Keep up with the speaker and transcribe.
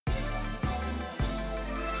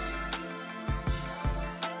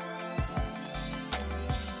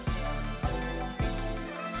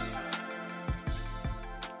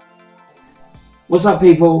What's up,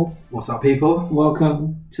 people? What's up, people?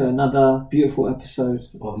 Welcome to another beautiful episode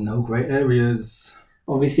of No Great Areas.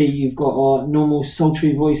 Obviously, you've got our normal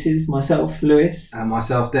sultry voices, myself, Lewis. And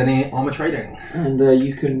myself, Denny, Armour Trading. And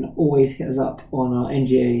you can always hit us up on our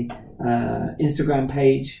NGA Instagram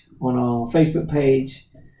page, on our Facebook page.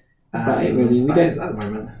 That's about it, really. At the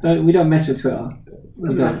moment. We don't mess with Twitter.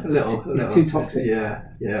 We don't. A little. It's too toxic. Yeah.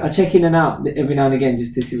 I check in and out every now and again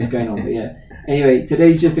just to see what's going on. But yeah. Anyway,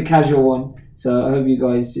 today's just a casual one. So I hope you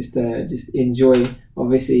guys just enjoy.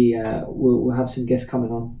 Obviously, we'll have some guests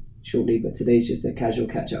coming on shortly, but today's just a casual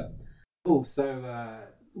catch up. Oh, so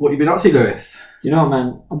what have you been up to, Lewis? Do you know,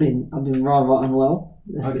 man? I've been rather unwell.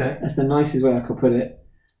 That's the nicest way I could put it.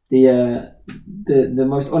 The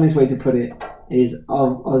most honest way to put it is I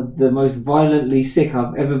was the most violently sick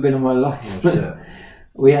I've ever been in my life. Oh, shit.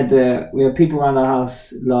 we had people around our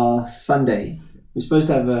house last Sunday. We're supposed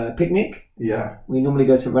to have a picnic. Yeah. We normally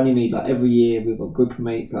go to Runnymede like every year. We've got a group of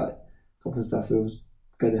mates, like a couple of stuff. We always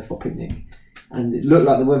go there for a picnic. And it looked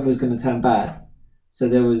like the weather was going to turn bad. So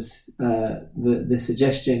there was the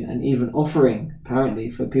suggestion and even offering, apparently,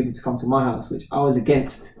 for people to come to my house, which I was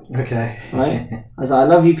against. Okay. Right? I was like,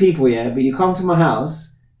 I love you people, yeah, but you come to my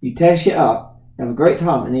house, you tear shit up, you have a great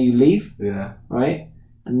time, and then you leave. Yeah. Right?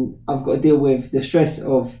 And I've got to deal with the stress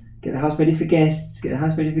of get the house ready for guests,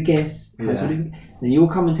 and then you all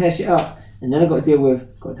come and tear shit up, and then I've got to deal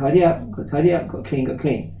with got to tidy up, got to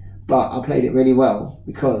clean. But I played it really well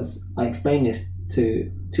because I explained this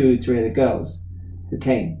to 2 or 3 of the girls who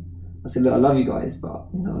came. I said, look, I love you guys, but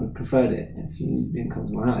I preferred it if you didn't come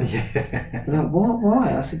to my house. Yeah. They're like, what?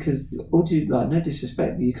 Why? I said, because no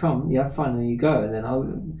disrespect, but you come, you have fun, and you go, and then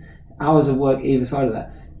hours of work either side of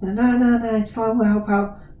that. No, it's fine, we'll help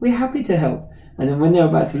out. We're happy to help. And then when they're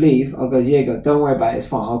about to leave, I go, don't worry about it, it's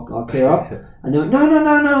fine, I'll clear up. And they're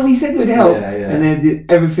like, no, we said we'd help. Yeah. And then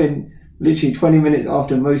everything, literally 20 minutes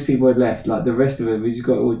after most people had left, like the rest of it, we just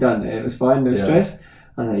got it all done. And it was fine, no stress.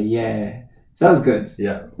 I was like, yeah. So that was good.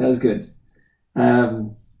 Yeah. That was good.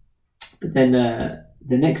 But then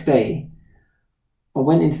the next day, I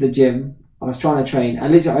went into the gym. I was trying to train.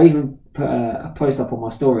 And literally, I even put a post up on my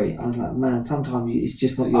story. I was like, man, sometimes it's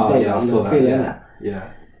just not your day. Yeah, I saw that.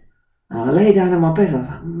 Yeah. And I lay down in my bed. I was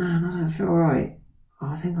like, man, I don't feel right.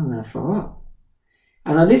 I think I'm going to throw up.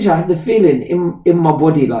 And I literally had the feeling in my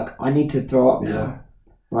body like I need to throw up now. Yeah.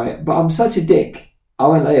 Right? But I'm such a dick. I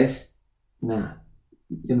went like this. Nah,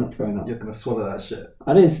 you're not throwing up. You're going to swallow that shit.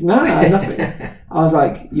 I didn't. No, nothing. I was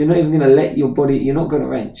like, you're not even going to let your body. You're not going to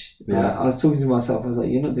wrench. Yeah. I was talking to myself. I was like,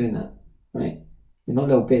 you're not doing that. Right? You're not a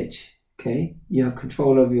little bitch. Okay? You have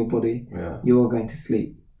control over your body. Yeah. You are going to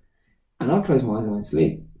sleep. And I closed my eyes and went to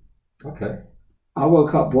sleep. Okay. I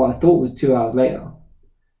woke up what I thought was 2 hours later.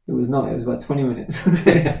 It was not. It was about 20 minutes.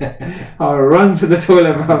 I run to the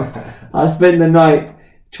toilet, bro. I spent the night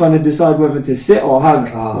trying to decide whether to sit or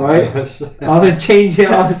hug, right? Gosh. I was changing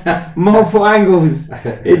multiple angles.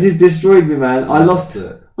 It just destroyed me, man.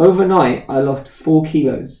 Overnight, I lost 4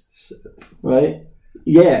 kilos. Shit. Right?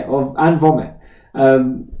 Yeah, and vomit.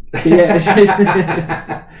 So yeah,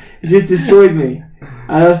 it just destroyed me.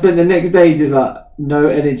 And I spent the next day just like, no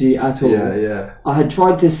energy at all. Yeah. I had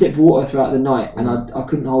tried to sip water throughout the night and I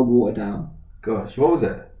couldn't hold water down. Gosh, what was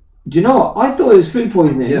it? Do you know what? I thought it was food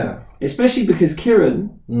poisoning. Yeah. Especially because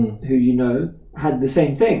Kieran, who you know, had the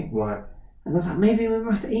same thing. Right. And I was like, maybe we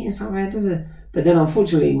must have eaten something. But then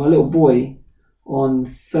unfortunately, my little boy on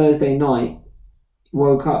Thursday night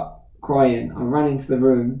woke up crying. I ran into the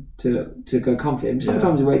room to go comfort him.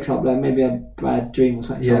 Sometimes he wakes up like maybe a bad dream or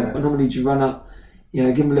something. So I normally just run up,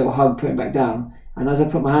 give him a little hug, put him back down. And as I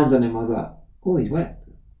put my hands on him, I was like, oh, he's wet.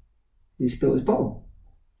 He spilled his bottle.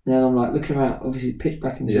 Then I'm like looking around, obviously pitch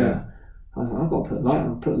black in the room. I was like, I've got to put a light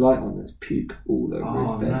on. Put the light on, there's puke all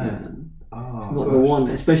over his bed, man. It's not the one,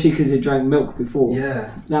 especially because he drank milk before.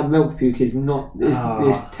 Yeah. That milk puke is not,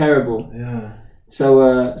 it's terrible. Yeah.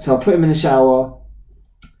 So I put him in the shower,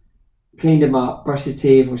 cleaned him up, brushed his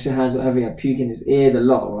teeth, washed his hands, whatever. He had puke in his ear, the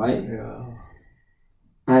lot, right? Yeah.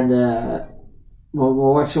 And my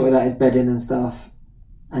wife sorted out his bedding and stuff,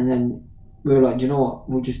 and then we were like, do you know what?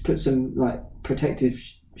 We'll just put some like protective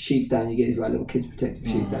sheets down. You get these like little kids protective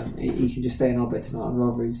sheets down. He can just stay in our bed tonight, and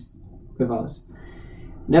rather he's with us.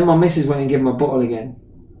 And then my missus went and gave him a bottle again.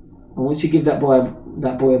 And once you give that boy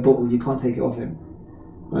a bottle, you can't take it off him.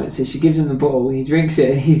 Right? So she gives him the bottle. He drinks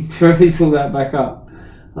it. He throws all that back up.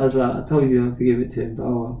 I was like, I told you not to give it to him, but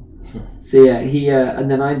oh well. So yeah, he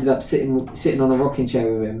and then I ended up sitting on a rocking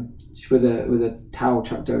chair with him, just with a towel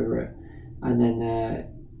chucked over it, and then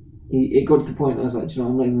it got to the point I was like,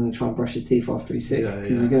 I'm not even going to try and brush his teeth after he's sick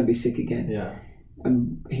because he's going to be sick again. Yeah.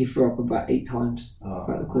 And he threw up about 8 times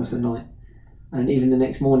throughout the course of the night. And even the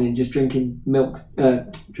next morning, just drinking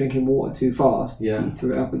water too fast, he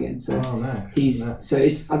threw it up again. So I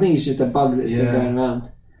think it's just a bug that's been going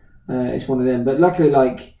around. It's one of them. But luckily,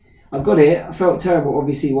 like, I got it. I felt terrible,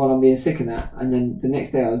 obviously, while I'm being sick of that. And then the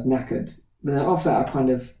next day I was knackered. But then after that, I kind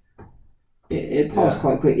of, it passed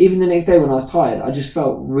quite quick. Even the next day when I was tired, I just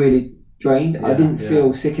felt really drained. I didn't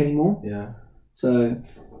feel sick anymore. Yeah. So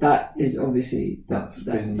that is obviously, that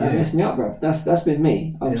messed me up, bruv. That's been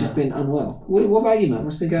me. I've just been unwell. What about you, man?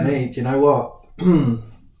 What's been going on? Me, do you know what?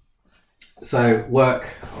 So work,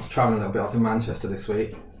 I was travelling a little bit. I was in Manchester this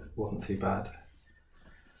week. It wasn't too bad.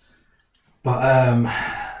 But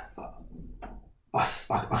I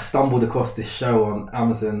stumbled across this show on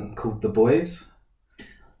Amazon called The Boys,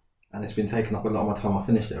 and it's been taking up a lot of my time. I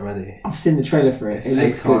finished it already. I've seen the trailer for it. It's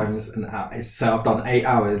 8 times an hour. So I've done 8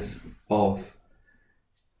 hours of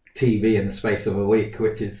TV in the space of a week,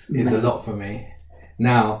 which is a lot for me.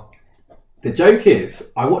 Now, the joke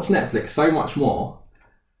is, I watch Netflix so much more,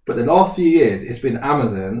 but the last few years it's been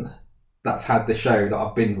Amazon that's had the show that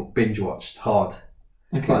I've binge watched hard.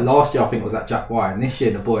 Okay. Like last year I think it was that Jack Ryan. This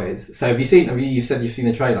year The Boys. So you said you've seen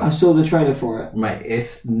the trailer? I saw the trailer for it. Mate,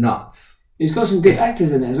 it's nuts. It's got some good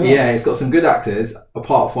actors in it as well. Yeah, it's got some good actors,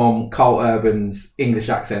 apart from Carl Urban's English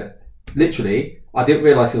accent. Literally, I didn't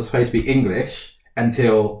realise he was supposed to be English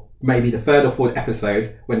until maybe the 3rd or 4th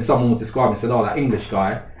episode when someone was describing and said, "Oh, that English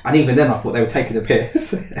guy." And even then I thought they were taking a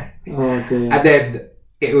piss. Oh dear. And then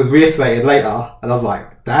it was reiterated later and I was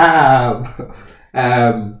like, damn.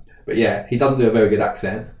 But yeah, he doesn't do a very good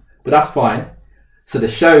accent, but that's fine. So the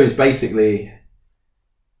show is basically,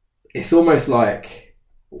 it's almost like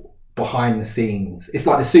behind the scenes. It's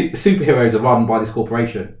like the superheroes are run by this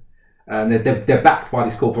corporation, and they're backed by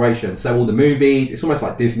this corporation. So all the movies, it's almost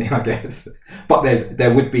like Disney, I guess. But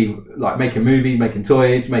there would be like making movies, making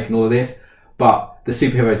toys, making all of this, but the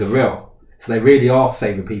superheroes are real. So they really are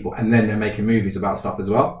saving people, and then they're making movies about stuff as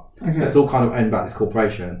well. Okay. So it's all kind of owned by this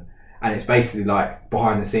corporation. And it's basically like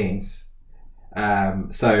behind the scenes.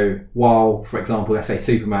 So while, for example, let's say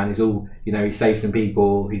Superman is all, he saves some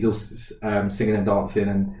people, he's all singing and dancing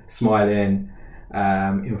and smiling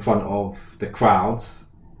in front of the crowds.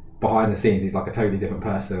 Behind the scenes, he's like a totally different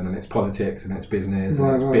person, and it's politics and it's business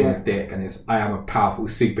and it's being a dick, and it's I am a powerful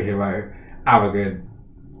superhero, arrogant,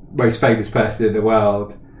 most famous person in the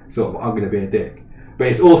world. Sort of, I'm going to be a dick. But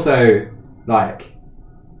it's also like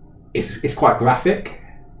it's quite graphic.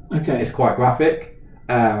 Okay. It's quite graphic.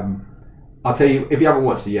 I'll tell you, if you haven't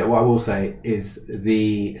watched it yet, what I will say is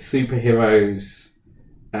the superheroes,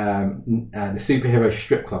 the superhero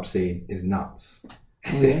strip club scene is nuts.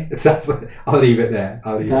 Oh, yeah? I'll leave it there.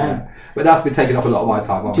 But that's been taking up a lot of my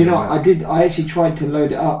time. Do you know, I actually tried to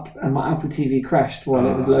load it up and my Apple TV crashed while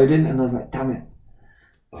it was loading, and I was like, damn it.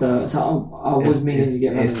 So I was meaning to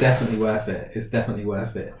get. It's definitely worth it. It's definitely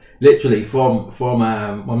worth it. Literally, from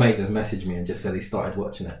my mate just messaged me and just said he started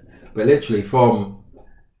watching it. But literally, from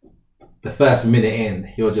the first minute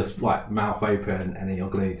in, you're just like mouth open and then you're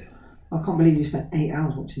glued. I can't believe you spent 8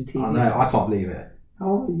 hours watching TV. I know. I can't believe it.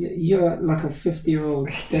 Oh, you're like a 50-year-old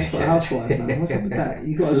desperate housewife, man. What's up with that?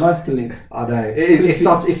 You got a life to live. I know. It's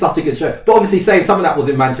such a good show. But obviously, saying some of that was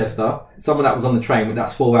in Manchester, some of that was on the train. But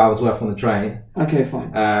that's 4 hours worth on the train. Okay,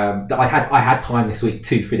 fine. I had time this week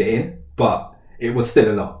to fit it in, but it was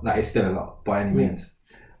still a lot. That is still a lot by any means,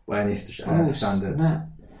 by any standards. Snap.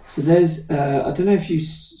 So there's, I don't know if you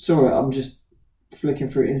saw it. I'm just flicking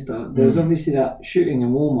through Insta. There was obviously that shooting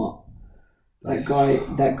in Walmart. That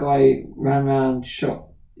guy ran around, shot.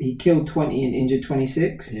 He killed 20 and injured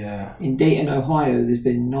 26. Yeah. In Dayton, Ohio, there's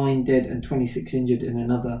been 9 dead and 26 injured in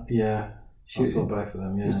another. Yeah. Shooting. I saw both of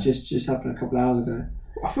them. Yeah. It's just happened a couple of hours ago.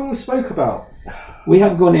 I think we spoke about. We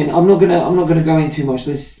have gone in. I'm not gonna go in too much.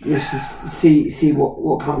 Let's just see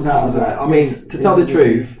what comes out of that. I mean, to tell the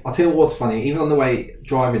truth, I'll tell you what was funny. Even on the way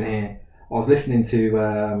driving here, I was listening to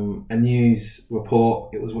a news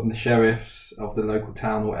report. It was one of the sheriffs of the local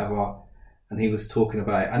town or whatever. And he was talking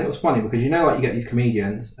about it, and it was funny because like you get these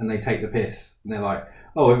comedians and they take the piss, and they're like,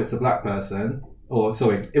 "Oh, if it's a black person, or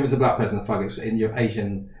sorry, if it's a black person, the fuck, it's in your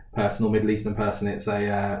Asian person or Middle Eastern person, it's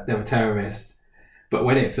they're a terrorist." But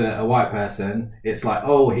when it's a white person, it's like,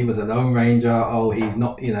 "Oh, he was a lone ranger. Oh, he's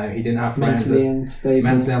not, he didn't have friends."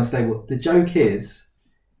 Mentally unstable. The joke is,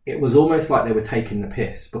 it was almost like they were taking the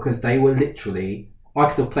piss because they were literally. I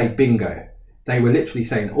could have played bingo. They were literally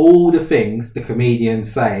saying all the things the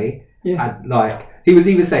comedians say. Yeah. And like he was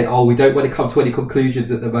even saying, "Oh, we don't want to come to any conclusions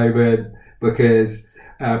at the moment because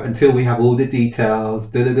until we have all the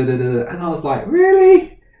details." And I was like,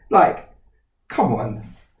 "Really? Like, come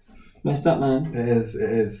on." Messed up, man. It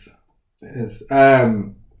is.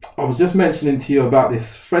 I was just mentioning to you about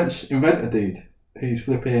this French inventor dude who's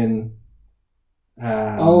flipping.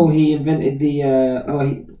 He invented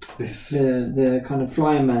the this the kind of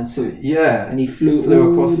flying man suit. Yeah, and he flew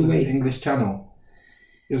all across the the way. English Channel.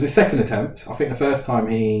 It was his second attempt. I think the first time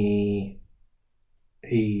he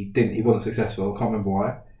wasn't successful. I can't remember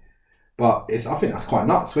why. But I think that's quite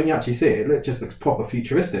nuts when you actually see it. It just looks proper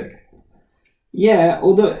futuristic. Yeah,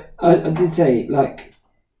 although I did say, like,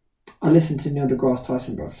 I listened to Neil deGrasse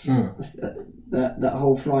Tyson, bruv. That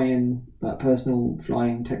whole flying, that personal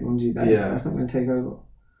flying technology, that's not going to take over.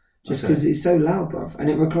 Just because it's so loud, bruv. And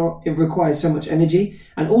it requires so much energy.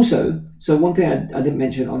 And also, so one thing I didn't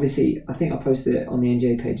mention, obviously, I think I posted it on the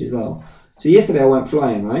NJ page as well. So yesterday I went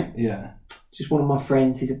flying, right? Yeah. Just one of my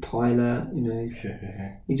friends, he's a pilot, you know,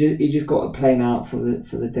 he just got a plane out for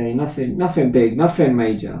the day. Nothing big, nothing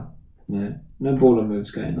major. No baller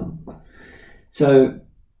moves going on. So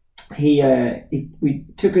we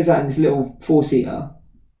took us out in this little 4-seater,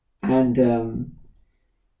 and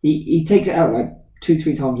he takes it out like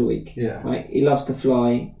 2-3 times a week. Yeah. Right. He loves to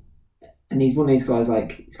fly, and he's one of these guys,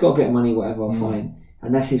 like, he's got a bit of money, whatever, fine,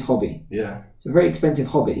 and that's his hobby. Yeah. It's a very expensive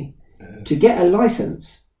hobby. Yes. To get a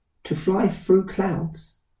license to fly through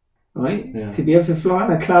clouds, right? Yeah. To be able to fly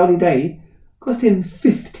on a cloudy day cost him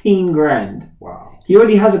 15 grand. Wow. He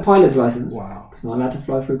already has a pilot's license. Wow. He's not allowed to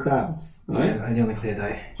fly through clouds. Right? So only on a clear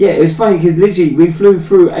day. Yeah, it was funny because literally we flew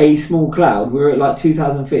through a small cloud. We were at like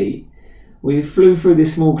 2,000 feet. We flew through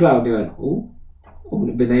this small cloud. We went, oh, I wouldn't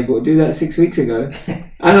have been able to do that 6 weeks ago.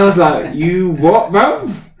 And I was like, you what,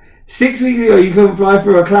 bro? 6 weeks ago you couldn't fly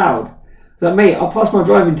through a cloud. I was like, mate, I passed my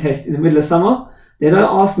driving test in the middle of summer. They don't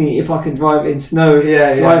ask me if I can drive in snow,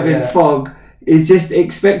 drive in fog. It's just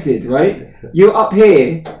expected, right? You're up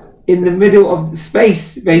here in the middle of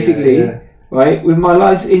space, basically, right? With my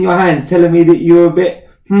life in your hands, telling me that you're a bit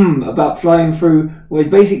about flying through what is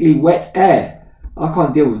basically wet air. I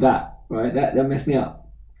can't deal with that, right? That messed me up.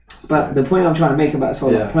 But the point I'm trying to make about this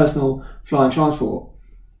whole personal flying transport,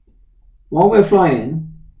 while we're flying,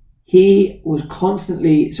 he was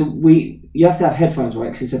constantly, you have to have headphones,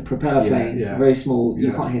 right? Because it's a propeller plane, very small,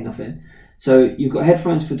 you can't hear nothing. So you've got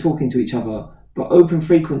headphones for talking to each other, but open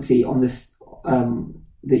frequency on this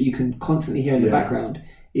that you can constantly hear in the background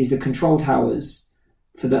is the control towers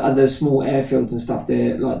for the other small airfields and stuff.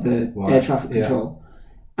 They're like the air traffic control,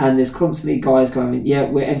 and there's constantly guys going,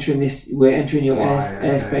 we're entering your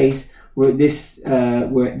airspace. We're at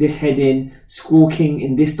this heading, squawking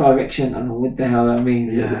in this direction. I don't know what the hell that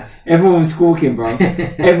means. Yeah. Everyone was squawking, bro.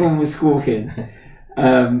 Everyone was squawking.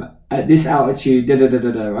 At this altitude,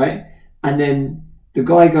 right? And then the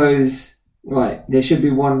guy goes, right, there should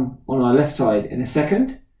be one on our left side in a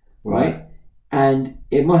second, right? And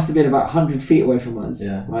it must have been about 100 feet away from us,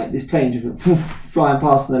 right? This plane just went flying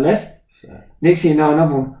past on the left. Next thing you know,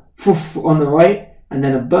 another one on the right, and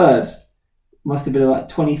then a bird must have been about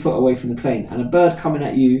 20 foot away from the plane, and a bird coming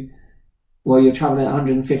at you while you're traveling at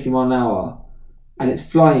 150 mile an hour, and it's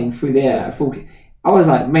flying through the air. I was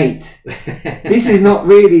like, mate, this is not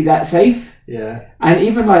really that safe. Yeah. And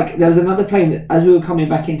even like, there was another plane that, as we were coming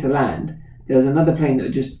back into land, there was another plane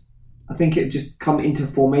that I think it just come into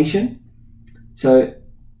formation. So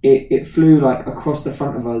it flew like across the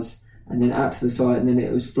front of us and then out to the side, and then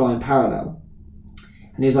it was flying parallel.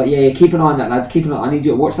 And he was like, yeah, keep an eye on that, lads. Keep an eye. I need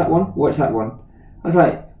you to watch that one. Watch that one. I was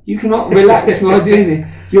like, you cannot relax while doing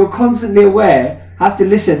this. You're constantly aware. Have to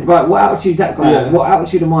listen. Right, what altitude's that guy at? What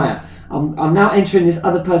altitude am I at? I'm now entering this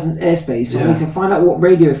other person's airspace, so I need to find out what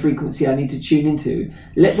radio frequency I need to tune into.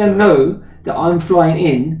 Let them know that I'm flying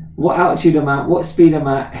in, what altitude I'm at, what speed I'm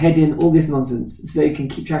at, heading, all this nonsense, so they can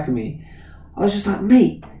keep track of me. I was just like,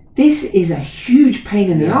 mate, this is a huge pain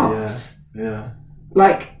in the arse. Yeah.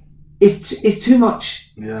 Like, it's too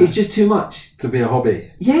much. Yeah. It's just too much. To be a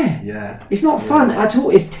hobby. Yeah. Yeah. It's not fun at all.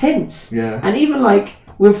 It's tense. Yeah. And even like,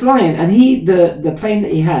 we're flying, and the plane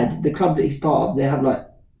that he had, the club that he's part of, they have like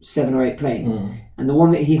 7 or 8 planes. And the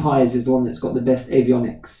one that he hires is the one that's got the best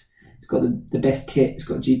avionics. It's got the best kit. It's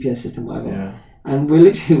got a GPS system, whatever. Yeah. And we're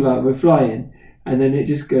literally like, we're flying, and then it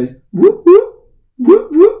just goes whoop, whoop,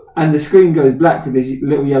 whoop, whoop. And the screen goes black with this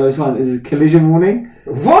little yellow sign that says a collision warning.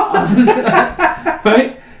 What?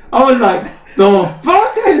 Right? I was like, the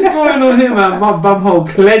fuck is going on here, man? My bumhole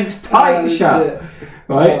clenched tight shut.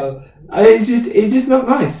 Right? It's just not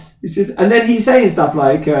nice. It's just, and then he's saying stuff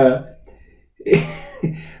like,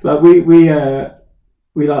 like we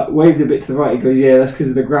like waved a bit to the right. He goes, yeah, that's because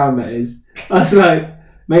of the ground, that is. I was like,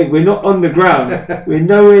 mate, we're not on the ground. We're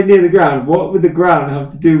nowhere near the ground. What would the ground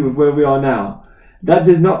have to do with where we are now? That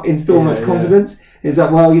does not instill much confidence. It's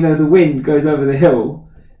like, well, the wind goes over the hill,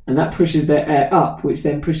 and that pushes the air up, which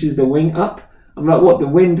then pushes the wing up. I'm like, what? The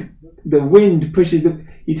wind pushes the.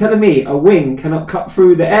 You're telling me a wing cannot cut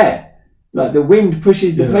through the air? Like the wind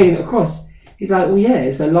pushes the plane across. He's like, well, yeah,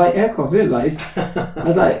 it's a light aircraft, isn't it? Like, I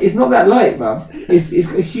was like, it's not that light, bruv.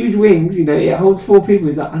 It's got huge wings, you know. It holds 4 people.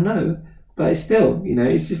 He's like, I know, but it's still, you know,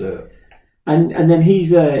 it's just. And then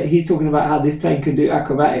he's talking about how this plane could do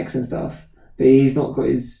acrobatics and stuff, but he's not got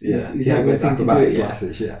his he's not got anything to do it yet.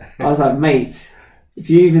 License, I was like, mate,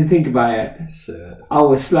 if you even think about it, I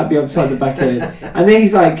will slap you upside the back head. And then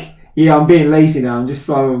he's like, yeah, I'm being lazy now. I'm just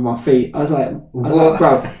flying with my feet. I was like,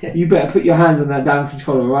 bruv, you better put your hands on that down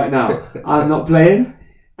controller right now. I'm not playing.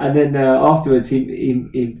 And then afterwards,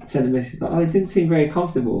 he sent a message like, oh, it didn't seem very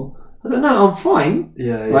comfortable. I was like, no, I'm fine.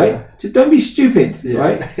 Right? Just don't be stupid,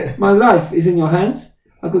 right? My life is in your hands.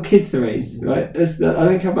 I've got kids to raise, right? I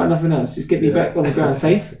don't care about nothing else. Just get me back on the ground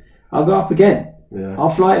safe. I'll go up again. I'll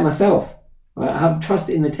fly it myself. Right? I have trust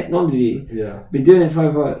in the technology. Been doing it for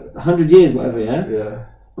over 100 years, whatever,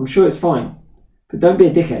 I'm sure it's fine, but don't be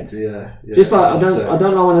a dickhead. Just like I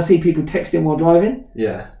don't want to see people texting while driving.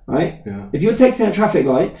 Right. If you're texting at traffic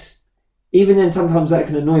lights, even then sometimes that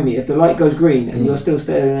can annoy me. If the light goes green and you're still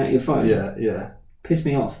staring at your phone, piss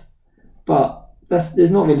me off. But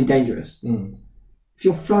there's not really dangerous. If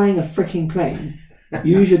you're flying a freaking plane,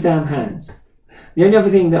 use your damn hands. The only other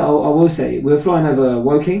thing that I will say, we were flying over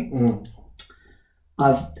Woking.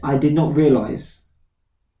 I did not realise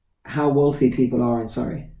how wealthy people are in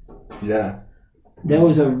Surrey. There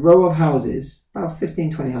was a row of houses, about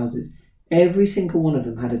 15, 20 houses. Every single one of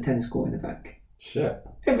them had a tennis court in the back. Shit.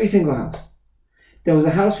 Every single house. There was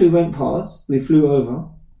a house we went past, we flew over,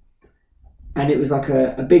 and it was like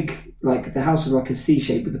a big, like the house was like a C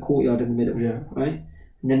shape with a courtyard in the middle, right?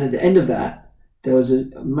 And then at the end of that, there was a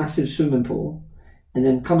massive swimming pool, and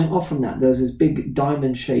then coming off from that, there was this big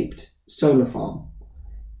diamond-shaped solar farm.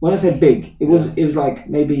 When I say big, it was like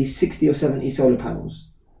maybe 60 or 70 solar panels,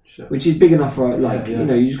 which is big enough for like you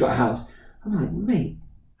know, you just got a house. I'm like, mate,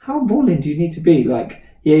 how balling do you need to be? Like,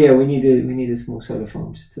 we need a small solar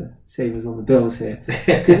farm just to save us on the bills here.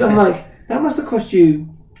 Because I'm like, that must have cost you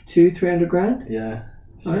 200-300 grand.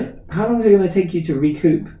 Right? How long is it going to take you to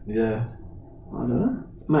recoup? I don't know.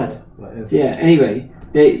 It's mad. Anyway,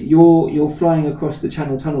 you're flying across the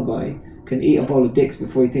Channel Tunnel guy can eat a bowl of dicks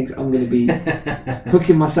before he thinks I'm going to be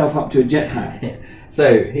hooking myself up to a jetpack.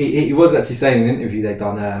 So he was actually saying in an interview they'd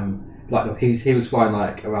done like he was flying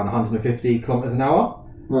like around 150 kilometers an hour,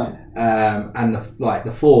 right? And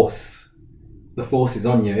the force is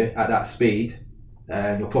on you at that speed,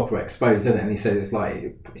 and you're proper exposed, isn't it? And he said it's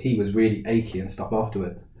like he was really achy and stuff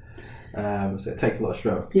afterwards. So it takes a lot of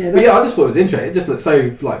strength. But I just thought it was interesting. It just looked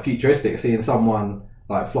so like futuristic, seeing someone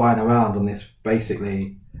like flying around on this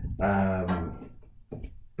basically a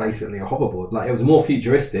hoverboard. Like, it was more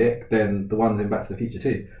futuristic than the ones in Back to the Future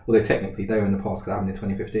 2. Although technically they were in the past because that happened in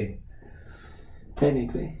 2015.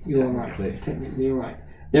 Technically, you're right.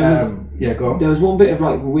 Go on. There was one bit of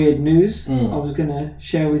like weird news I was going to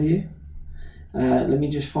share with you. Let me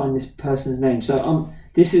just find this person's name. So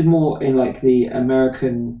this is more in like the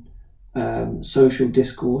American social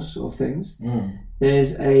discourse of things.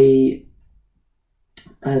 There's a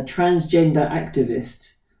transgender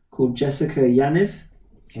activist called Jessica Yaniv.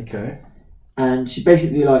 Okay. And she's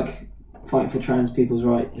basically like fighting for trans people's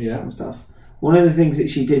rights and stuff. One of the things that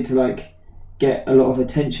she did to like get a lot of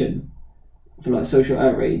attention for like social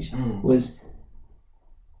outrage was,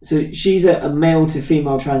 so she's a male to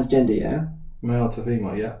female transgender, Male to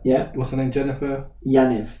female, yeah. What's her name? Jennifer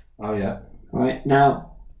Yaniv. Oh yeah. Right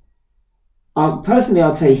now, personally,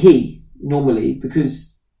 I'd say he normally,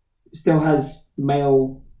 because it still has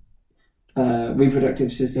male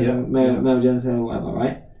reproductive system, male genital or whatever.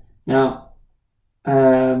 Right now,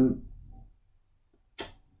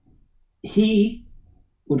 he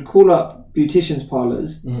would call up beauticians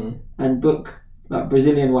parlors and book like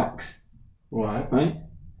Brazilian wax. Right.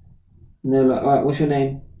 And they're like, all right, what's your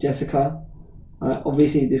name? Jessica.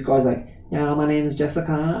 Obviously, this guy's like, yeah, my name is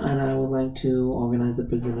Jessica, and I would like to organize the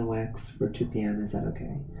Brazilian wax for 2 p.m. Is that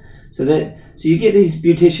okay? So you get these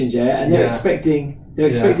beauticians, and they're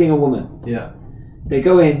expecting a woman. Yeah. They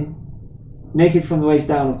go in naked from the waist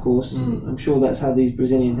down, of course. I'm sure that's how these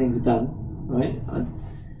Brazilian things are done, right?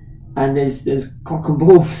 And there's cock and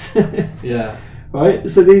balls. Yeah. Right?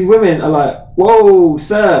 So these women are like, whoa,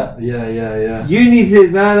 sir. Yeah. You need to,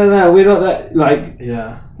 no, we're not that, like,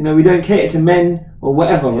 yeah. You know, we don't cater to men or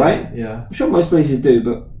whatever, right? Yeah. I'm sure most places do,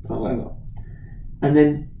 but whatever. And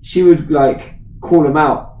then she would, like, call them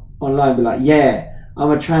out online, be like, yeah, I'm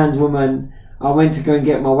a trans woman. I went to go and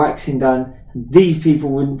get my waxing done. These people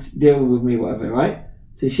wouldn't deal with me, whatever, right?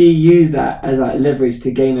 So she used that as, like, leverage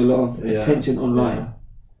to gain a lot of attention online.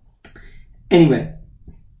 Anyway,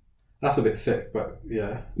 That's a bit sick, but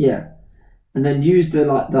yeah. yeah, and then used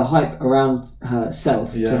the hype around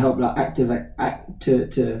herself Yeah. to help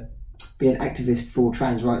to be an activist for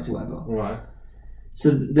trans rights or whatever. Right. So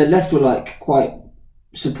the left were like quite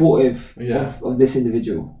supportive Yeah. of this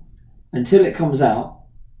individual until it comes out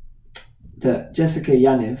that Jessica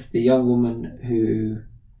Yaniv, the young woman who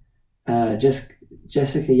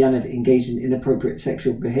Jessica Yaniv engaged in inappropriate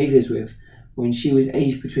sexual behaviours with when she was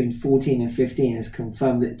aged between 14 and 15, has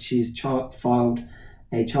confirmed that she's filed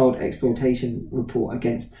a child exploitation report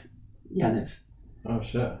against Yaniv. Oh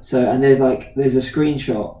shit. So, and there's a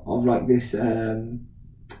screenshot of like this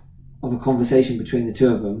of a conversation between the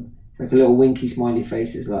two of them. It's like a little winky smiley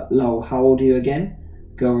face. It's like, "Lol, how old are you again?"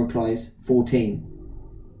 Girl replies, 14.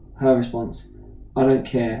 Her response, "I don't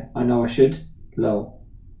care. I know I should. Lol."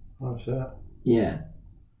 Oh shit. Yeah.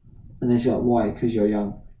 And then she's like, "Why? Because you're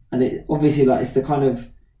young." And it obviously like it's the kind of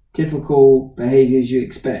typical behaviours you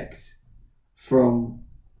expect from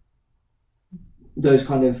those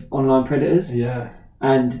kind of online predators. Yeah.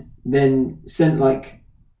 And then sent like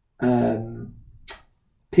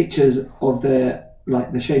pictures of the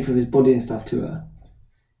shape of his body and stuff to her.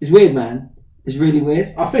 It's weird, man. It's really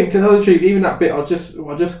weird. I think, to tell the truth, even that bit, I just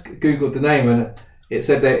googled the name and it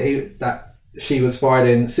said that she was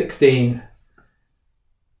filing 16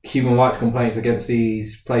 human rights complaints against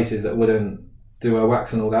these places that wouldn't do her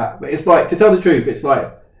wax and all that. But it's like, to tell the truth, it's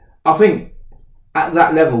like, I think at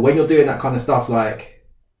that level, when you're doing that kind of stuff, like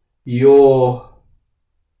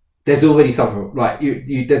there's already something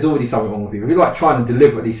there's already something wrong with you. If you're like trying to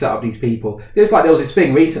deliberately set up these people, it's like there was this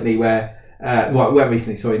thing recently where in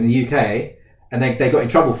the UK, and they got in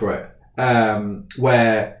trouble for it,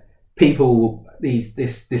 where people, this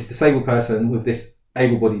disabled person with this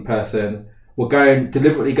able-bodied person were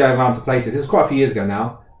deliberately going around to places. This was quite a few years ago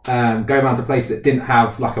now. Going around to places that didn't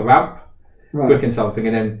have like a ramp, Right. booking something,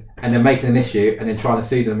 and then making an issue, and then trying to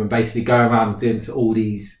sue them, and basically going around doing to all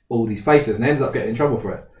these places, and they ended up getting in trouble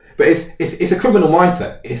for it. But it's a criminal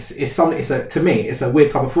mindset. To me, it's a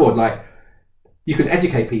weird type of fraud. Like, you can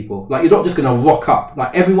educate people. Like, you're not just going to rock up.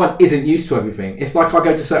 Like, everyone isn't used to everything. It's like I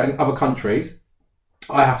go to certain other countries,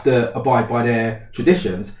 I have to abide by their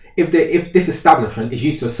traditions. If this establishment is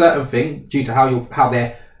used to a certain thing due to how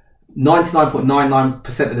they're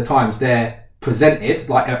 99.99% of the times they're presented,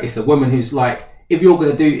 like it's a woman who's like, if you're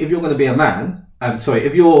going to be a man,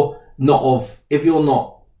 if you're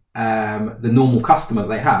not the normal customer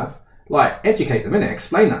they have, like, educate them, innit?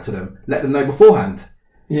 Explain that to them, let them know beforehand.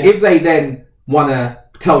 Yeah. If they then want to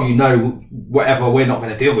tell you, no, whatever, we're not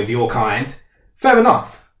going to deal with your kind, fair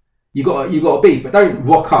enough. You got to be, but don't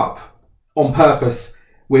rock up on purpose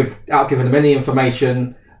without giving them any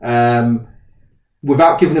information,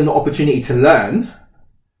 without giving them the opportunity to learn,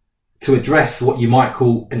 to address what you might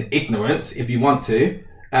call an ignorance, if you want to,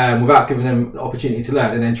 without giving them the opportunity to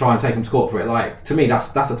learn, and then try and take them to court for it. Like, to me,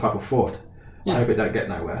 that's a type of fraud. Yeah. I hope it don't get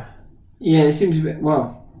nowhere. Yeah, it seems a bit.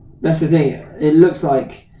 Well, that's the thing. It looks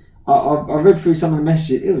like I read through some of the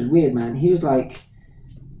messages. It was weird, man. He was like,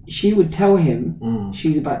 she would tell him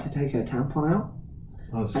she's about to take her tampon out,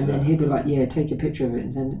 and then he'd be like, "Yeah, take a picture of it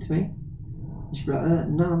and send it to me." And she'd be like,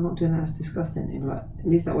 "No, I'm not doing that. It's disgusting." He'd be like, "At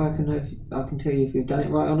least that way I can know if I can tell you if you've done it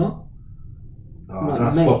right or not." Oh, like,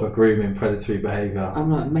 that's mate, proper grooming, predatory behaviour.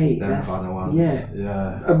 I'm like, mate, Them that's kind of ones. yeah.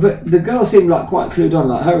 Yeah. But the girl seemed like quite clued on.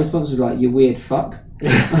 Like, her response was like, "You weird fuck."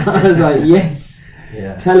 I was like, "Yes,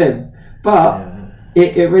 Yeah. tell him." But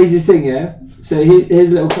it raises thing, yeah. So here's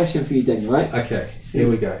a little question for you, then, right? Okay, here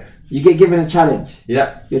we go. You get given a challenge.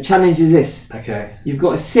 Yeah. Your challenge is this: Okay. you've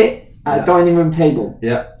got to sit at a dining room table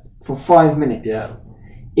Yeah. for 5 minutes. Yeah.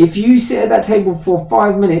 If you sit at that table for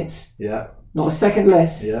 5 minutes, Yeah. not a second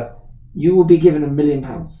less, Yeah. you will be given £1 million.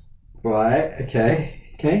 Right. Okay.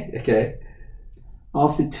 Okay. Okay.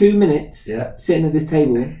 After 2 minutes, Yeah. sitting at this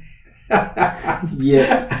table,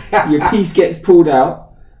 your piece gets pulled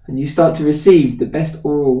out, and you start to receive the best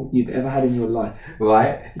oral you've ever had in your life.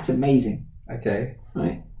 Right. It's amazing, Okay.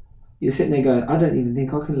 right? You're sitting there going, "I don't even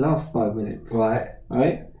think I can last 5 minutes." Right.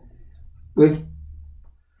 Right? With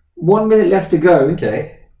 1 minute left to go,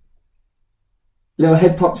 Okay. little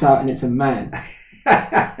head pops out and it's a man.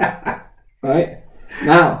 Right?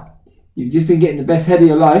 Now, you've just been getting the best head of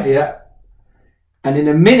your life. Yeah. And in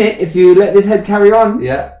a minute, if you let this head carry on,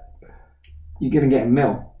 Yeah. you're going to get £1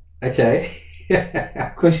 million. Okay.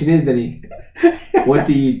 Question is, Denny, what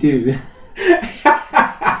do you do?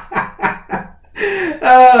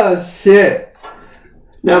 Oh shit!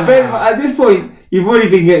 Now, bear in mind, at this point, you've already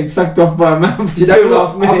been getting sucked off by a man for Do you know 2.5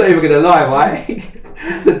 what? minutes. I'm not even going to lie,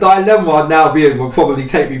 right? The dilemma I'll now be in will probably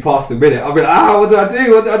take me past the minute. I'll be like, what do I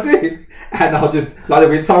do? What do I do? And I'll just, like, there'll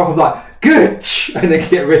be time I'm like, good, and then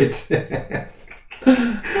get rid.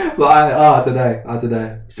 But I don't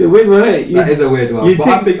know. It's a weird one, isn't it? That is a weird one. But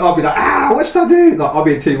I think I'll be like, what should I do? Like, I'll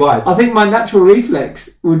be too wide. I think my natural reflex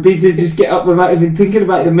would be to just get up without even thinking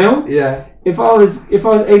about the meal. Yeah. If I was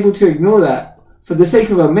able to ignore that for the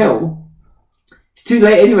sake of a meal, it's too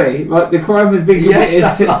late anyway. Like, the crime has been committed. Yeah,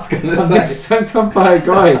 that's what I was going to say. I've been sucked up by a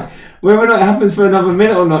guy. Whether or not it happens for another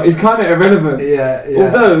minute or not is kind of irrelevant. Yeah.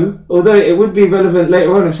 Although it would be relevant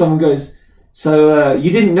later on if someone goes, so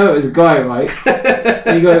you didn't know it was a guy, right?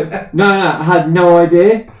 And you go, no, I had no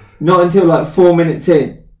idea. Not until like 4 minutes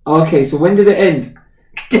in. Okay, so when did it end?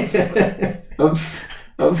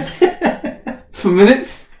 4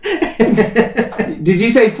 minutes? Did you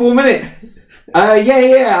say 4 minutes?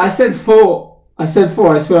 Yeah. I said 4. I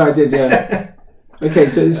swear I did. Yeah. Okay,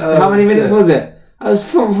 so how many minutes was it? I was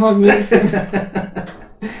 4 or 5 minutes.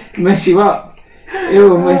 Mess you up. It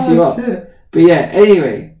will mess you up. Shit. But yeah.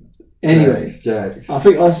 Anyway. Jokes. I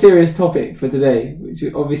think our serious topic for today, which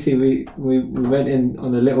obviously we went in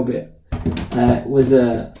on a little bit, was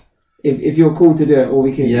if you're called to do it, or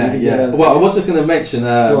we can. Yeah. Well, I was just going to mention.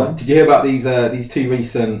 Did you hear about these two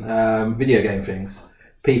recent video game things?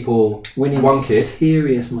 People winning one kid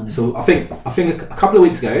serious money. So I think a couple of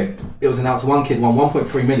weeks ago it was announced one kid won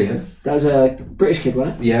 1.3 million. That was a British kid,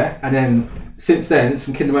 wasn't it? Yeah, and then since then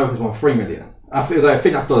some kid in America's won 3 million. I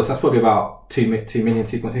think that's dollars. That's probably about 2.2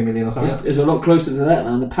 million or something. It's a lot closer to that,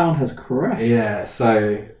 man. The pound has crashed. Yeah,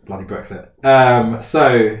 so bloody Brexit.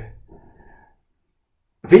 So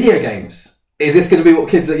video games. Is this going to be what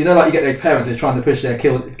kids? Like you get their parents are trying to push their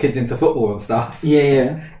kids into football and stuff.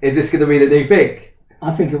 Yeah. Is this going to be the new thing?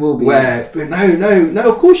 I think it will be. But no.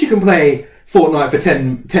 Of course you can play Fortnite for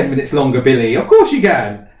 10 minutes longer, Billy. Of course you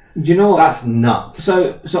can. Do you know what? That's nuts.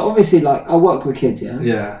 So obviously, like, I work with kids, yeah?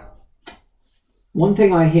 Yeah. One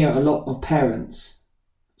thing I hear a lot of parents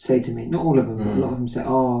say to me, not all of them, but a lot of them say,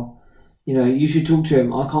 you should talk to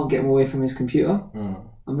him. I can't get him away from his computer.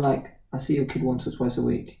 I'm like, I see your kid once or twice a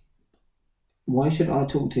week. Why should I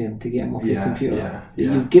talk to him to get him off his computer that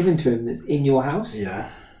you've given to him that's in your house? Yeah.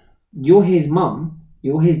 You're his mum.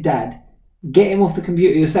 You're his dad. Get him off the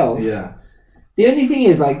computer yourself. Yeah. The only thing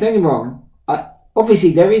is, like, don't get me wrong.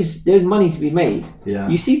 Obviously, there's money to be made. Yeah.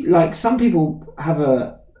 You see, like, some people have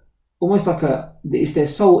it's their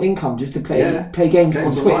sole income just to play games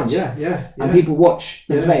on Twitch. Yeah. And people watch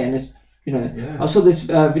them play, and it's I saw this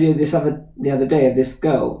video the other day of this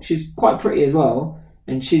girl. She's quite pretty as well,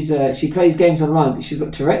 and she plays games online, but she's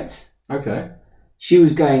got Tourette's. Okay. She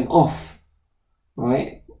was going off,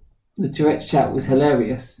 right? The Tourette's chat was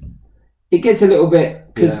hilarious. It gets a little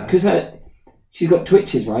bit because she's got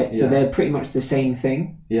Twitches, right? So they're pretty much the same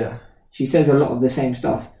thing. Yeah. She says a lot of the same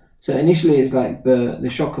stuff. So initially it's like the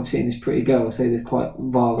shock of seeing this pretty girl say this quite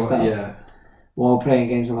vile stuff while playing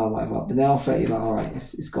games online, whatever. But then after you're like, all right,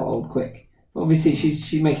 it's got old quick. But obviously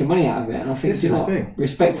she's making money out of it, and I think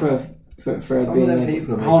respect for her some being of them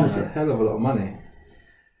people are making a hell of a lot of money.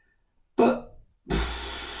 But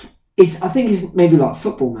I think it's maybe like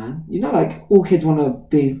football, man. Like all kids want to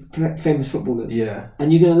be famous footballers. Yeah.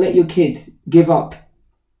 And you're going to let your kid give up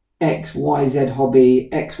X, Y, Z hobby,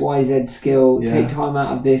 X, Y, Z skill, take time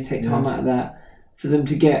out of this, take time out of that, for them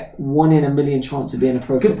to get 1 in a million chance of being a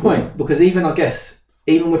pro footballer. Good point, because even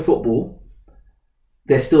with football,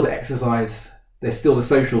 there's still the exercise, there's still the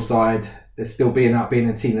social side, there's still being out, being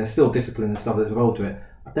in a team, there's still discipline and stuff that's involved with it.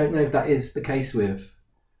 I don't know if that is the case with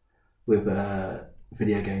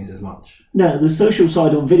video games as much. No, the social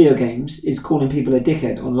side on video games is calling people a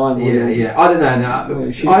dickhead online. I don't know.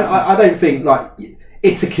 No, I don't think, like,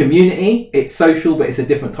 it's a community, it's social, but it's a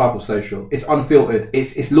different type of social. It's unfiltered.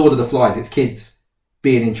 It's Lord of the Flies. It's kids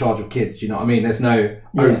being in charge of kids. You know what I mean? There's no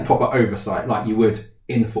proper oversight like you would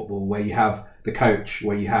in football, where you have the coach,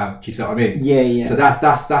 where you have. Do you see what I mean? Yeah. So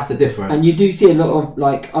that's the difference. And you do see a lot of,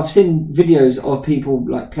 like, I've seen videos of people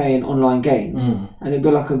like playing online games, and it'd be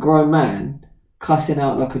like a grown man cussing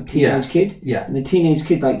out like a teenage kid. Yeah. And the teenage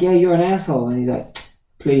kid's like, yeah, you're an asshole. And he's like,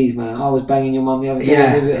 please, man, I was banging your mum the other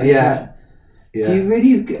day. Yeah. Do you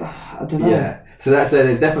really? I don't know. Yeah. So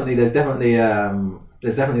there's definitely that.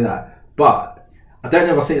 But I don't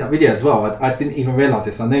know if I've seen that video as well. I didn't even realise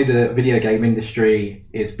this. I know the video game industry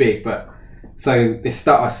is big, but so this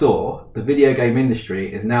stat I saw, the video game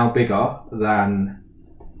industry is now bigger than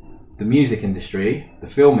the music industry, the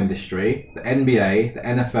film industry, the NBA, the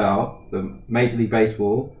NFL, the Major League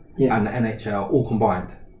Baseball, and the NHL all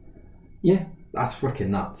combined. Yeah. That's freaking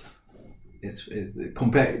nuts. It's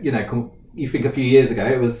compared, you think a few years ago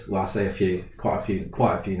it was, well, I say quite a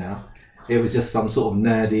few now. It was just some sort of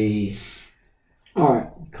nerdy, all right,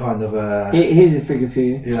 kind of here's a figure for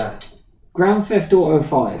you. Yeah. Grand Theft Auto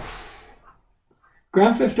 5.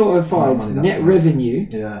 Grand Theft Auto 5's money that's net worth. revenue.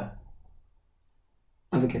 Yeah.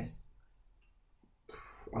 Have a guess.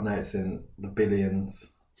 I know it's in the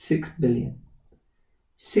billions. 6 billion.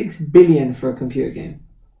 6 billion for a computer game.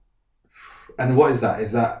 And what is that?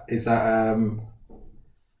 Is that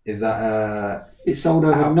It sold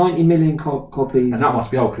over 90 million copies. and that must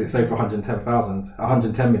be old because it's over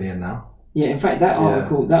 110 million now. Yeah, in fact, that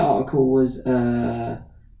article was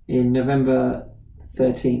in November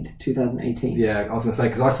 13th, 2018. Yeah, I was going to say,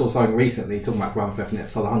 because I saw something recently talking about Grand Theft and it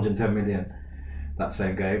sold 110 million, that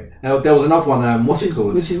same game. Now, there was another one, what's it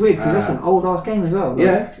called? Which is weird, because that's an old-ass game as well.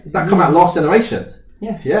 Yeah, that come out last generation.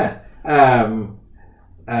 Yeah. Yeah.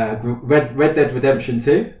 Red Dead Redemption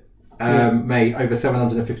 2 made over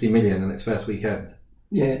 750 million in its first weekend.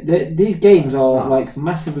 Yeah, these games are nuts. like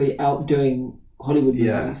massively outdoing Hollywood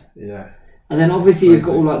movies. Yeah. And then obviously you've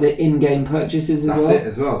got all like the in-game purchases as That's well. it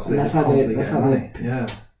as well. So And they're that's how constantly that's getting how money. they. Yeah,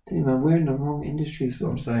 Dude, man, we're in the wrong industry. that's what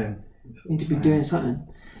I'm saying. We need to be doing something.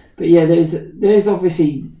 But yeah, there's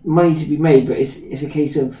obviously money to be made, but it's a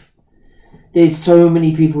case of there's so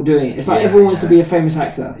many people doing it. It's like everyone wants to be a famous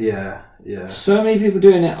actor. Yeah. So many people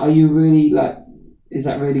doing it. Are you really like? Is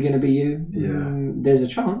that really going to be you? Yeah. There's a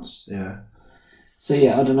chance. Yeah. So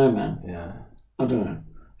yeah, I don't know, man. Yeah. I don't know.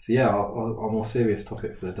 So yeah, a more serious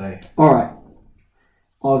topic for the day. All right.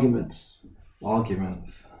 Arguments.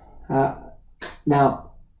 Arguments.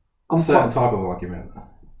 Now, I'm A certain quite, type of argument. A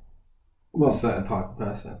well, certain type of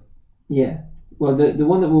person. yeah. Well, the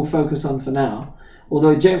one that we'll focus on for now.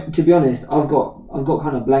 Although, to be honest, I've got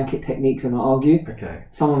kind of blanket techniques when I argue. Okay.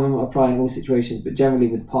 Some of them apply in all situations, but generally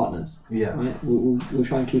with partners. Yeah. Right? We'll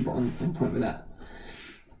try and keep it on point with that.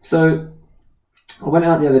 So, I went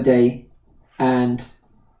out the other day, and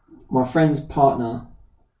my friend's partner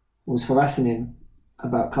was harassing him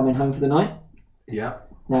about coming home for the night. Yeah.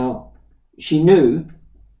 Now, she knew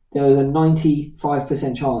there was a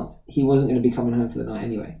 95% chance he wasn't going to be coming home for the night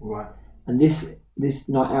anyway. Right. And this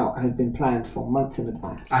night out had been planned for months in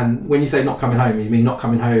advance. And when you say not coming home, you mean not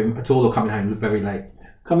coming home at all or coming home very late?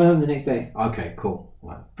 Coming home the next day. Okay, cool.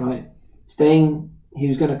 Right. He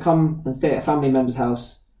was going to come and stay at a family member's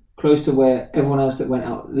house close to where everyone else that went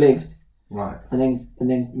out lived. Right. And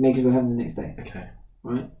then make his way home the next day. Okay.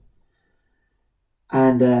 Right.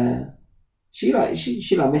 And she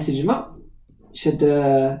messaged him up. She said,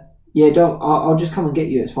 "Yeah, I'll just come and get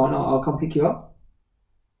you. It's fine. I'll come pick you up.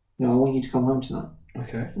 I want you to come home tonight."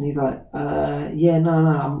 Okay. And he's like, "Yeah,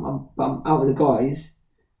 no, I'm out with the guys.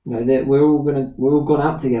 We're all gone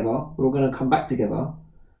out together. We're all gonna come back together,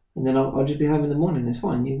 and then I'll just be home in the morning. It's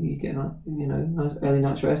fine. You get a nice early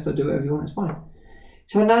night's rest. I'll do whatever you want. It's fine."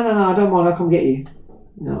 She's like, "No, I don't mind. I'll come get you.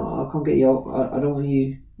 I'll come get you. I don't want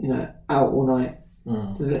you, out all night."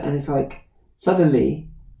 And it's like,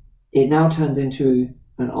 suddenly, it now turns into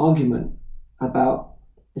an argument about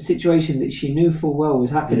a situation that she knew full well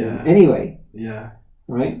was happening anyway. Yeah.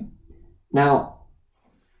 Right? Now,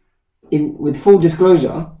 with full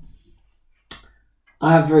disclosure,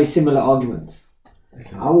 I have very similar arguments.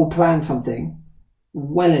 Okay. I will plan something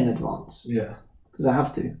well in advance. Yeah. Because I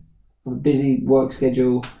have to. I have a busy work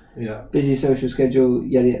schedule, Yeah. busy social schedule,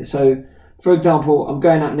 yada. So, for example, I'm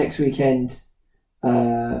going out next weekend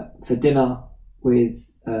for dinner with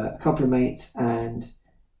a couple of mates, and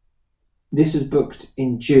this was booked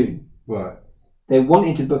in June. Right. They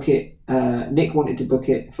wanted to book it. Nick wanted to book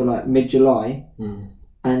it for like mid-July,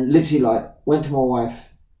 and literally went to my wife,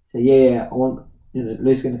 said, "Yeah, I want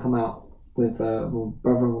Lou's going to come out with my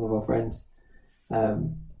brother and one of our friends. We're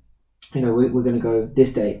going to go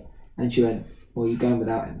this date." And she went, "Well, you're going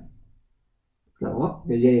without him." Like, what?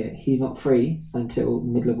 He goes, yeah, he's not free until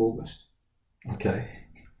middle of August. Okay.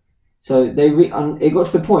 So it got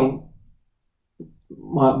to the point.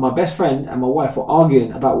 My best friend and my wife were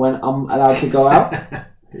arguing about when I'm allowed to go out.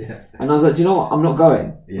 Yeah. And I was like, "Do you know what? I'm not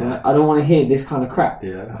going. Yeah. Right? I don't want to hear this kind of crap.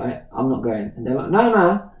 Yeah. Right? I'm not going." And they're like,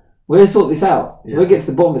 No, we'll sort this out. Yeah. We'll get to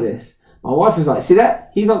the bottom of this." My wife was like, "See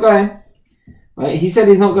that? He's not going. Right? He said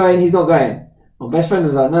he's not going. He's not going." My best friend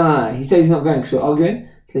was like, No. He said he's not going because we're arguing.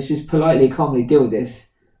 So let's just politely, calmly deal with this.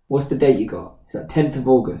 What's the date you got? It's like 10th of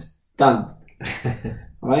August. Done.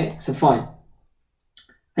 Right? So fine.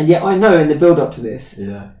 And yet I know in the build up to this,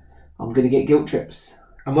 I'm going to get guilt trips.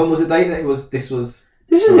 And when was the date that this was?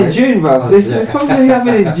 This was in June, bro. This conversation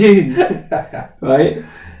happened in June. Right?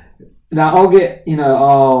 Now I'll get, I'm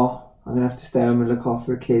going to have to stay home and look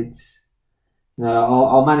after the kids.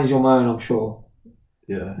 I'll manage on my own, I'm sure.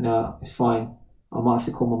 Yeah. No, it's fine. I might have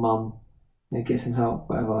to call my mum, get some help,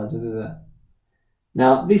 whatever.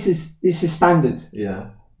 Now this is standard. Yeah.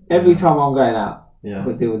 Every time I'm going out, Yeah. I've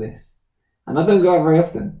got to deal with this, and I don't go out very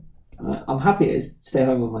often. I'm happy to stay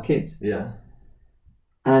home with my kids. Yeah.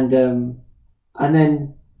 and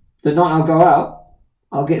then the night I'll go out,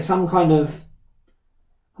 I'll get some kind of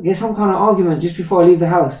argument just before I leave the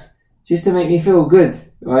house, just to make me feel good,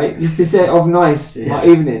 right? Just to set off nice my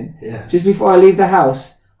evening. Yeah. Just before I leave the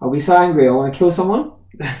house, I'll be so angry I want to kill someone,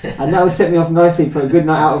 and that will set me off nicely for a good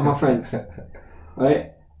night out with my friends,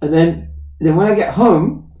 right? And then when I get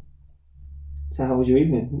home, so how was your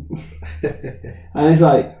evening? And it's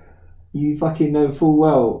like, you fucking know full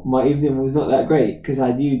well my evening was not that great because I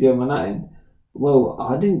had you doing my nutting. Well,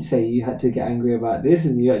 I didn't say you had to get angry about this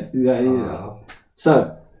and you had to do that either.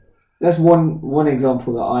 So that's one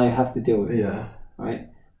example that I have to deal with. Yeah. Right.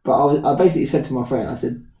 But I basically said to my friend, I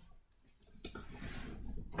said,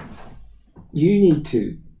 you need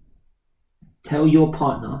to tell your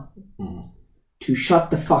partner to shut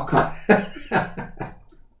the fuck up.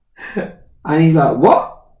 And he's like, what?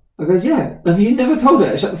 I goes, yeah. Have you never told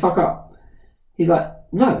her to shut the fuck up? He's like,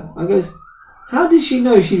 no. I goes, how does she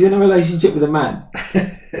know she's in a relationship with a man?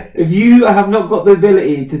 If you have not got the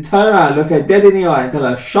ability to turn around, look her dead in the eye and tell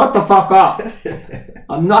her, shut the fuck up.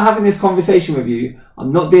 I'm not having this conversation with you.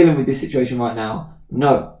 I'm not dealing with this situation right now.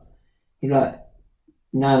 No. He's like,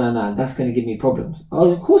 no, that's going to give me problems. I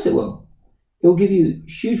was, of course it will. It will give you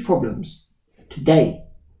huge problems today.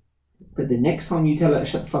 But the next time you tell her to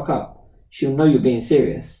shut the fuck up, she'll know you're being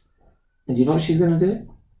serious. And you know what she's going to do?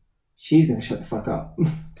 She's going to shut the fuck up.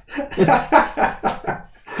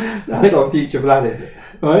 That's our future planning.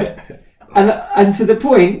 Right? And to the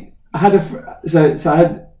point, I had I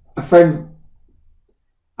had a friend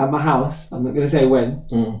at my house. I'm not going to say when,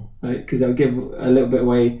 right? Because I'll give a little bit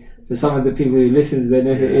away for some of the people who listen. They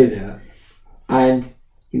know who it is. Yeah. And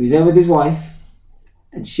he was there with his wife,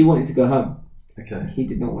 and she wanted to go home. Okay. He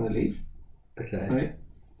did not want to leave. Okay. Right?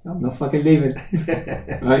 I'm not fucking leaving.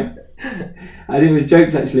 Right? And it was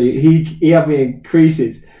jokes actually. He had me in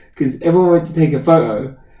creases because everyone went to take a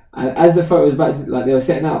photo, and as the photo was about to, like they were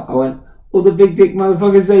setting up, I went, all the big dick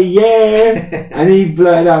motherfuckers say yeah, and he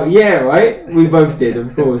blurted out yeah, right? We both did,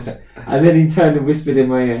 of course. And then he turned and whispered in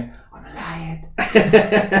my ear, I'm lying.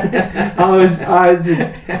 I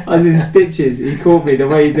was in stitches. He caught me the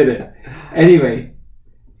way he did it. Anyway,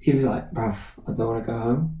 he was like, bruv, I don't want to go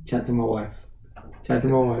home. Chat to my wife. I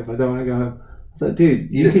don't want to go home. I was like, dude,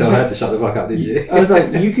 you didn't tell her to shut the fuck up, did you? I was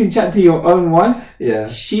like, you can chat to your own wife. Yeah.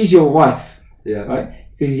 She's your wife. Yeah. Right?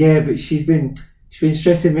 Because yeah, but she's been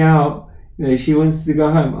stressing me out. You know, she wants to go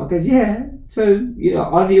home. I goes, yeah. So you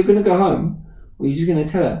know, either you're gonna go home or you're just gonna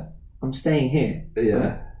tell her I'm staying here. Yeah.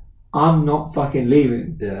 Right? I'm not fucking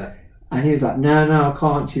leaving. Yeah. And he was like, no, I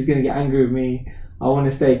can't. She's gonna get angry with me. I want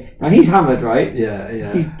to stay. Now he's hammered, right?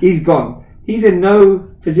 Yeah. He's gone. He's in no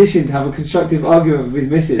position to have a constructive argument with his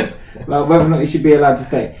missus about whether or not he should be allowed to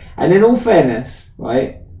stay. And in all fairness,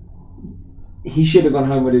 right, he should have gone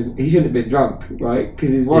home with he shouldn't have been drunk, right? Because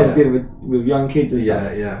his wife's dealing with young kids and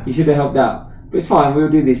stuff. Yeah. He should have helped out. But it's fine, we'll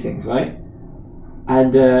do these things, right?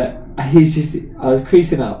 And he's just, I was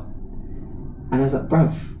creasing up. And I was like,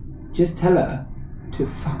 bruv, just tell her to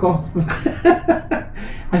fuck off.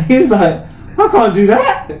 And he was like, I can't do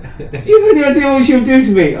that. Do you have any idea what she'll do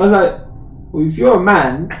to me? I was like, well, if you're a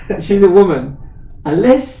man, she's a woman.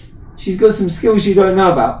 Unless she's got some skills you don't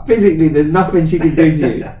know about, physically there's nothing she can do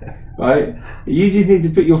to you. Right? You just need to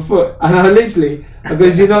put your foot. And I goes,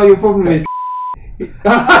 you know what your problem is?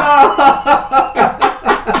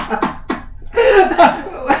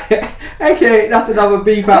 Okay, that's another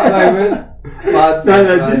beep out moment.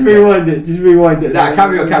 Just rewind it. Nah,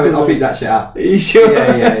 carry on, I'll beat that shit out. Are you sure?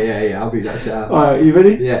 Yeah, I'll beat that shit out. Alright, you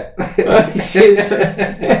ready? Yeah.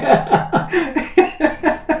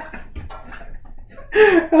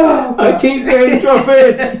 I keep getting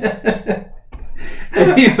dropping.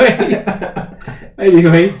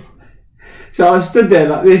 Anyway, so I stood there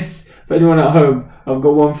like this. For anyone at home, I've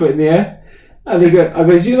got one foot in the air. And I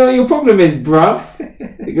goes, you know what your problem is, bruv?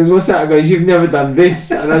 He goes, what's that? I goes, you've never done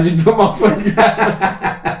this. And I just put my foot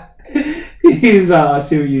down. He was like, I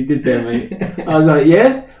see what you did there, mate. I was like,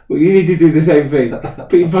 yeah? Well, you need to do the same thing.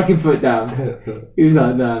 Put your fucking foot down. He was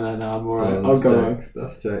like, no, I'm alright. I'll go home.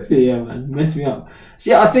 That's jokes. So, yeah, man, mess me up.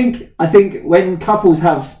 See, I think when couples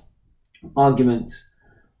have arguments,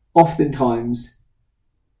 oftentimes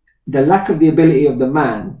the lack of the ability of the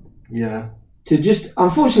man to just,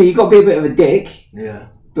 unfortunately, you've got to be a bit of a dick. Yeah.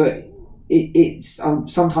 But it's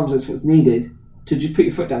sometimes that's what's needed, to just put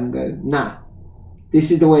your foot down and go, nah,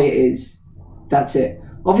 this is the way it is. That's it.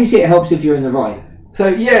 Obviously, it helps if you're in the right. So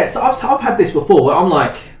I've had this before where I'm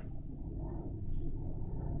like,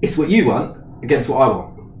 it's what you want against what I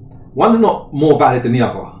want. One's not more valid than the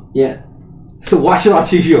other. Yeah. So why should I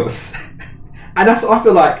choose yours? And that's what I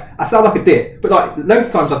feel like. I sound like a dick, but like loads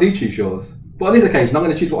of times I do choose yours But on this occasion, I'm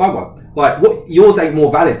going to choose what I want. Like, what yours ain't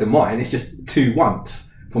more valid than mine. It's just two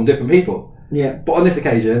wants from different people. Yeah. But on this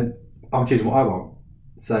occasion, I'm choosing what I want.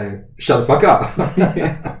 So shut the fuck up.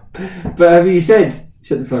 But have you said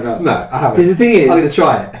shut the fuck up? No, I haven't. Because the thing is, I'm going to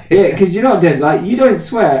try it. yeah, because you're not doing like you don't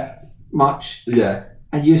swear much. Yeah.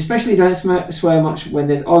 And you especially don't swear much when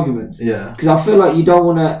there's arguments. Yeah. Because I feel like you don't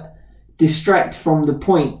want to distract from the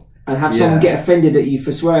point and have someone get offended at you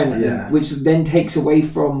for swearing at them, which then takes away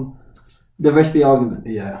from the rest of the argument.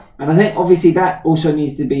 Yeah. And I think obviously that also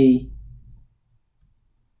needs to be...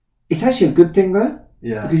 It's actually a good thing though.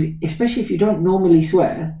 Yeah. Because especially if you don't normally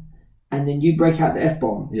swear and then you break out the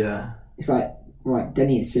F-bomb. Yeah. It's like, right,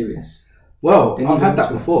 Denny is serious. Well, Denny I've had that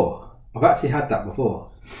swear. before. I've actually had that before.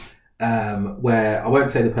 Where I won't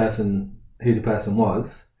say who the person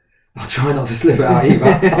was. I'll try not to slip it out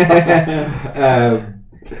either.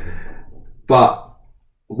 But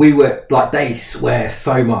we were like, they swear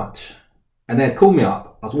so much, and they'd call me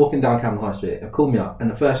up. I was walking down Camden High Street. They'd call me up, and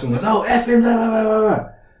the first one was, "Oh, effing blah, blah, blah, blah, blah."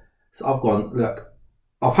 So I've gone, look,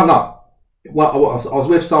 I've hung up. Well, I was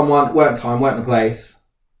with someone, weren't time, weren't the place.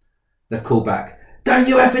 They've called back. Don't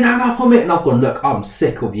you effing hang up on me? And I've gone, look, I'm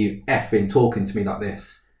sick of you effing talking to me like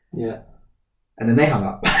this. Yeah. And then they hung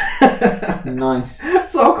up. Nice.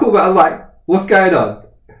 So I called back, I was like, what's going on?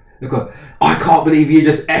 They've gone, I can't believe you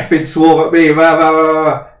just effing swore at me. Blah, blah, blah,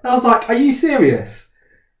 blah. And I was like, are you serious?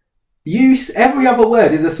 Every other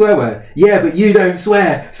word is a swear word. Yeah, but you don't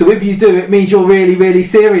swear. So if you do, it means you're really, really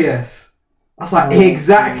serious. I was like,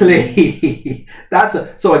 exactly.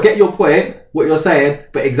 So I get your point, what you're saying,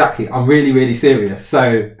 but exactly, I'm really, really serious.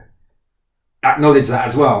 So acknowledge that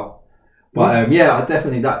as well. But I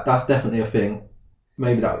definitely that's definitely a thing.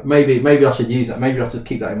 Maybe I should use that. Maybe I'll just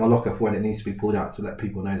keep that in my locker for when it needs to be pulled out to let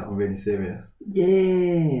people know that I'm really serious.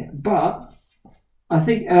 Yeah, but I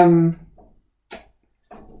think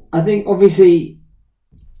obviously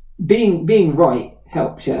being right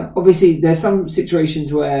helps. Yeah, obviously there's some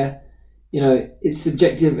situations where it's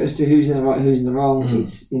subjective as to who's in the right, who's in the wrong.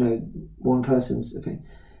 It's one person's opinion,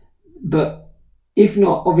 but if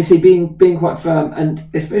not, obviously being quite firm, and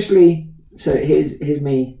especially here's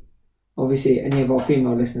me. Obviously, any of our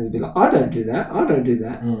female listeners will be like, I don't do that.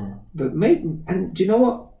 But maybe, and do you know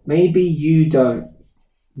what? Maybe you don't.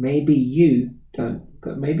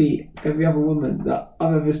 But maybe every other woman that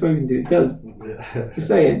I've ever spoken to does. Just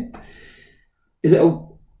saying. Is it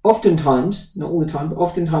oftentimes, not all the time, but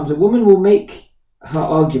oftentimes a woman will make her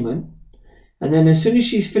argument, and then as soon as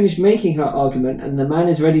she's finished making her argument and the man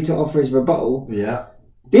is ready to offer his rebuttal,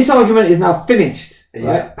 this argument is now finished.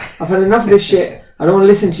 Right? I've had enough of this shit. I don't want to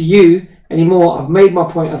listen to you anymore. I've made my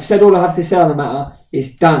point. I've said all I have to say on the matter.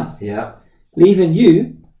 It's done. Yeah. Leaving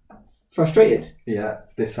you frustrated. Yeah.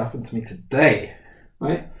 This happened to me today.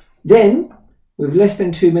 Right. Then, with less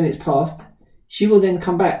than 2 minutes past, she will then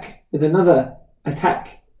come back with another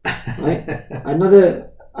attack. Right.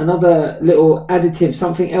 another little additive,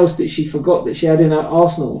 something else that she forgot that she had in her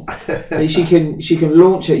arsenal that she can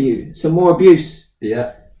launch at you. Some more abuse.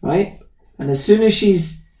 Yeah. Right. And as soon as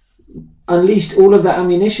she's unleashed all of that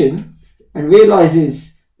ammunition and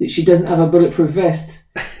realizes that she doesn't have a bulletproof vest,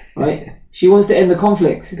 right? She wants to end the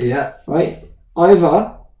conflict, right?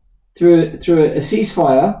 Either through a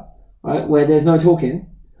ceasefire, right, where there's no talking,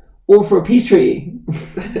 or for a peace treaty,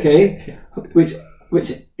 okay, which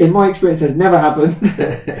in my experience has never happened.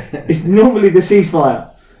 It's normally the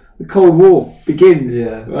ceasefire. The Cold War begins,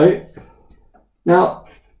 right? Now,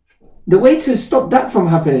 the way to stop that from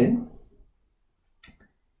happening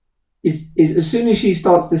is as soon as she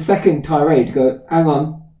starts the second tirade, go, hang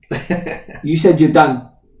on, you said you're done.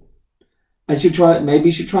 And she'll try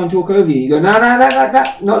and talk over you. You go, no,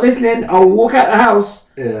 not listening. I'll walk out the house.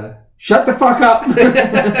 Yeah. Shut the fuck up.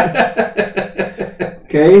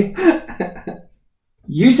 Okay?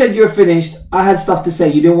 You said you were finished. I had stuff to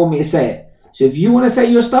say. You didn't want me to say it. So if you want to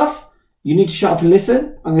say your stuff, you need to shut up and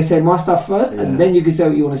listen. I'm going to say my stuff first, and then you can say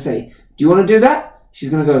what you want to say. Do you want to do that? She's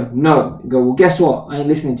going to go, no. And go, well, guess what? I ain't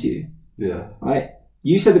listening to you. Yeah. Right?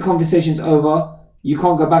 You said the conversation's over. You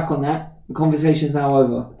can't go back on that. The conversation's now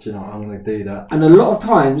over. Do you know what? I'm going to do that. And a lot of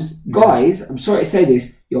times, guys, I'm sorry to say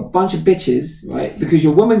this, you're a bunch of bitches, right? Because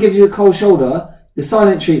your woman gives you a cold shoulder, the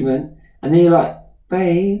silent treatment, and then you're like,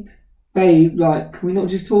 babe, like, can we not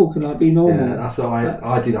just talk and like be normal? Yeah, that's what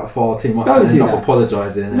I do that far too much. Don't and do end up that.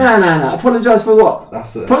 apologising. No. Apologise for what?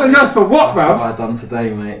 Apologise for what, bruv? That's what I've done today,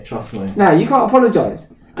 mate. Trust me. No, you can't apologise.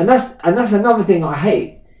 And that's another thing I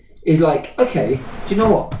hate. Is like, okay, do you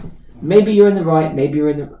know what? Maybe you're in the right, maybe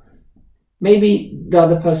the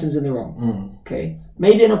other person's in the wrong. Okay?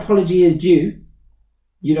 Maybe an apology is due.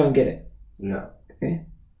 You don't get it. Yeah. Okay?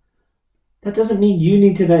 that doesn't mean you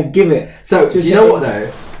need to then give it. So, do you know what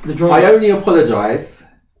though? The drama. I only apologise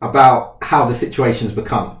about how the situation's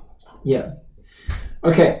become. Yeah.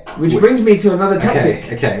 Okay, which brings me to another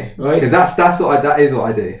tactic. Okay. Right? Because that is what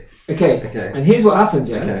I do. Okay. And here's what happens,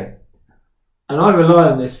 yeah? Okay. And I rely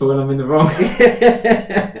on this for when I'm in the wrong.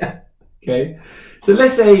 Okay. So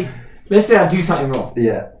let's say I do something wrong.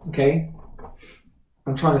 Yeah. Okay.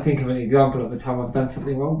 I'm trying to think of an example of a time I've done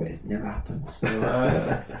something wrong, but it's never happened. So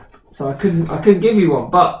so I couldn't give you one.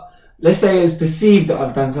 But let's say it was perceived that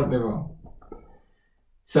I've done something wrong.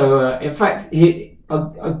 So in fact,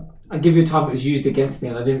 I give you a time it was used against me,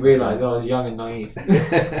 and I didn't realise I was young and naive.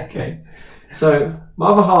 Okay. So my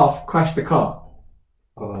other half crashed the car.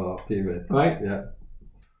 Oh, period. Right? Yeah.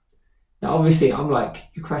 Now obviously I'm like,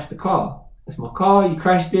 you crashed the car. It's my car, you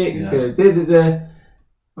crashed it, Yeah. so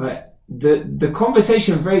Right. The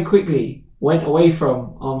conversation very quickly went away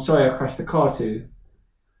from, oh, I'm sorry I crashed the car, to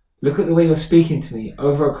look at the way you're speaking to me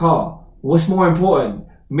over a car. What's more important?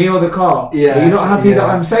 Me or the car? Yeah. Are you not happy that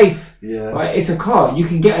I'm safe? Yeah. Right? It's a car. You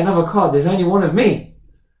can get another car. There's only one of me.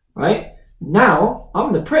 Right? Now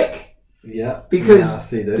I'm the prick. Yeah. Because I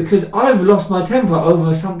see this. because I've lost my temper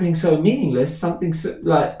over something so meaningless, something so,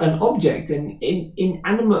 like an object, an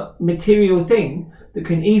inanimate material thing that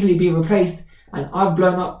can easily be replaced, and I've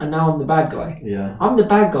blown up, and now I'm the bad guy. Yeah. I'm the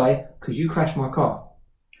bad guy because you crashed my car.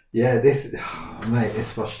 Yeah, mate,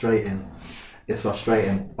 it's frustrating. It's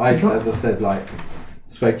frustrating. As I said, like,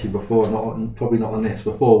 spoke to you before, probably not on this,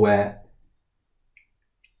 before, where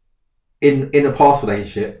in a past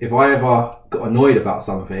relationship, if I ever got annoyed about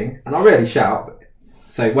something, and I rarely shout,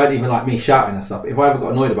 so it weren't even like me shouting and stuff, if I ever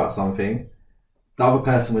got annoyed about something, the other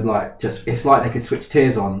person would it's like they could switch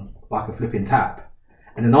tears on like a flipping tap.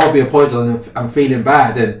 And then I'll be apologising and feeling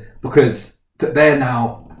bad, and because they're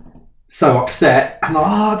now so upset, and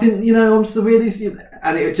I didn't, I'm still really,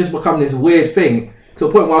 and it just become this weird thing to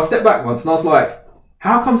a point where I stepped back once and I was like,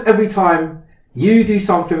 how comes every time you do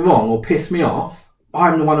something wrong or piss me off,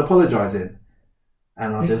 I'm the one apologising?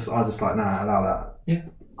 And I just like, nah, allow that. Yeah.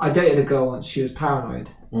 I dated a girl once, she was paranoid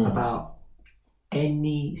about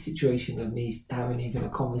any situation of me having even a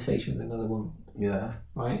conversation with another woman. Yeah.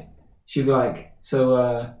 Right? She'd be like, so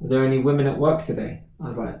were there any women at work today? I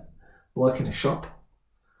was like, I work in a shop.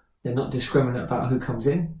 They're not discriminate about who comes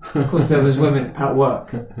in. Of course there was women at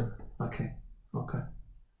work. Okay.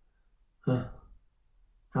 Huh.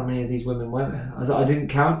 How many of these women were there? I was like, I didn't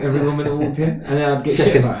count every woman that walked in, and then I'd get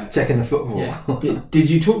shit about it. Checking the football. Yeah. Did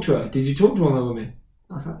you talk to her? Did you talk to one of the women?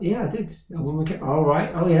 I was like, yeah, I did. A woman came. Oh, right.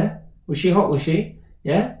 Oh, yeah. Was she hot? Was she?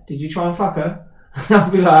 Yeah. Did you try and fuck her? And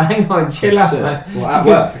I'd be like, hang on, chill out, man. Well, at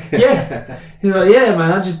work? Yeah. He's like, yeah,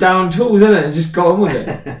 man, I just downed tools, innit, and just got on with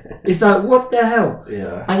it. It's like, what the hell?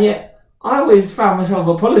 Yeah. And yet, I always found myself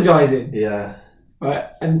apologising. Yeah. Right?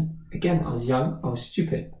 And again, I was young, I was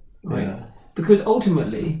stupid. Right? Yeah. Because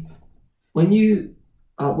ultimately, when you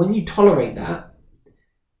tolerate that,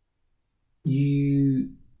 you're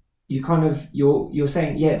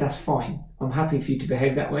saying, yeah, that's fine. I'm happy for you to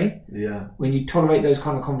behave that way. Yeah. When you tolerate those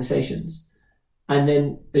kind of conversations, and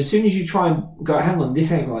then as soon as you try and go, hang on,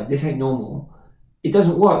 this ain't right, this ain't normal, it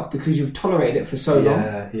doesn't work because you've tolerated it for so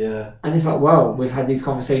long. Yeah. And it's like, well, we've had these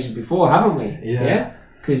conversations before, haven't we? Yeah.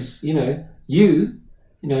 Because and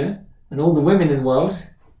all the women in the world,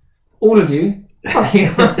 all of you,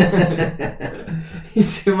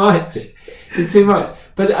 it's too much. It's too much.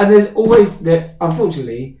 And there's always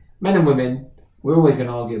unfortunately, men and women, we're always going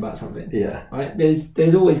to argue about something. Yeah. Right?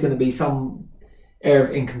 There's always going to be some air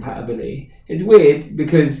of incompatibility. It's weird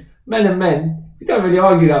because men and men, we don't really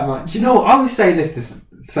argue that much. Do you know what? I was saying this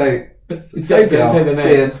Don't say the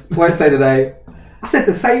name. Won't say the name. I said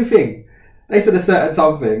the same thing. They said a certain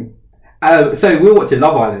something. So we were watching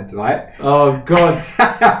Love Island, right? Oh God.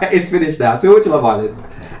 It's finished now. So we were watching Love Island.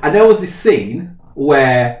 And there was this scene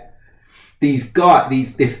where this guy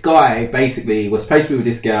basically was supposed to be with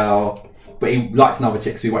this girl, but he liked another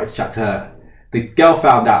chick, so he wanted to chat to her. The girl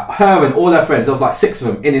found out, her and all her friends, there was like 6 of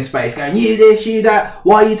them in his face going, you this, you that,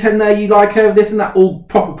 why are you telling her you like her, this and that, all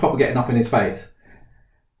proper getting up in his face.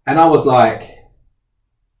 And I was like,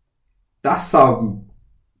 that's I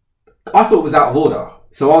thought it was out of order.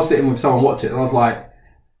 So I was sitting with someone watching it and I was like,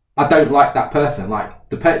 I don't like that person. Like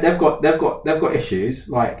they've got issues.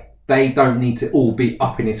 Like they don't need to all be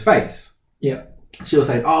up in his face. Yeah. She was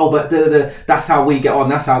saying, oh, but that's how we get on.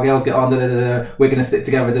 That's how girls get on. We're going to stick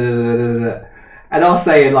together. And I was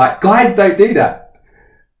saying, like, guys don't do that.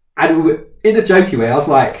 And in a jokey way, I was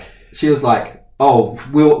like, she was like, oh,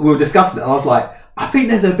 we'll discuss it. And I was like, I think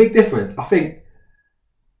there's a big difference. I think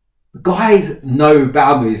guys know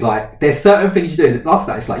boundaries. Like, there's certain things you do, and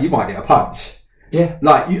after that, it's like, you might get a punch. Yeah.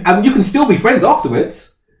 Like, you can still be friends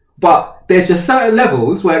afterwards, but there's just certain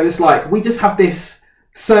levels where it's like, we just have this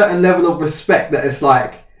certain level of respect that it's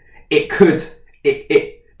like,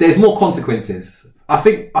 there's more consequences. I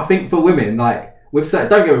think for women, like, with certain,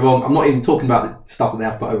 don't get me wrong, I'm not even talking about the stuff that they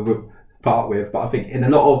have to put up with, but I think in a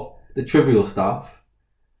lot of the trivial stuff,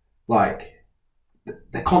 like,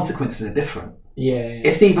 the consequences are different. Yeah.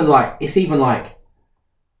 It's even like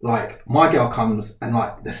my girl comes and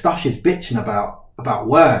like the stuff she's bitching about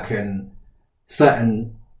work and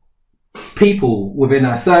certain people within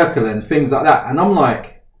her circle and things like that, and I'm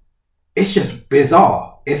like, it's just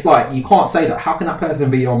bizarre. It's like, you can't say that. How can that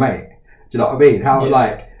person be your mate? Do you know what I mean? How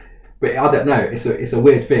like, but I don't know. It's a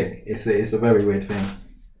weird thing. It's a very weird thing.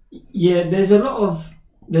 Yeah, there's a lot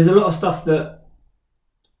of stuff that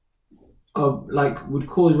like would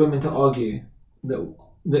cause women to argue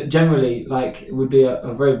that generally like it would be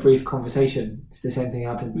a very brief conversation if the same thing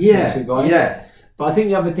happened between two guys. Yeah. But I think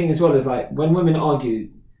the other thing as well is like when women argue,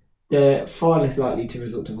 they're far less likely to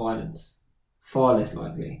resort to violence. Far less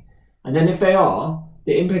likely. And then if they are,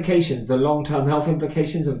 the implications, the long-term health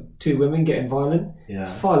implications of two women getting violent,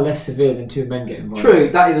 it's far less severe than two men getting violent. True,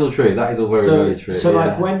 that is all true. That is all very true. So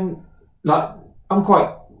like when, like, I'm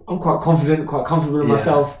quite confident, quite comfortable with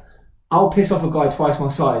myself. I'll piss off a guy twice my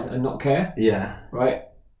size and not care. Yeah. Right?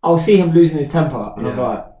 I'll see him losing his temper and I'm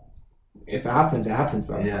like, if it happens, it happens,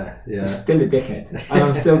 bro. Yeah. You're still a dickhead. And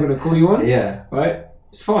I'm still going to call you on. Yeah. Right?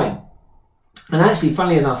 It's fine. And actually,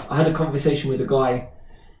 funnily enough, I had a conversation with a guy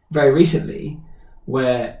very recently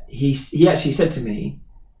where he actually said to me,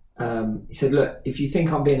 he said, look, if you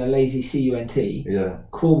think I'm being a lazy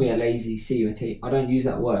cunt, call me a lazy cunt. I don't use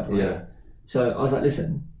that word, right? Yeah. So I was like,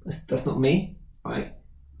 listen, that's not me, right?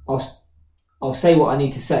 I'll say what I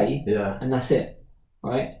need to say, and that's it,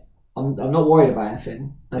 right? I'm not worried about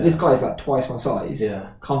anything. Now, this guy's like twice my size,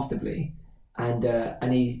 comfortably, and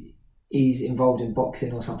he's involved in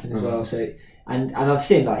boxing or something as well. So and I've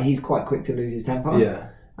seen like he's quite quick to lose his temper. Yeah.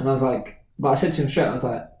 And I was like, but I said to him straight, I was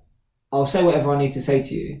like, I'll say whatever I need to say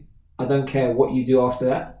to you. I don't care what you do after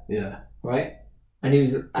that. Yeah. Right? And he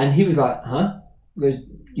was like, huh? He goes,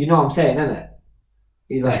 you know what I'm saying, innit?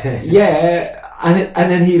 He's like, yeah.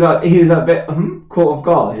 And then he was a bit caught off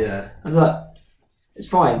guard. Yeah. I was like, it's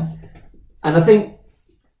fine. And I think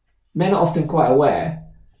men are often quite aware.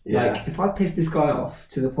 Yeah. Like, if I piss this guy off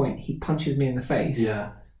to the point he punches me in the face,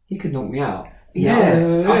 he could knock me out.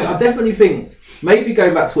 Yeah. I definitely think maybe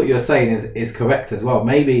going back to what you're saying is correct as well.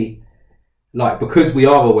 Maybe like because we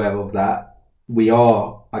are aware of that, we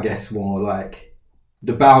are, I guess, more like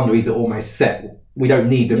the boundaries are almost set. We don't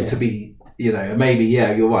need them to be, you know, and maybe,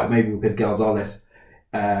 you're right, maybe because girls are less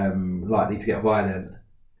likely to get violent,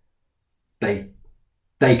 they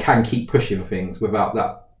can keep pushing things without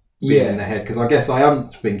that being in their head. Because I guess I am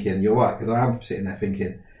thinking, you're right, because I am sitting there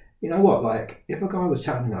thinking, you know what, like, if a guy was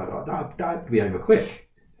chatting about that'd be over quick.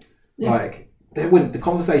 Yeah. Like, the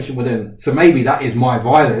conversation wouldn't, so maybe that is my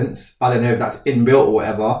violence. I don't know if that's inbuilt or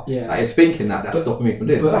whatever. Yeah. Like, it's thinking that's stopping me from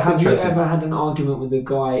doing it. But have you ever had an argument with a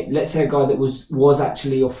guy, let's say a guy that was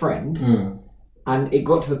actually your friend, and it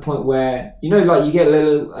got to the point where, you know, like you get a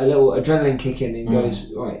little adrenaline kick in and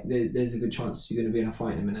goes, right, there's a good chance you're going to be in a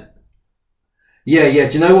fight in a minute. Yeah.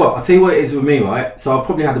 Do you know what? I'll tell you what it is with me, right? So I've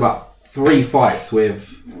probably had about 3 fights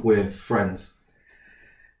with friends.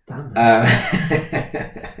 Damn. I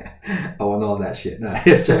want all that shit. No,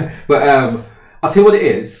 but I'll tell you what it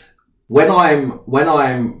is. When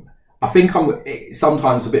I'm, I think it's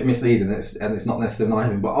sometimes a bit misleading, and it's not necessarily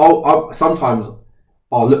knifing, but I'll sometimes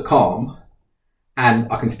look calm,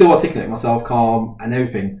 and I can still articulate myself calm and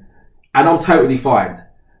everything, and I'm totally fine.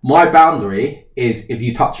 My boundary is if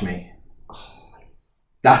you touch me.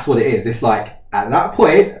 That's what it is. It's like, at that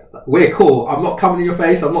point, we're cool. I'm not coming in your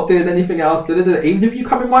face. I'm not doing anything else. Even if you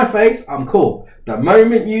come in my face, I'm cool. The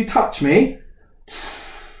moment you touch me,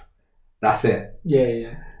 that's it.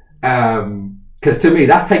 Yeah. Because to me,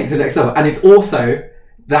 that's taken to the next level. And it's also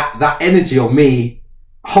that energy of me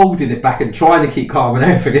holding it back and trying to keep calm and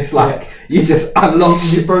everything. It's like you just unlock.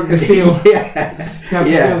 You broke the seal. You have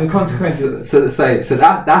to deal with the consequences. So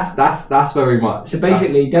that's very much. So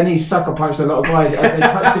basically, Denny's sucker punched a lot of guys and they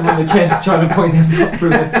touched him on the chest trying to point them up through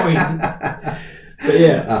the point. But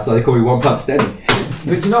yeah, that's why they call me One Punch Denny.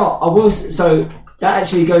 But you know what? I will. So that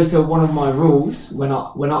actually goes to one of my rules when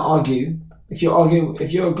I argue. If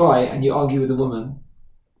you're a guy and you argue with a woman,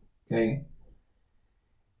 okay.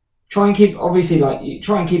 Try and keep it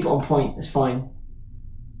on point. It's fine.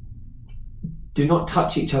 Do not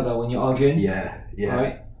touch each other when you're arguing. Yeah.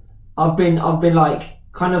 Right. I've been like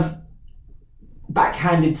kind of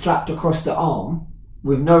backhanded slapped across the arm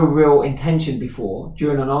with no real intention before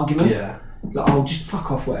during an argument. Yeah. like, oh, just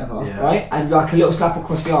fuck off, whatever, Yeah. right? And like a little slap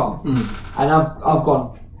across the arm. Mm. And I've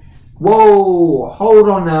gone, whoa, hold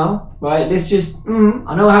on now, right? Let's just,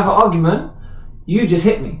 I know I have an argument. You just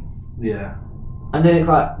hit me. Yeah. And then it's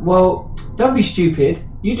like, well, don't be stupid.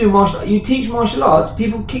 You teach martial arts.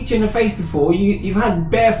 People kicked you in the face before. You've had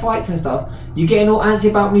bare fights and stuff. You're getting all antsy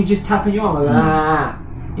about me just tapping your arm.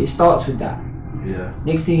 I'm like, It starts with that. Yeah.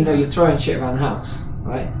 Next thing you know, you're throwing shit around the house,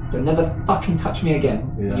 right? Don't never fucking touch me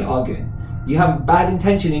again when Yeah. you're arguing. You have bad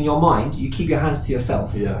intention in your mind, you keep your hands to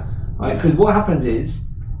yourself. Yeah. Right? Because what happens is,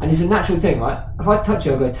 and it's a natural thing, right? If I touch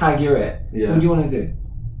you, I'll go tag your it. Yeah. What do you want to do?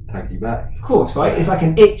 Tag you back. Of course, right? It's like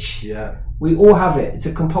an itch. Yeah. We all have it. It's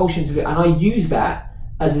a compulsion to do it. And I use that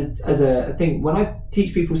as a thing. When I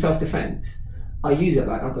teach people self-defense, I use it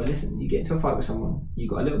like, I go, listen, you get into a fight with someone, you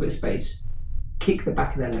got a little bit of space, kick the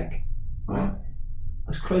back of their leg, right?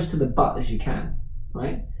 As close to the butt as you can,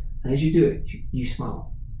 right? And as you do it, you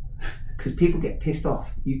smile. Because people get pissed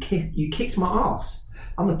off. You kicked my ass.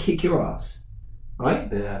 I'm going to kick your ass, right?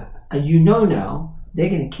 Yeah. And you know now, they're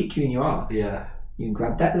going to kick you in your ass. Yeah. You can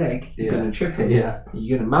grab that leg, you're Yeah. going to trip them, Yeah.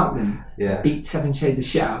 you're going to mount them, Yeah. beat 7 shades of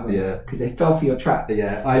shit out of them, Yeah. because they fell for your trap.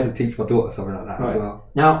 Yeah. I used to teach my daughter something like that as Right. well.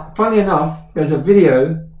 Now, funnily enough, there's a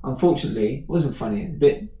video, unfortunately, it wasn't funny, it's a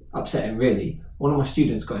bit upsetting really. One of my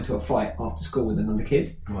students got into a fight after school with another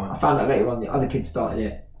kid. I Right. found out later on the other kid started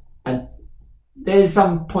it. And there's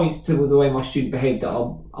some points to the way my student behaved that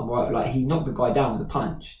I'm right. Like, he knocked the guy down with a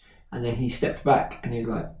punch, and then he stepped back and he was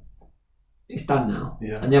like, it's done now.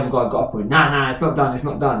 Yeah. And the other guy got up and went, nah, it's not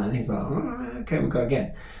done. And he's like, okay, we'll go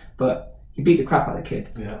again. But he beat the crap out of the kid.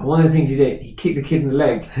 Yeah. And one of the things he did, he kicked the kid in the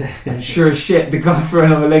leg, and sure as shit, the guy threw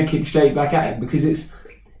another leg kick straight back at him, because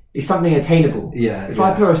it's something attainable. Yeah. If yeah.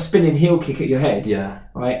 I throw a spinning heel kick at your head, Yeah.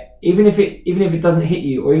 right, even if it doesn't hit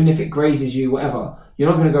you, or even if it grazes you, whatever, you're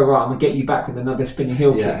not going to go, right, I'm going to get you back with another spinning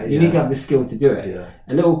heel Yeah, kick. You yeah. need to have the skill to do it. Yeah.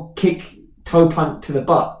 A little kick, toe punt to the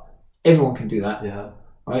butt, everyone can do that, Yeah.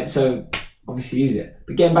 right? So obviously use it.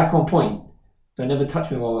 But getting back on point, don't ever touch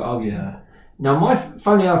me while we're arguing. Yeah. Now,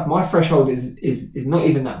 funnily enough, my threshold is not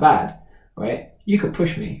even that bad, right? You could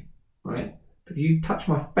push me, right? But if you touch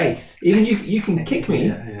my face, even you can kick me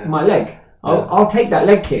Yeah, yeah. in my leg. I'll take that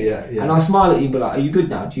leg kick, Yeah, yeah. and I'll smile at you and be like, are you good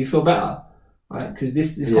now? Do you feel better? Right? Because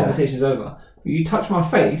this Yeah. conversation's over. But you touch my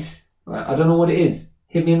face, right? I don't know what it is.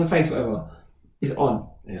 Hit me in the face, whatever. It's on.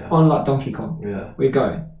 It's Yeah. on like Donkey Kong. Yeah. We're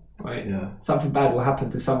going, right? Yeah. Something bad will happen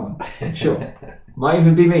to someone. I'm sure. Might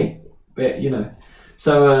even be me, but you know.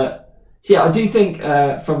 So yeah, I do think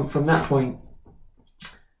from that point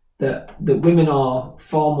that women are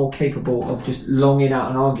far more capable of just longing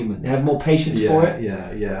out an argument. They have more patience for it.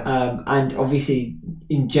 Yeah. Yeah. And obviously,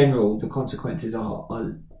 in general, the consequences are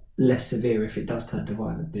less severe if it does turn to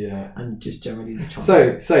violence. Yeah. And just generally the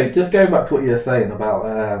child. So just going back to what you were saying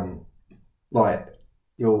about like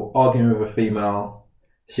you're arguing with a female,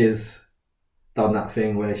 she's done that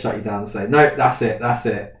thing where they shut you down and say, no, that's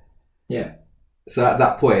it. Yeah. So at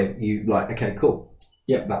that point, you like, okay, cool.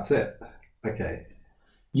 Yep. That's it. Okay.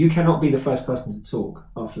 You cannot be the first person to talk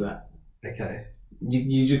after that. Okay.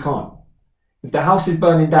 You just can't. If the house is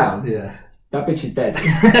burning down, Yeah. that bitch is dead.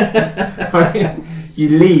 Right?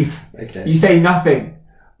 You leave. Okay. You say nothing.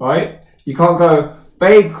 Right? You can't go,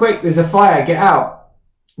 babe, quick, there's a fire, get out.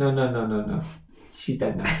 No. She's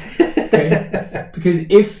dead now. Okay? Because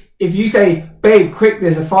if you say, babe, quick,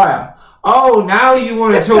 there's a fire. Oh, now you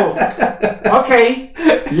want to talk. Okay,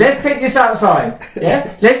 let's take this outside.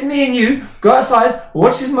 Yeah? Let's me and you go outside,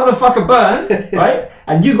 watch this motherfucker burn, right?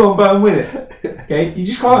 And you go and burn with it. Okay? You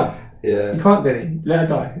just can't. Yeah. You can't, Denny. Let her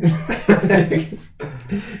die.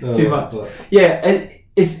 It's too much. But- Yeah,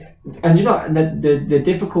 and you know, the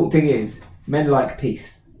difficult thing is, men like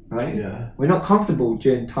peace, right? Yeah. We're not comfortable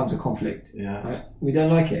during times of conflict. Yeah. Right? We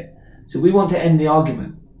don't like it. So we want to end the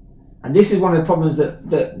argument. And this is one of the problems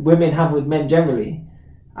that women have with men generally.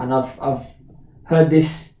 And I've heard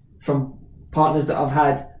this from partners that I've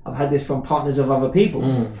had. I've had this from partners of other people,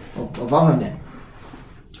 of other men.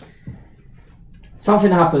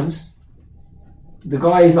 Something happens. The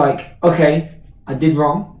guy is like, okay, I did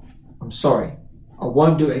wrong. I'm sorry. I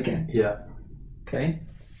won't do it again. Yeah. Okay?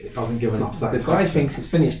 It doesn't give enough The guy satisfaction. thinks it's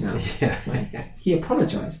finished now. Yeah. Right? He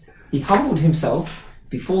apologized. He humbled himself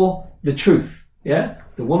before the truth. Yeah?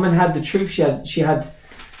 The woman had the truth. She had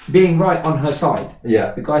being right on her side.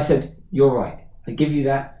 Yeah. The guy said, you're right. I give you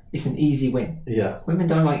that. It's an easy win. Yeah. Women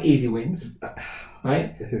don't like easy wins.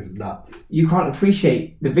 Right? This is nuts. You can't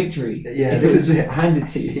appreciate the victory Yeah, if it this was is just handed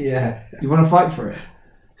to you. Yeah. You want to fight for it.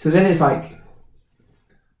 So then it's like,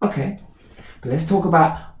 okay, but let's talk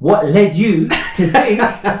about what led you to think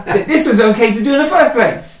that this was okay to do in the first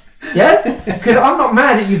place. Yeah? Because I'm not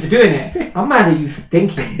mad at you for doing it. I'm mad at you for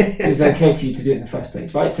thinking it was okay for you to do it in the first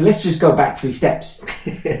place, right? So let's just go back 3 steps,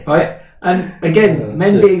 right? And again,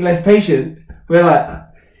 men being less patient, we're like,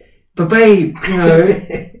 but babe, you know,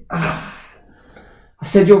 I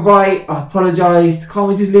said you're right, I apologised, can't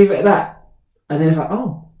we just leave it at that? And then it's like,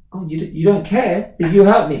 oh, you don't care that you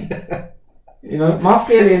hurt me. You know, my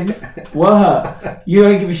feelings were hurt. You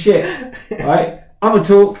don't give a shit, right? I'm gonna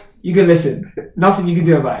talk, you can listen. Nothing you can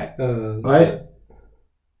do about it, right?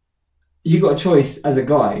 You got a choice as a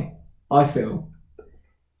guy, I feel,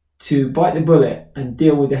 to bite the bullet and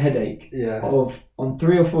deal with the headache of on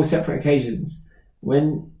 3 or 4 separate occasions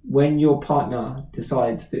when your partner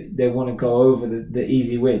decides that they want to go over the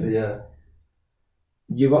easy win. Yeah.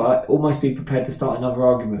 You got to almost be prepared to start another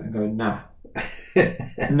argument and go, nah.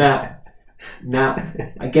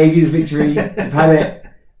 I gave you the victory. You've had it.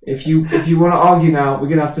 If you want to argue now, we're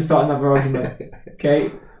gonna have to start another argument.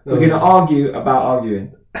 Okay, we're gonna argue about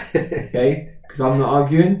arguing. Okay, because I'm not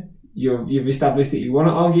arguing. You've established that you want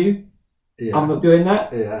to argue. Yeah. I'm not doing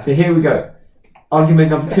that. Yeah. So here we go. Argument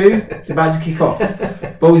number 2. It's about to kick off.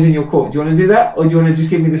 Ball's in your court. Do you want to do that, or do you want to just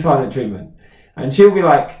give me the silent treatment? And she'll be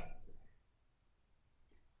like,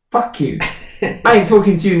 "Fuck you! I ain't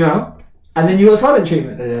talking to you now." And then you got silent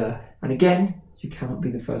treatment. Yeah. And again, you cannot be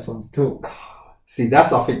the first one to talk. See,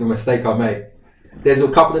 that's I think the mistake I made. There's a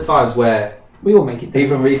couple of times where we all make it.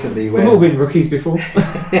 Even recently, where we've all been rookies before.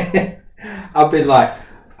 I've been like,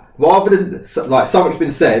 rather than like something's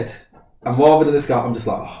been said, and rather than this guy, I'm just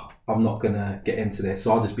like, oh, I'm not gonna get into this,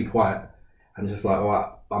 so I'll just be quiet and just like, all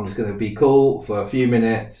right, I'm just gonna be cool for a few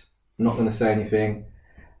minutes, I'm not gonna say anything,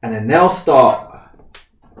 and then they'll start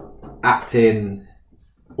acting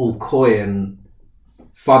all coy and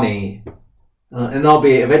funny, and I'll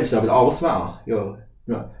be like, oh, what's the matter? You're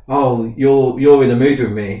in a mood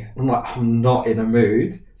with me. I'm like, I'm not in a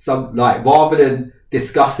mood. So like, rather than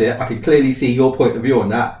discuss it, I can clearly see your point of view on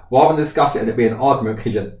that. Rather than discuss it and it be an argument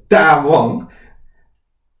because you're damn wrong,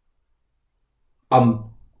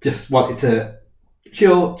 I'm just wanted to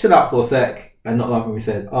chill out for a sec and not like when we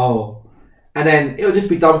said, oh, and then it'll just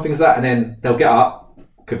be dumb things like that, and then they'll get up,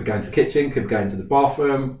 could be going to the kitchen, could be going to the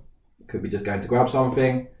bathroom, could be just going to grab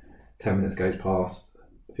something. 10 minutes goes past,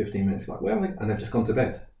 15 minutes, like, where are they? And they've just gone to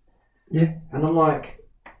bed. Yeah. And I'm like,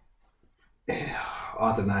 I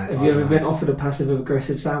don't know. Have you ever been offered a passive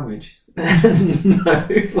aggressive sandwich? No.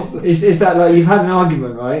 It's that like you've had an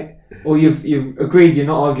argument, right? Or you've agreed you're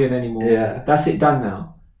not arguing anymore. Yeah. That's it done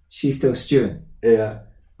now. She's still stewing. Yeah.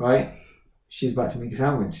 Right? She's about to make a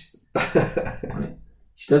sandwich. Right?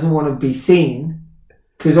 She doesn't want to be seen,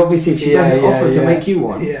 because obviously if she doesn't offer to make you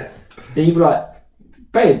one, then you'd be like,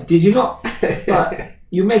 babe, did you not? Like,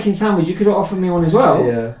 you're making sandwich. You could have offered me one as well.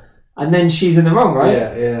 Yeah. And then she's in the wrong, right?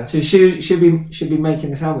 Yeah. So she'll be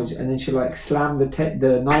making the sandwich, and then she'll like slam the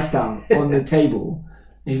knife down on the table,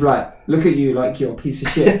 and she'll be like, "Look at you, like you're a piece of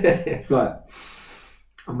shit." Like,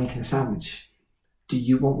 I'm making a sandwich. Do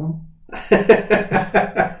you want one?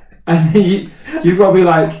 And then you've got to be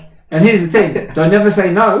like, and here's the thing: don't never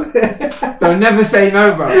say no. Don't never say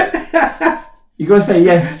no, bro. You gotta say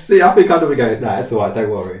yes. See, I think I'm gonna go, nah, it's alright, don't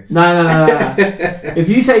worry. No. If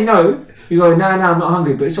you say no, you go, no, I'm not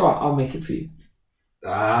hungry, but it's alright, I'll make it for you.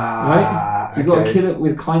 Right? You gotta kill it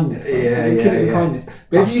with kindness, bro. Kill it with kindness.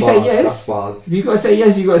 But if you say yes, if you gotta say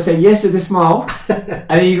yes, you gotta say yes with a smile, and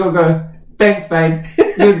then you gotta go, thanks, babe,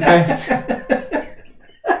 you're the best.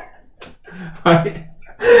 Right?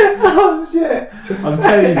 Oh shit! I'm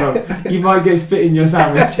telling you, bro, you might get spit in your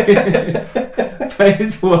sandwich, but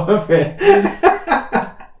it's worth it.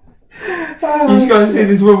 You just gotta see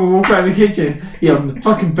this woman walk out of the kitchen. Yeah, I'm the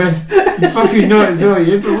fucking best. You fucking know it as well,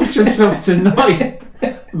 yeah? But watch yourself tonight.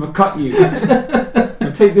 I'm gonna cut you. I'm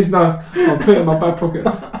gonna take this knife, I'll put it in my back pocket.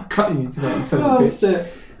 I'm cutting you tonight, you son of a bitch.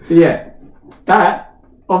 Shit. So yeah, that,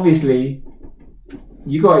 obviously,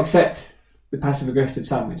 you gotta accept the passive aggressive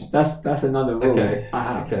sandwich. That's another rule I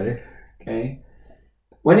have. Okay.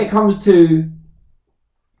 When it comes to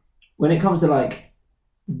like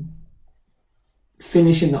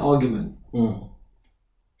finishing the argument,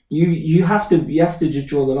 you have to just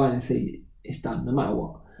draw the line and say it's done no matter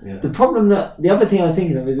what. Yeah. The other thing I was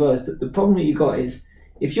thinking of as well is that the problem that you got is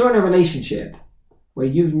if you're in a relationship where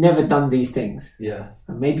you've never done these things,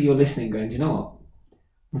 and maybe you're listening going, do you know what?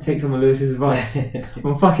 I'll take some of Lewis's advice.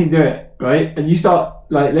 I'll fucking do it, right? And you start,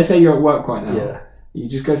 like, let's say you're at work right now. Yeah. You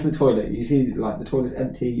just go to the toilet. You see, like, the toilet's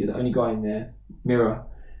empty. You're the only guy in there. Mirror.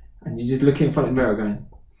 And you just look in front of the mirror going,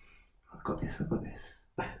 I've got this.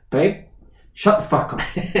 Babe, shut the fuck up.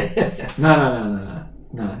 No.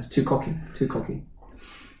 No, it's too cocky.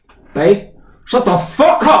 Babe, shut the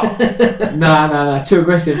fuck up. Nah, too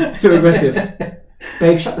aggressive.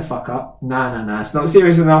 Babe, shut the fuck up. Nah, it's not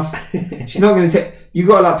serious enough. She's not going to take... You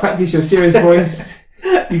got to like practice your serious voice.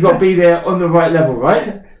 You got to be there on the right level,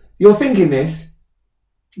 right? You're thinking this.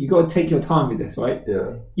 You got to take your time with this, right?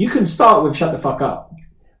 Yeah. You can start with shut the fuck up,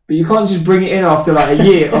 but you can't just bring it in after like a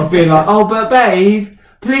year of being like, oh, but babe,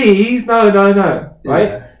 please, no, right?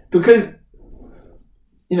 Yeah. Because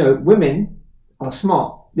women are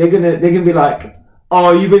smart. They're gonna be like,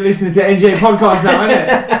 oh, you've been listening to NJ podcast now,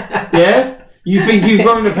 innit? Yeah, you think you've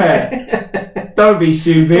grown a pair? Don't be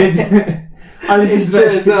stupid. I listen to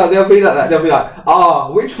that shit. No, they'll be like that. They'll be like,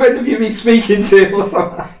 which friend have you been speaking to or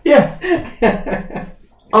something? Yeah.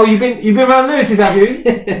 Oh, you've been around Lewis's, have you?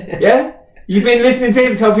 Yeah. You've been listening to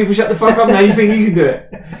him tell people shut the fuck up. Now you think you can do it?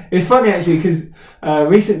 It's funny actually because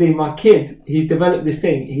recently my kid, he's developed this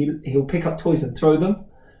thing. He'll pick up toys and throw them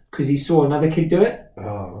because he saw another kid do it.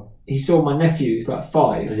 Oh. He saw my nephew, who's like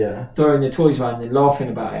 5, throwing the toys around and laughing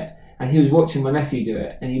about it. And he was watching my nephew do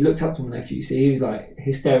it, and he looked up to my nephew, so he was like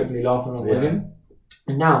hysterically laughing along with him.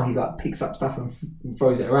 And now he's like picks up stuff and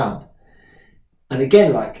throws it around. And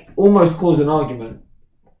again, like almost caused an argument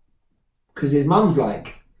because his mum's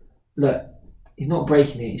like, look, he's not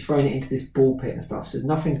breaking it, he's throwing it into this ball pit and stuff, so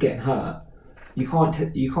nothing's getting hurt. You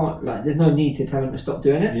can't like, there's no need to tell him to stop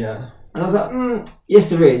doing it. Yeah. And I was like, yes,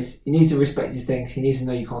 there is. He needs to respect his things. He needs to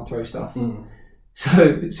know you can't throw stuff.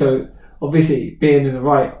 So obviously being in the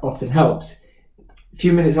right often helps. A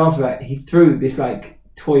few minutes after that, he threw this like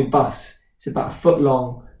toy bus. It's about a foot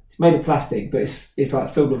long. It's made of plastic, but it's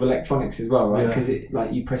like filled with electronics as well, right? Because it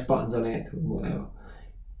like you press buttons on it or whatever.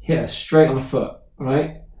 Hit her straight on the foot,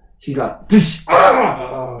 right? She's like,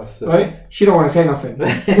 right? She don't want to say nothing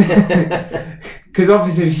because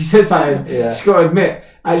obviously if she says something, she's got to admit,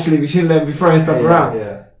 actually we shouldn't let him be throwing stuff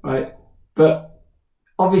around, right? But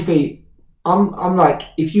obviously, I'm like,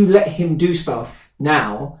 if you let him do stuff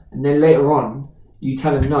now and then later on you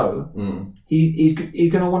tell him no, he's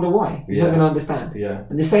going to wonder why. He's not going to understand. Yeah.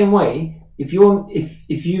 And the same way, if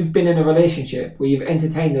you've been in a relationship where you've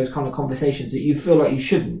entertained those kind of conversations that you feel like you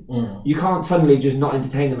shouldn't, you can't suddenly just not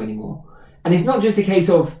entertain them anymore. And it's not just a case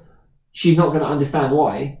of she's not going to understand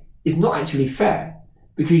why. It's not actually fair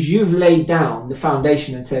because you've laid down the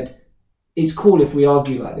foundation and said, it's cool if we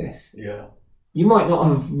argue like this. Yeah. You might not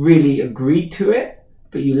have really agreed to it,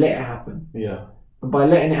 but you let it happen. Yeah. And by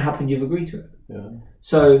letting it happen, you've agreed to it. Yeah.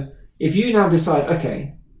 So if you now decide,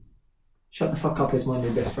 okay, shut the fuck up is my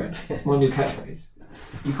new best friend. It's my new catchphrase.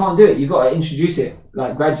 You can't do it. You've got to introduce it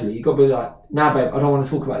like gradually. You've got to be like, nah, babe, I don't want to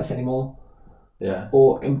talk about this anymore. Yeah.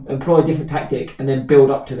 Or employ a different tactic and then build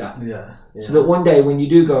up to that. Yeah. So that one day when you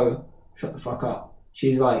do go, shut the fuck up,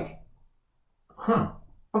 she's like,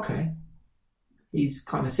 okay. He's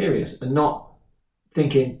kind of serious and not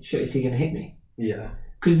thinking, shit, is he going to hit me? Yeah.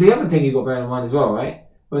 Because the other thing you've got to bear in mind as well, right?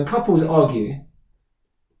 When couples argue,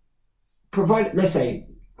 let's say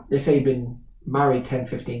you've been married 10,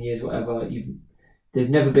 15 years, whatever, there's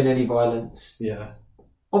never been any violence. Yeah.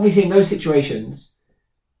 Obviously, in those situations,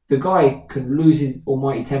 the guy can lose his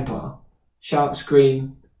almighty temper, shout,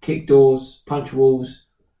 scream, kick doors, punch walls.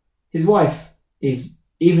 His wife is,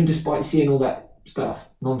 even despite seeing all that stuff,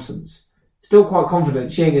 nonsense, still quite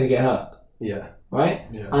confident she ain't going to get hurt. Yeah. Right?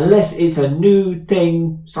 Yeah. Unless it's a new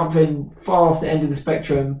thing, something far off the end of the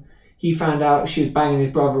spectrum. He found out she was banging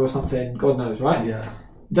his brother or something. God knows, right? Yeah.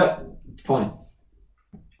 That, fine.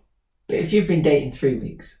 But if you've been dating 3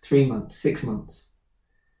 weeks, 3 months, 6 months,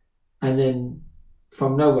 and then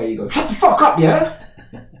from nowhere you go, shut the fuck up, yeah?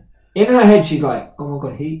 In her head, she's like, oh my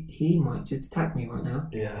God, he might just attack me right now.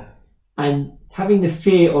 Yeah. And having the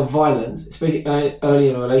fear of violence, especially early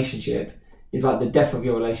in a relationship, is like the death of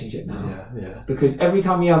your relationship now. Yeah, yeah. Because every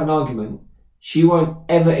time you have an argument, she won't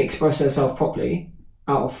ever express herself properly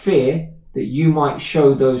out of fear that you might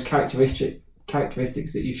show those characteristics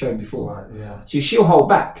that you showed before. Right, yeah. So she'll hold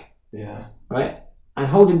back. Yeah. Right? And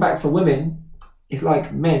holding back for women is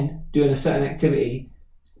like men doing a certain activity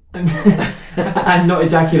and, and not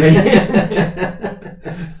ejaculating.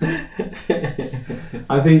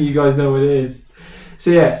 I think you guys know what it is. So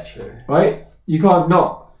yeah, right? You can't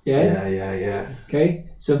not. Yeah. Okay?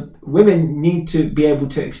 So women need to be able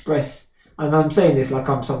to express, and I'm saying this like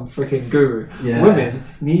I'm some freaking guru. Yeah. Women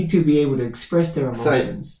need to be able to express their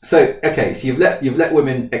emotions. So you've let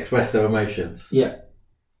women express their emotions. Yeah.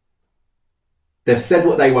 They've said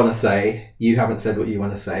what they want to say. You haven't said what you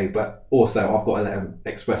want to say, but also I've got to let them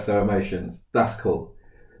express their emotions. That's cool.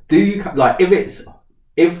 Do you like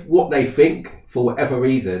if what they think for whatever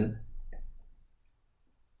reason,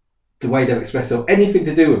 the way they've expressed anything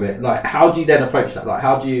to do with it, like how do you then approach that? Like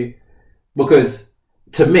how do you? Because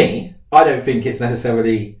to me, I don't think it's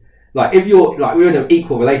necessarily like if you're like we're in an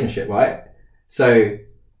equal relationship, right? So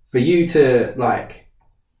for you to like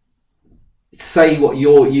say what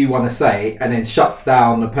you want to say and then shut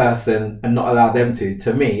down the person and not allow them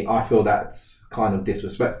to me, I feel that's kind of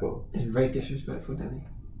disrespectful. It's very disrespectful, Danny.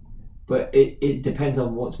 But it depends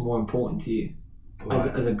on what's more important to you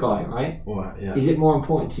as a guy, right? Right, yeah. Is it more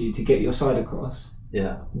important to you to get your side across?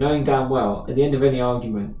 Yeah. Knowing damn well, at the end of any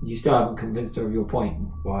argument, you still haven't convinced her of your point.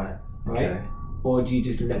 Right. Right? Okay. Or do you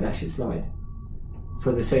just let that shit slide?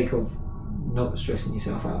 For the sake of not stressing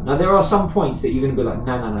yourself out. Now, there are some points that you're going to be like,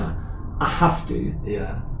 nah. I have to.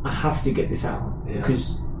 Yeah. I have to get this out. Yeah.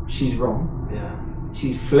 Because she's wrong. Yeah.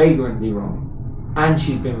 She's flagrantly wrong. And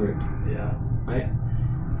she's been rude. Yeah. Right?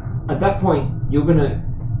 At that point, you're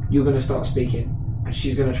gonna start speaking. And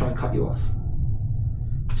she's going to try and cut you off.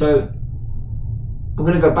 So, I'm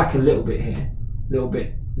going to go back a little bit here. A little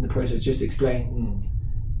bit in the process. Just to explain.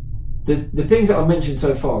 The things that I've mentioned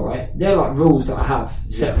so far, right? They're like rules that I have.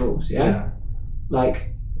 Set rules, yeah?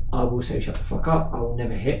 Like, I will say shut the fuck up. I will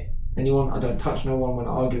never hit anyone. I don't touch no one when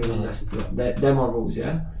I argue with them. They're my rules,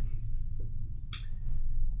 yeah?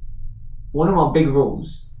 One of my big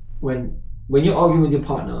rules, when you're arguing with your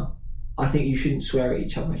partner, I think you shouldn't swear at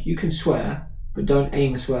each other. You can swear, but don't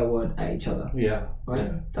aim a swear word at each other. Yeah. Right?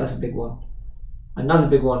 Yeah. That's a big one. Another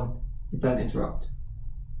big one is don't interrupt.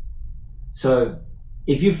 So,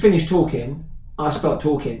 if you've finished talking, I start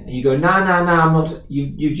talking, and you go, nah, I'm not.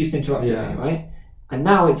 You've just interrupted me, right? And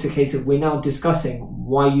now it's a case of we're now discussing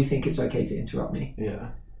why you think it's okay to interrupt me.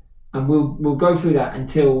 Yeah. And we'll go through that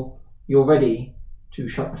until you're ready to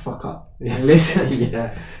shut the fuck up and listen.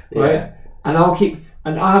 Yeah. Right? And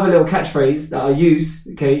I have a little catchphrase that I use,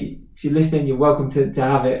 okay? If you're listening, you're welcome to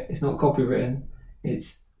have it. It's not copywritten.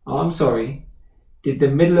 It's, oh, I'm sorry. Did the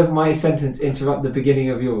middle of my sentence interrupt the beginning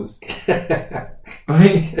of yours?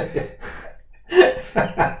 Right?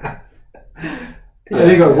 And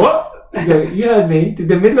they go, what? You go, you heard me. Did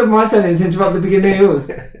the middle of my sentence interrupt the beginning of yours?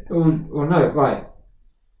 Or no, right.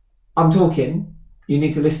 I'm talking. You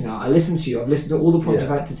need to listen now. I listened to you. I've listened to all the points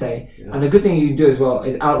you've had to say. Yeah. And the good thing you can do as well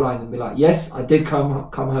is outline and be like, yes, I did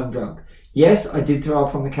come home drunk. Yes, I did throw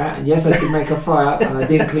up on the cat. And yes, I did make a fry up and I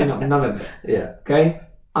didn't clean up none of it. Yeah. Okay?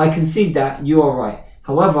 I concede that. You are right.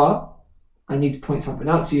 However, I need to point something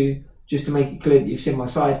out to you just to make it clear that you've seen my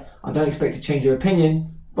side. I don't expect to change your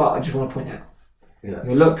opinion, but I just want to point out. Yeah.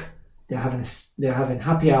 You go, look, they're having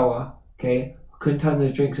happy hour. Okay? I couldn't turn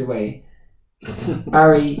those drinks away.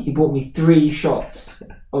 Barry, he bought me 3 shots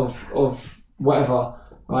of whatever.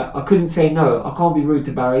 Right? I couldn't say no. I can't be rude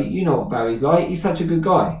to Barry. You know what Barry's like. He's such a good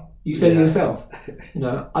guy. You said it yourself. You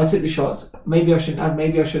know, I took the shots. Maybe I shouldn't have.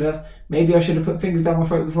 Maybe I should have. Maybe I should have put fingers down my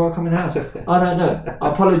throat before I come in the house. I don't know.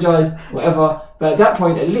 I apologise. Whatever. But at that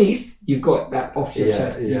point, at least you've got that off your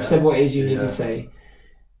chest. You've said what it is you need to say.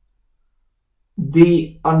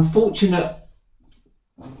 The unfortunate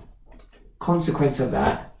consequence of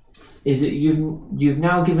that is that you've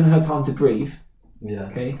now given her time to breathe. Yeah.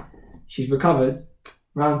 Okay. She's recovered.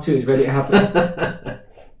 Round 2 is ready to happen.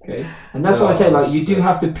 Okay. And that's why I say, like, you do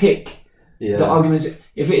have to pick the arguments.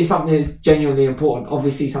 If it is something that's genuinely important,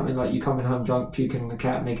 obviously something like you coming home drunk, puking on the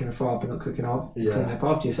cat, making a fire up and not cleaning up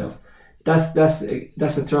after yourself. That's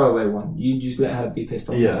a throwaway one. You just let her be pissed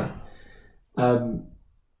off. Yeah.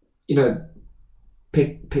 You know,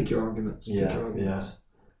 pick your arguments. Pick your arguments.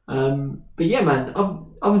 But yeah, man,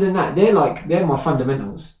 other than that, they're my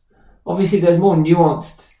fundamentals. Obviously, there's more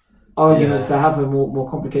nuanced arguments that happen in more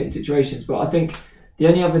complicated situations. But I think the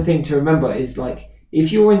only other thing to remember is, like,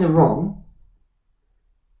 if you're in the wrong,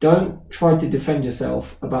 don't try to defend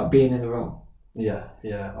yourself about being in the wrong. Yeah,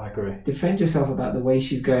 I agree. Defend yourself about the way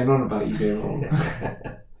she's going on about you being wrong.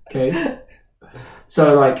 Okay?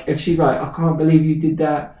 So, like, if she's like, I can't believe you did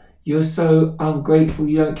that. You're so ungrateful.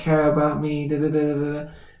 You don't care about me. Da, da, da, da, da.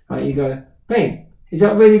 Right, you go, babe, is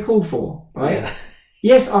that really called for? Right? Yeah.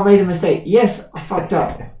 Yes, I made a mistake. Yes, I fucked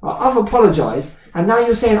up. I've apologised. And now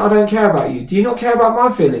you're saying I don't care about you. Do you not care about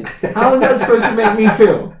my feelings? How is that supposed to make me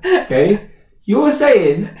feel? Okay? You're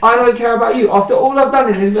saying I don't care about you after all I've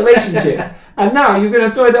done in this relationship. And now you're going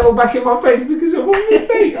to throw that all back in my face because of one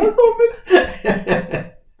mistake.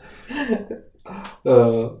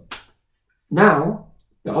 Now,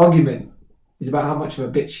 the argument is about how much of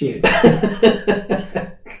a bitch she is.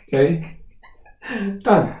 Okay?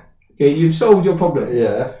 Done. Okay, you've solved your problem.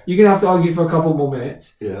 Yeah. You're going to have to argue for a couple more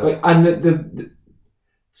minutes. Yeah. And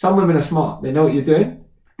some women are smart. They know what you're doing.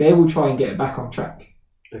 They will try and get it back on track.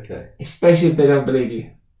 Okay. Especially if they don't believe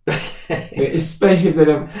you. Especially if they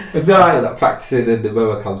don't. If they're like, so that practicing in the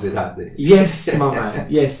mirror comes in handy. Yes, my man.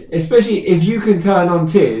 Yes. Especially if you can turn on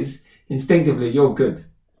tears instinctively, you're good.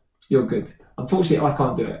 You're good. Unfortunately, I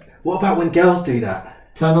can't do it. What about when girls do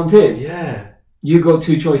that? Turn on tears. Yeah. You got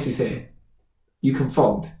 2 choices here. You can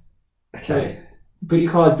fold. Okay. Put your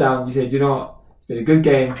cards down. You say, do you know what? It's been a good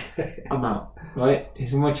game. I'm out. Right?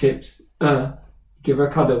 Here's some more chips. Give her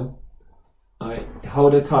a cuddle. Right?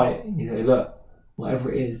 Hold her tight. You say, look,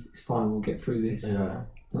 whatever it is, it's fine. We'll get through this. Yeah.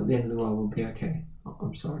 At the end of the world, we'll be okay.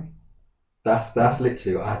 I'm sorry. That's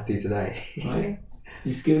literally what I had to do today. Right?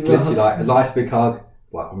 Just give It's her a literally hug. like a nice big hug.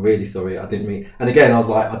 Like, I'm really sorry. I didn't mean. And again, I was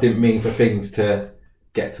like, I didn't mean for things to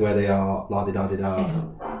get to where they are. La di da di da.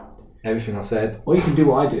 Yeah. Everything I said. Or you can do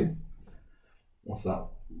what I do What's that?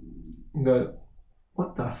 and go,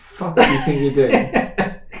 what the fuck do you think you're doing?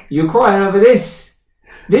 You're crying over this.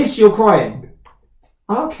 This you're crying.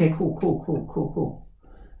 Oh, okay, cool.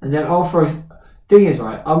 And then I'll throw. Thing is,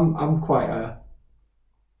 right? I'm quite a.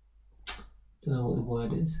 Don't know what the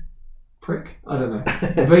word is. Prick. I don't know.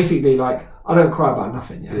 But basically, like, I don't cry about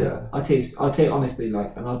nothing. Yeah. Yeah. I'll tell you honestly,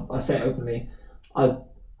 like, and I say it openly. I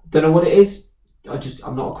don't know what it is.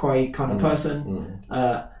 I'm not a cry kind of person.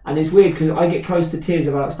 And it's weird because I get close to tears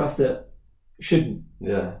about stuff that shouldn't.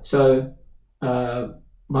 Yeah. So,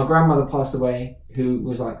 my grandmother passed away, who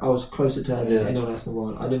was like, I was closer to her than anyone else in the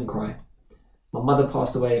world. I didn't cry. My mother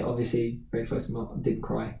passed away, obviously very close to me. I didn't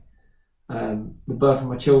cry. The birth of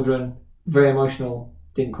my children, very emotional.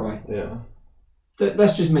 Didn't cry. Yeah.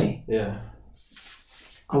 That's just me. Yeah.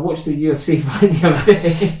 I watched the UFC fight the other day.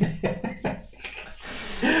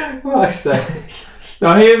 Fuck's sake.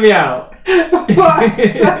 Now hear me out.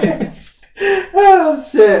 Fuck's sake. Oh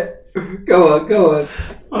shit. Go on.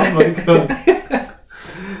 Oh my god.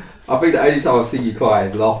 I think the only time I've seen you cry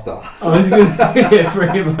is laughter. I was going to yeah,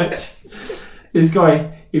 pretty much. This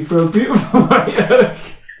guy, he threw a beautiful right hook.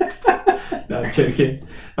 No, I'm joking.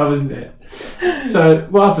 That wasn't it. So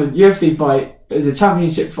what happened? UFC fight. It was a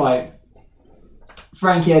championship fight.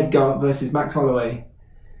 Frankie Edgar versus Max Holloway.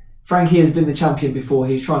 Frankie has been the champion before.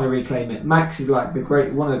 He's trying to reclaim it. Max is like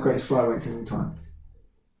one of the greatest flyweights of all time.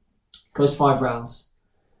 Goes 5 rounds.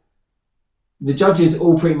 The judges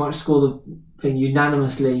all pretty much score the thing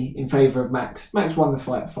unanimously in favour of Max. Max won the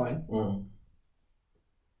fight, fine.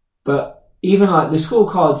 But even like the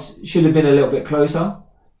scorecards should have been a little bit closer.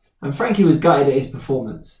 And Frankie was gutted at his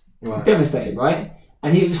performance. Right. Devastated, right?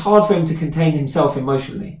 And it was hard for him to contain himself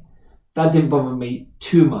emotionally. That didn't bother me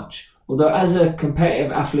too much. Although as a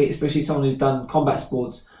competitive athlete, especially someone who's done combat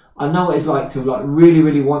sports, I know what it's like to like really,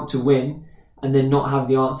 really want to win and then not have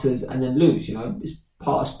the answers and then lose, you know, it's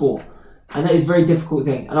part of sport. And that is a very difficult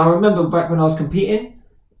thing. And I remember back when I was competing,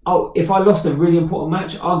 if I lost a really important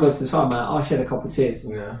match, I'll go to the side, man, I'll shed a couple of tears.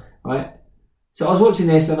 Yeah. Right? So I was watching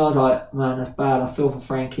this and I was like, man, that's bad. I feel for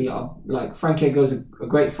Frankie. Frankie goes a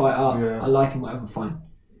great fighter. Yeah. I like him, whatever, fine.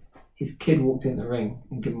 His kid walked in the ring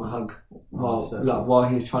and gave him a hug while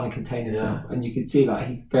he was trying to contain himself. Yeah. And you could see like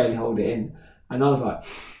he could barely hold it in. And I was like,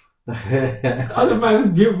 oh, the man was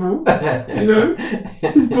beautiful. You know?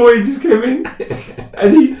 This boy just came in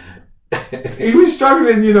and he was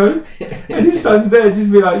struggling, you know. And his son's there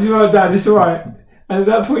just be like, you know what, Dad, it's alright. And at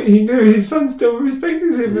that point he knew his son still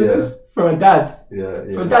respected him. And that's, for a dad.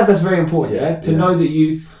 For a dad, that's very important, to know that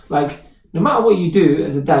you, like, no matter what you do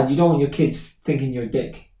as a dad, you don't want your kids thinking you're a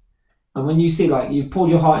dick. And when you see, like, you've poured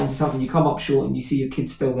your heart into something, you come up short and you see your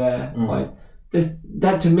kids still there, like,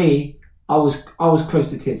 that to me, I was close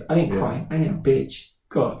to tears. I didn't cry. I ain't a bitch.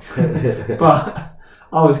 God. But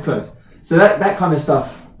I was close. So that kind of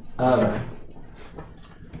stuff.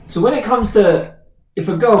 So when it comes to, if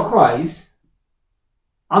a girl cries,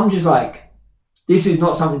 I'm just like, this is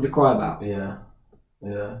not something to cry about.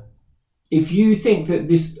 Yeah. If you think that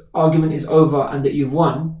this argument is over and that you've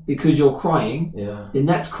won because you're crying, then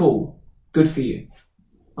that's cool. Good for you.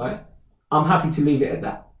 Right? I'm happy to leave it at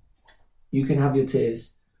that. You can have your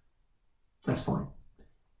tears. That's fine.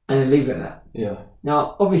 And then leave it at that. Yeah.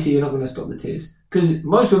 Now, obviously, you're not going to stop the tears. Because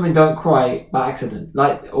most women don't cry by accident.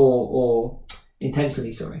 Or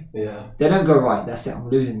intentionally, sorry. Yeah. They don't go, right, that's it, I'm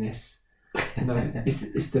losing this. No,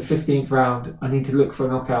 it's the 15th round. I need to look for a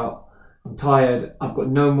knockout. I'm tired. I've got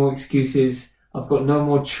no more excuses. I've got no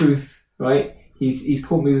more truth. Right? He's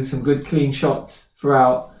caught me with some good clean shots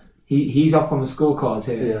throughout. He's up on the scorecards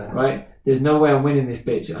here. Yeah. Right? There's no way I'm winning this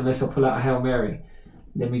bitch unless I pull out a Hail Mary.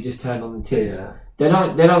 Then we just turn on the tears. Yeah. They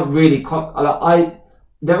don't really.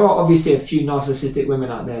 There are obviously a few narcissistic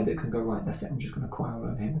women out there that can go, right, that's it. I'm just going to cry all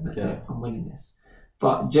over him and that's it. I'm winning this.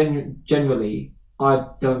 But generally, I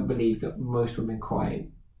don't believe that most women cry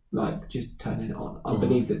like just turning it on. I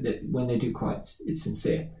believe that when they do cry, it's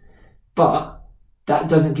sincere. But that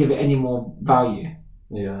doesn't give it any more value.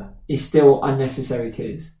 Yeah. It's still unnecessary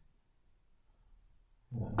tears.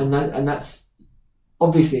 Yeah. And that's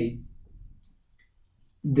obviously,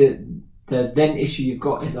 the then issue you've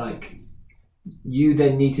got is like, you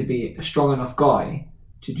then need to be a strong enough guy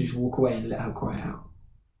to just walk away and let her cry out.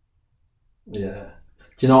 Yeah.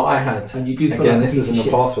 Do you know what I had? And you do feel Again, like a this is piece in of a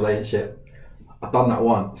shit. past relationship. I've done that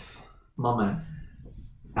once. My man.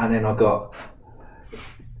 And then I got,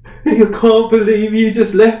 you can't believe you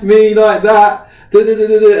just left me like that,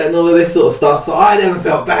 and all of this sort of stuff. So I never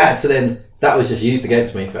felt bad. So then that was just used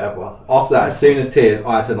against me forever. After that, as soon as tears,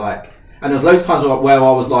 I had to like, and there was loads of times where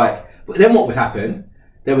I was like, but then what would happen?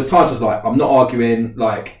 There was times I was like, I'm not arguing,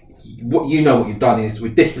 like, what you've done is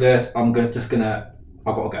ridiculous, I've got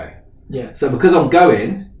to go. Yeah. So because I'm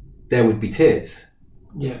going, there would be tears.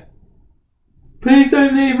 Yeah. Please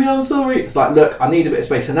don't leave me, I'm sorry. It's like, look, I need a bit of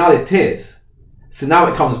space. So now there's tears. So now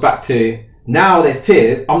it comes back to, now there's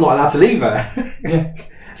tears, I'm not allowed to leave her. Yeah.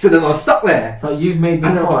 So then I'm stuck there. So you've made me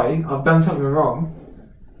cry, I've done something wrong.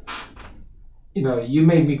 You know, you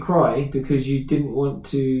made me cry because you didn't want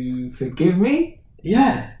to forgive me?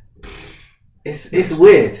 Yeah. It's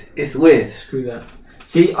weird. It's weird. Screw that.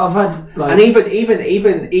 See, I've had like... And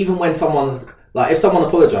even when someone's, like, if someone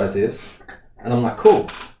apologises, and I'm like, cool.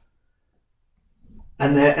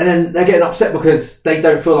 And then they're getting upset because they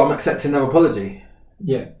don't feel I'm accepting their apology.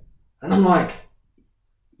 Yeah. And I'm like,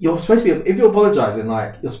 you're supposed to be, if you're apologising,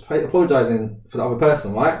 like, you're apologising for the other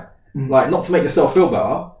person, right? Like, not to make yourself feel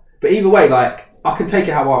better, but either way, like, I can take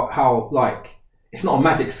it how like, it's not a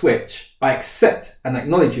magic switch. I accept and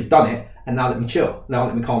acknowledge you've done it, and now let me chill. Now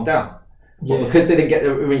let me calm down. Yeah. But because they didn't get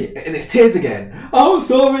and it's tears again. I'm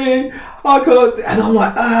sorry, I can't. And I'm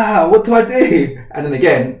like, what do I do? And then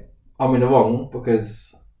again, I'm in the wrong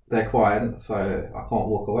because they're quiet, so I can't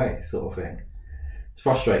walk away, sort of thing. It's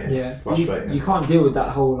frustrating. Yeah. Frustrating. You can't deal with that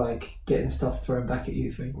whole like getting stuff thrown back at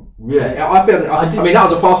you thing. Yeah, I mean, that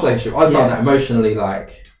was a past relationship. I found that emotionally,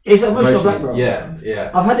 like, it's emotional blackmail.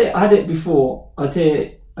 Yeah. I had it before. I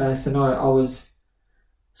did a scenario. I was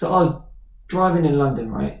driving in London,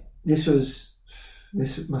 right? This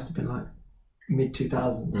must have been like mid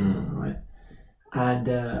 2000s or something, right? And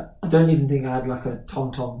I don't even think I had like a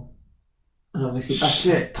TomTom. And obviously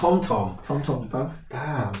TomTom. TomToms, bruv.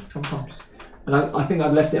 Damn. TomToms. And I think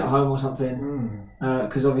I'd left it at home or something.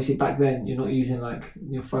 Because obviously back then you're not using like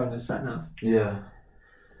your phone as sat nav. Yeah.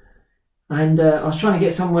 And I was trying to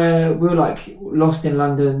get somewhere. We were like lost in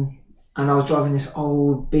London, and I was driving this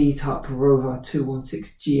old beat up Rover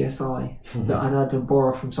 216 GSI that I'd had to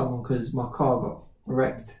borrow from someone because my car got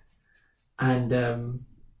wrecked, and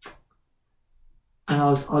I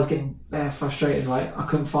was getting very frustrated. Like, I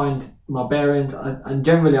couldn't find my bearings, and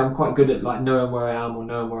generally I'm quite good at like knowing where I am or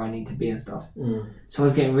knowing where I need to be and stuff. So I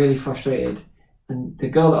was getting really frustrated, and the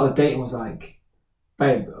girl that I was dating was like,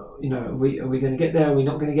 babe, you know, are we going to get there? Are we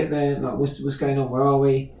not going to get there? Like, what's going on? Where are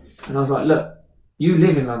we? And I was like, look, you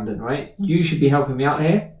live in London, right? You should be helping me out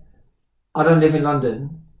here. I don't live in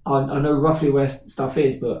London. I know roughly where stuff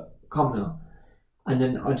is, but come now. And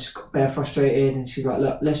then I just got very frustrated, and she's like,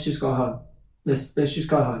 look, let's just go home. Let's just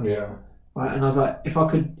go home. Yeah. Right. And I was like, if I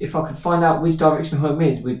could find out which direction home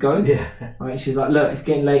is, we'd go. Yeah. Right. She's like, look, it's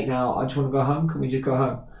getting late now. I just want to go home. Can we just go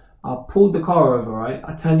home? I pulled the car over, right?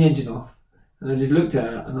 I turned the engine off. And I just looked at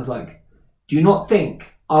her and I was like, do you not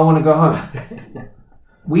think I want to go home?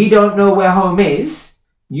 We don't know where home is.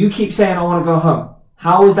 You keep saying I want to go home.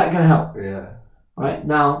 How is that going to help? Yeah. Right?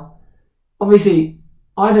 Now, obviously,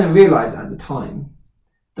 I didn't realise at the time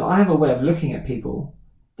that I have a way of looking at people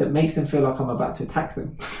that makes them feel like I'm about to attack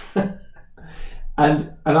them.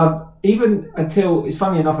 and I've, even until, it's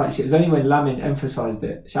funny enough actually, it was only when Lamin emphasised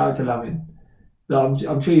it, shout out to Lamin, that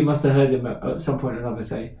I'm sure you must have heard him at some point or another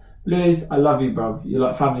say, Lewis, I love you, bruv. You're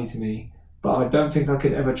like family to me, but I don't think I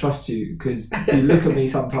could ever trust you because you look at me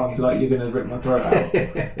sometimes like you're going to rip my throat out.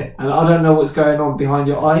 And I don't know what's going on behind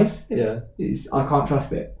your eyes. Yeah. I can't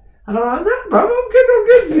trust it. And I'm like, no, bruv, I'm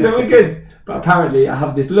good. You know, we're good. But apparently I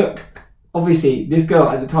have this look. Obviously, this girl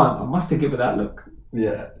at the time, I must have given her that look.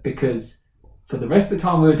 Yeah. Because for the rest of the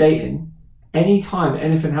time we were dating, any time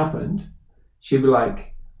anything happened, she'd be like,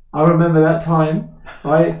 I remember that time,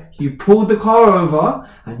 right? You pulled the car over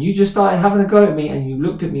and you just started having a go at me and you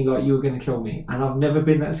looked at me like you were going to kill me. And I've never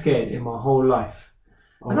been that scared in my whole life.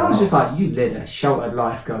 And I was just like, you led a sheltered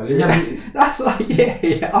life, girl. You never... That's like,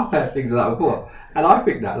 yeah, I've heard things like that before. And I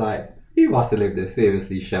think that, like, you must have lived a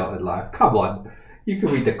seriously sheltered life. Come on. You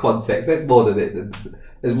can read the context. There's more to it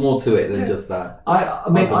there's more to it than just that.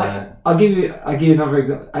 I'll give you another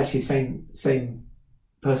example. Actually, same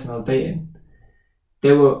person I was dating.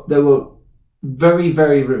 They were very,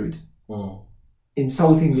 very rude.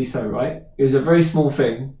 Insultingly so, right? It was a very small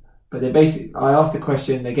thing, but I asked a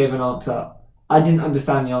question, they gave an answer. I didn't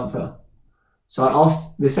understand the answer. So I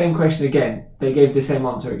asked the same question again. They gave the same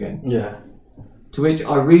answer again. Yeah. To which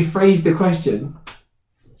I rephrased the question,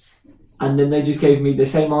 and then they just gave me the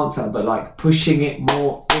same answer, but like pushing it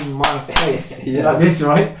more in my face, like this,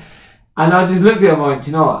 right? And I just looked at him and went,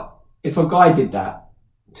 do you know what? If a guy did that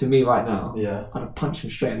to me right now, I'd have punched him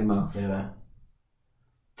straight in the mouth. Yeah.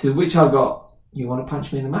 To which I got, you want to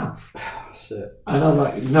punch me in the mouth? Shit. And I was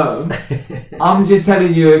like, no. I'm just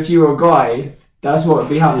telling you, if you were a guy, that's what would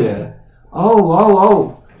be happening. Yeah.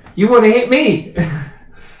 Oh, you want to hit me?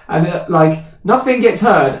 And like, nothing gets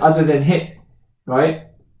heard other than hit, right?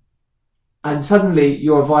 And suddenly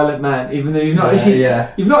you're a violent man, even though you've not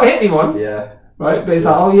you've not hit anyone. Yeah. Right? But it's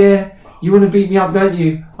like, oh yeah, you want to beat me up, don't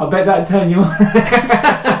you? I bet that'd turn you on.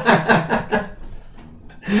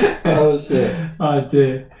 Oh shit. Oh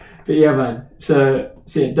dear. But yeah, man. So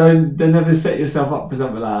yeah, don't ever set yourself up for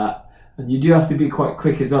something like that. And you do have to be quite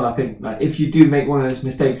quick as well, I think. Like if you do make one of those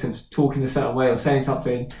mistakes of talking a certain way or saying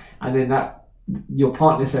something, and then that your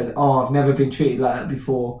partner says, oh, I've never been treated like that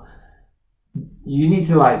before, you need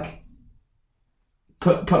to like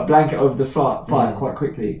put a blanket over the fire quite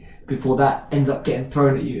quickly before that ends up getting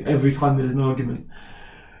thrown at you every time there's an argument.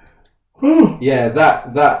 Yeah,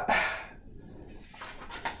 that.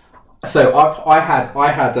 So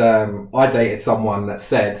I dated someone that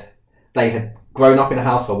said they had grown up in a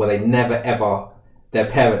household where their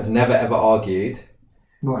parents never ever argued,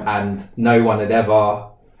 right. And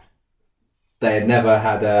they had never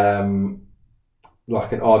had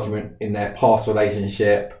like an argument in their past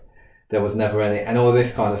relationship. There was never any, and all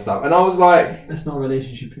this kind of stuff. And I was like, that's not a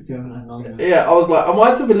relationship if you haven't had an argument. Yeah, I was like, am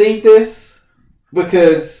I to believe this?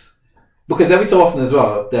 Because every so often as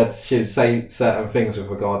well, Dad should say certain things with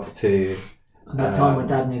regards to... And that time my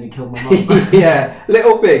dad nearly killed my mum. Yeah,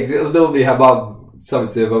 little things. It was normally her mum,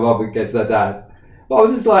 something to my mum against her dad. But I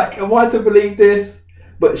was just like, am I to believe this?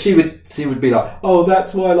 But she would be like, oh,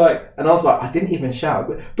 that's why, like... And I was like, I didn't even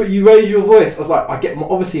shout. But you raise your voice. I was like,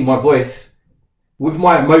 obviously my voice... With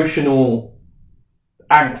my emotional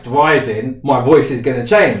angst rising, my voice is going to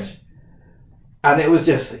change. And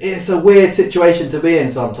it's a weird situation to be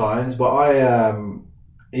in sometimes, but I'm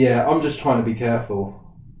just trying to be careful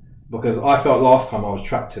because I felt last time I was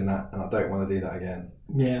trapped in that and I don't want to do that again.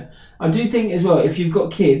 Yeah. I do think as well, if you've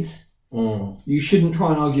got kids, you shouldn't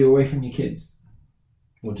try and argue away from your kids.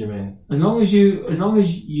 What do you mean? As long as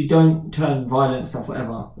you don't turn violent and stuff,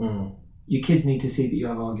 whatever, your kids need to see that you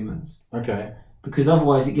have arguments. Okay. Because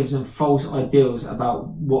otherwise it gives them false ideals about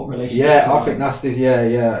what relationships are. Yeah, I think that's this.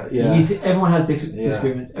 Yeah. Everyone has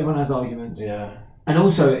disagreements. Everyone has arguments. Yeah. And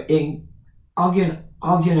also,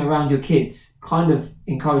 arguing around your kids kind of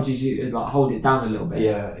encourages you to like hold it down a little bit.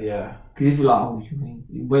 Yeah. Because if you're like, oh,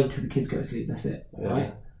 you wait till the kids go to sleep, that's it,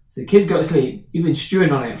 right? So the kids go to sleep, you've been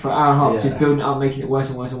stewing on it for an hour and a half, just building it up, making it worse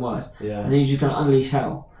and worse and worse. Yeah. And then you're just going to unleash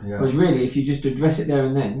hell. Yeah. Whereas really, if you just address it there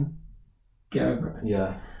and then, get over it.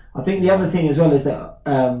 Yeah. I think the other thing as well is that,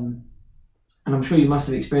 and I'm sure you must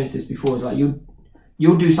have experienced this before, is like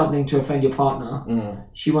you'll do something to offend your partner,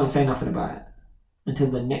 she won't say nothing about it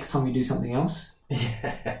until the next time you do something else,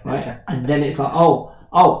 right? And then it's like,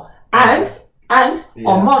 and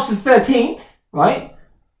on March the 13th, right,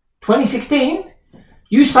 2016,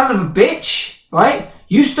 you son of a bitch, right?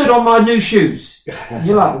 You stood on my new shoes.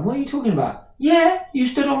 You're like, what are you talking about? Yeah, you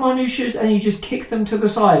stood on my new shoes and you just kicked them to the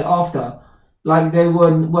side after. Like they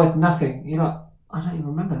were worth nothing. You're like, I don't even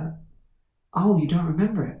remember that. Oh, you don't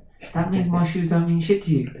remember it? That means my shoes don't mean shit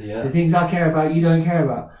to you. Yeah. The things I care about, you don't care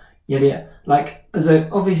about. Yeah. Like,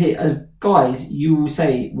 obviously, as guys, you will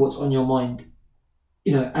say what's on your mind,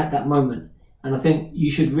 at that moment. And I think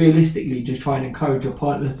you should realistically just try and encourage your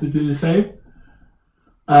partner to do the same.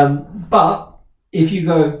 But if you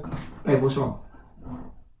go, babe, what's wrong?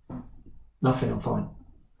 Nothing, I'm fine.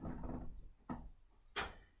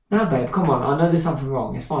 No, babe, come on. I know there's something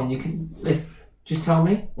wrong. It's fine. Let's just tell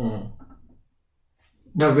me.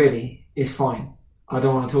 No, really, it's fine. I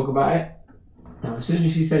don't want to talk about it. Now, as soon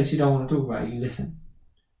as she says she don't want to talk about it, you listen.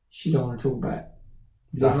 She don't want to talk about it.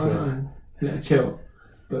 That's it. Let her chill.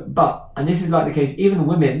 But and this is like the case. Even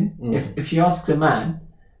women, if she asks a man,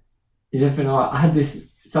 is everything alright? I had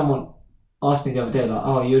someone asked me the other day, like,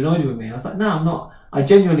 "Oh, are you annoyed with me?" I was like, "No, I'm not. I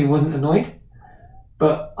genuinely wasn't annoyed,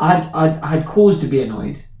 but I had cause to be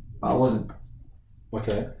annoyed." But I wasn't.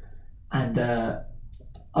 Okay. And I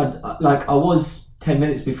was 10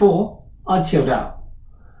 minutes before, I'd chilled out.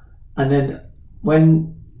 And then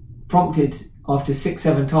when prompted after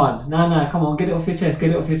 6-7 times, no, come on, get it off your chest,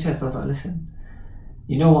 I was like, listen,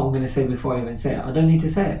 you know what I'm going to say before I even say it. I don't need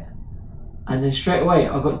to say it. And then straight away,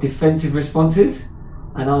 I got defensive responses.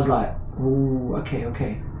 And I was like, ooh,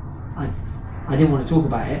 okay. I I didn't want to talk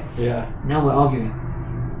about it. Yeah. Now we're arguing.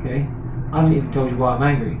 Okay? I haven't even told you why I'm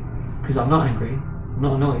angry. Because I'm not angry. I'm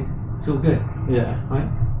not annoyed. It's all good. Yeah. Right?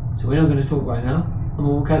 So we're not going to talk right now. I'm going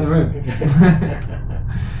to walk out of the room.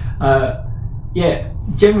 Yeah,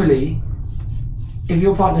 generally, if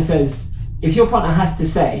your partner has to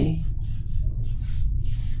say,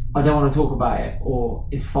 I don't want to talk about it, or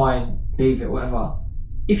it's fine, leave it, whatever.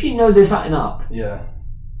 If you know there's something up, Yeah.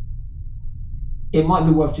 it might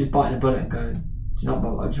be worth just biting a bullet and going, do you know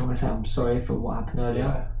what, I just want to say I'm sorry for what happened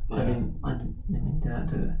earlier. Yeah. I didn't mean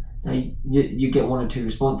that. Now you get one or two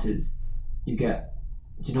responses. You get,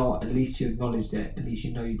 do you know what, at least you acknowledged it, at least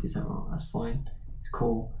you know you did something wrong, that's fine, it's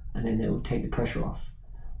cool, and then it will take the pressure off.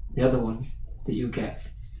 The other one that you'll get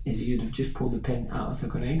is you'd have just pulled the pin out of the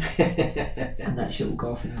grenade and that shit will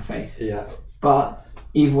go off in your face. Yeah. But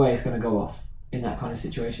either way, it's going to go off in that kind of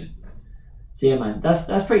situation. So yeah, man,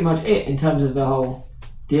 that's pretty much it in terms of the whole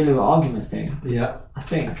dealing with arguments thing. Yeah. I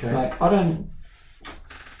think. Okay. Like, I don't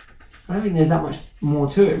think there's that much more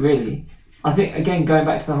to it, really. I think, again, going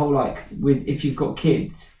back to the whole, like, with if you've got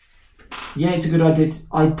kids, yeah, it's a good idea.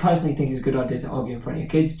 I personally think it's a good idea to argue in front of your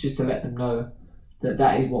kids, just to let them know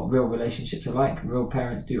that is what real relationships are like. Real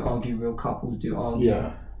parents do argue, real couples do argue.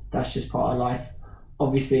 Yeah. That's just part of life.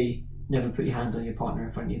 Obviously, never put your hands on your partner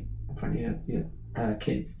in front of your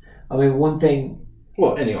kids. I mean, one thing.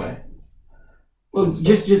 Well, anyway. Well,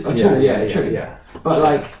 just true. But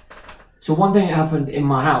like, so one thing that happened in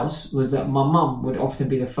my house was that my mum would often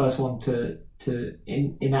be the first one to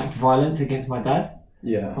enact violence against my dad.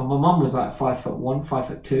 Yeah. And my mum was like 5'1",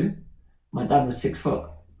 5'2". My dad was 6 foot.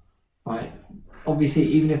 Right. Obviously,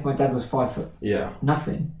 even if my dad was 5 foot,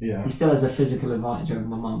 nothing. Yeah. He still has a physical advantage over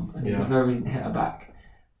my mum, and he's got no reason to hit her back.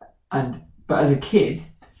 But as a kid,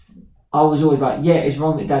 I was always like, yeah, it's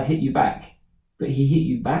wrong that dad hit you back, but he hit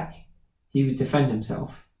you back. He was defending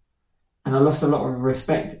himself, and I lost a lot of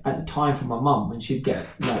respect at the time for my mum when she'd get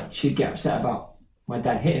upset about my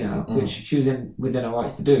dad hitting her, which she was within her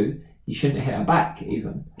rights to do. You shouldn't have hit her back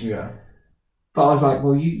even. Yeah. But I was like,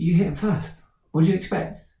 well, you hit him first. What do you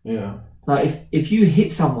expect? Yeah. Like if you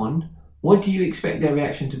hit someone, what do you expect their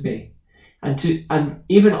reaction to be? And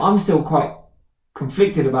even I'm still quite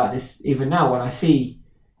conflicted about this even now when I see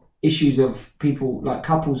issues of people, like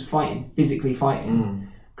couples physically fighting.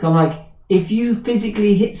 Because I'm like, if you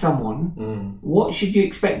physically hit someone, what should you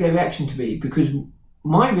expect their reaction to be? Because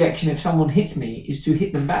my reaction if someone hits me is to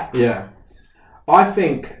hit them back. Yeah. I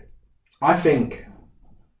think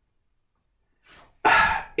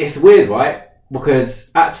it's weird, right?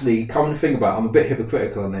 Because actually, come to think about it, I'm a bit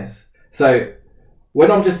hypocritical on this. So when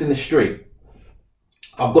I'm just in the street,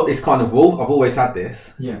 I've got this kind of rule. I've always had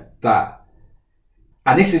this. Yeah.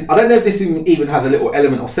 And this is, I don't know if this even has a little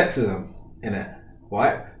element of sexism in it,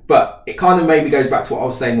 right? But it kind of maybe goes back to what I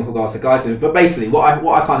was saying with regards to guys. But basically, what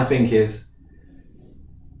I kind of think is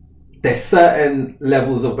there's certain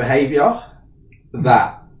levels of behaviour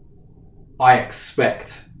that I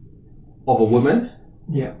expect of a woman.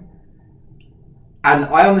 Yeah. And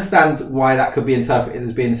I understand why that could be interpreted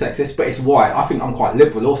as being sexist, but it's wide. I think I'm quite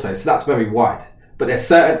liberal also, so that's very wide. But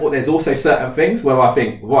there's also certain things where I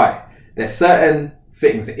think, right, there's certain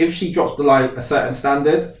things, if she drops below a certain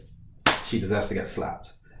standard, she deserves to get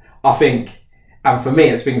slapped. I think, and for me,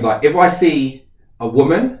 it's things like, if I see a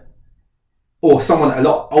woman or someone a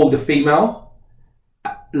lot older female,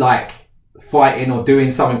 like fighting or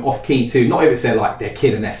doing something off key to, not if it's their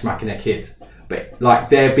kid and they're smacking their kid, but like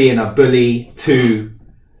they're being a bully to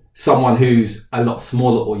someone who's a lot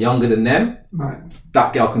smaller or younger than them, right,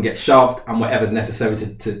 that girl can get shoved and whatever's necessary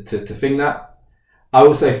to thing that. I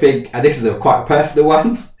also think, and this is quite a personal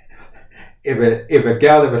one, if a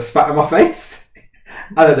girl ever spat in my face,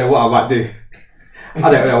 I don't know what I might do. I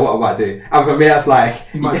don't know what I might do. And for me, that's like...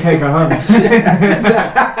 You might take her home.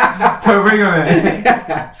 Put a ring on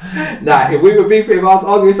it. Nah, if we were beefing, if I was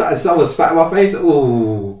arguing something and someone spat in my face,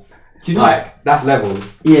 ooh... Do you know, like, that's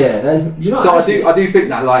levels. Yeah, do you know? So I do think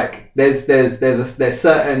that like there's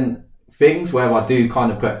certain things where I do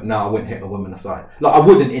kind of put, no, I wouldn't hit a woman aside. Like I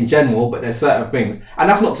wouldn't in general, but there's certain things, and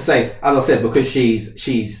that's not to say, as I said, because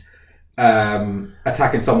she's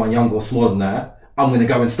attacking someone younger or smaller than her, I'm going to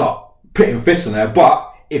go and start putting fists on her.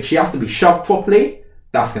 But if she has to be shoved properly,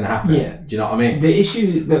 that's going to happen. Yeah. Do you know what I mean? The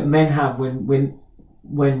issue that men have when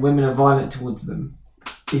women are violent towards them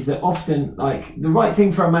is that often, like, the right thing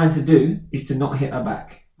for a man to do is to not hit her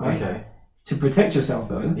back. Right? Okay. To protect yourself,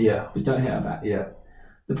 though. Yeah. But don't hit her back. Yeah.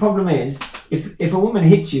 The problem is, if a woman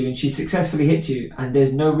hits you and she successfully hits you and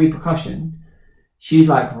there's no repercussion, she's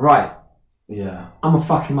like, right. Yeah. I'm gonna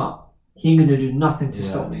fuck him up. He ain't gonna do nothing to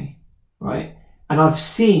stop me. Right? And I've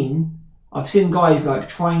seen I've seen guys like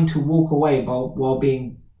trying to walk away while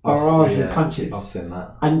being barraged with punches. I've seen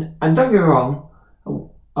that. And don't get me wrong,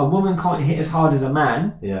 a woman can't hit as hard as a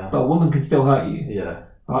man, but a woman can still hurt you. Yeah.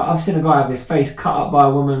 Right? I've seen a guy have his face cut up by a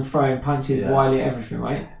woman throwing punches, wily, everything,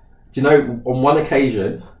 right? Do you know, on one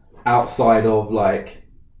occasion, outside of like,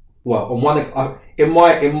 well, on one in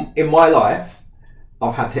my life,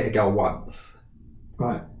 I've had to hit a girl once.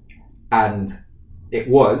 Right. And it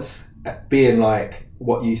was being like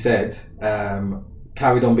what you said,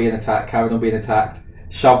 carried on being attacked,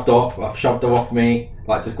 shoved off, I've shoved her off me,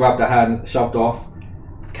 like just grabbed her hand, shoved off,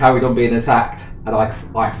 carried on being attacked, and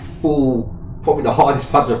I fall, probably the hardest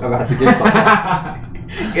punch I've ever had to give someone.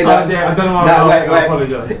 I don't know why I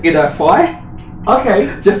apologise. In her thigh.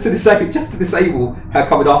 Okay. Just to disable her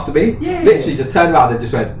coming after me. Yeah. Literally just turned around and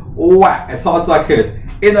just went whack as hard as I could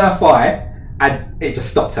in her thigh, and it just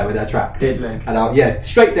stopped her in her tracks. Dead leg. And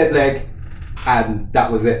straight dead leg, and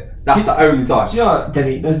that was it. That's the only time. Do you know what,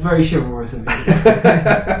 Denny? That's very chivalrous of you.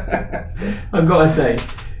 I've got to say.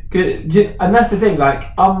 And that's the thing,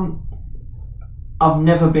 like, I've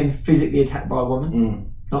never been physically attacked by a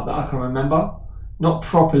woman. Not that I can remember. Not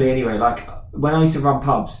properly anyway. Like, when I used to run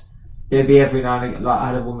pubs, there'd be every now and again, like, I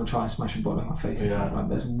had a woman try and smash a bottle in my face and stuff like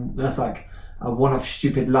that. That's like a one-off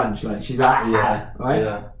stupid lunge. Like, she's like, right?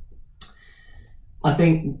 Yeah. I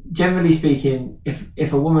think, generally speaking,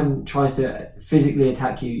 if a woman tries to physically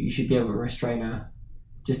attack you, you should be able to restrain her,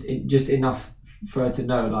 just enough for her to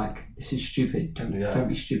know, like, this is stupid. Don't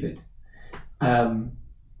be stupid.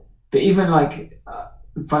 But even like,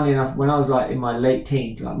 funnily enough, when I was like in my late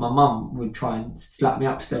teens, like my mum would try and slap me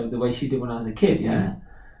up still the way she did when I was a kid. Yeah.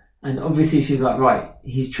 And obviously she's like, right,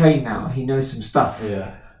 he's trained now. He knows some stuff.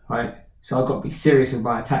 Yeah. Right. So I've got to be serious with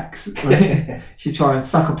my attacks. Right? She'd try and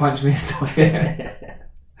sucker punch me and stuff. Yeah.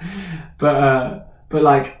 But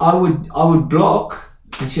like I would block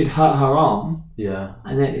and she'd hurt her arm. Yeah.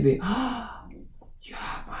 And then it'd be, you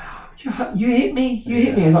hurt my arm. You hit me. You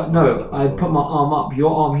hit me. It's like, no, I put my arm up.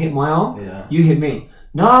 Your arm hit my arm. Yeah. You hit me.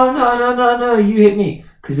 No. You hit me.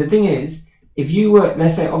 Because the thing is, if you were,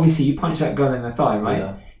 let's say, obviously you punch that girl in the thigh, right?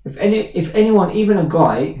 Yeah. If anyone, even a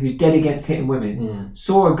guy who's dead against hitting women,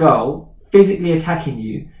 saw a girl physically attacking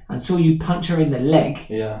you and saw you punch her in the leg,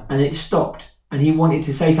 and it stopped, and he wanted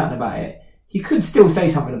to say something about it, he could still say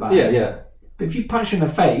something about it. Yeah. But if you punch her in the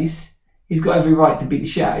face, he's got every right to beat the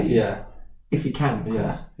shit out of you. Yeah. If he can, of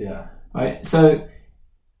course. Yeah. Right. So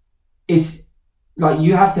it's like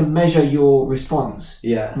you have to measure your response.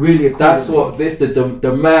 Yeah. Really accordingly. That's what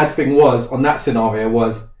the mad thing was on that scenario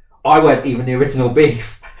was I weren't even the original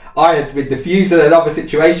beef. I had been diffused in another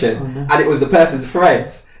situation, and it was the person's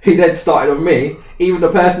friends who then started on me. Even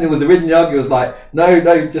the person who was originally arguing was like, no,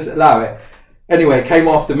 just allow it. Anyway, it came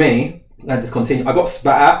after me and just continued. I got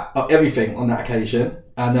spat at everything on that occasion,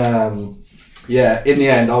 and in the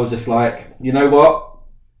end, I was just like, you know what?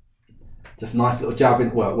 Just a nice little jab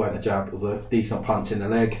it weren't a jab, it was a decent punch in the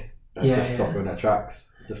leg, and stop her in their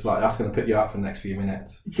tracks. Just like, that's going to put you out for the next few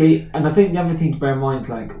minutes. See, and I think the other thing to bear in mind,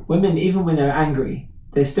 like, women, even when they're angry,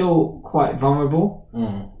 they're still quite vulnerable.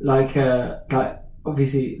 Like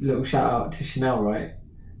obviously, little shout out to Chanel, right?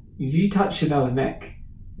 If you touch Chanel's neck,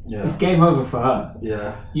 it's game over for her.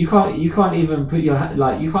 Yeah. You can't even put your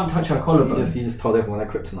you can't touch her collarbone. You just told everyone they're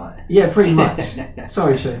kryptonite. Yeah, pretty much.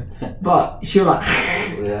 Sorry, Shane. But she'll like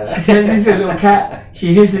she turns into a little cat,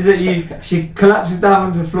 she hisses at you, she collapses down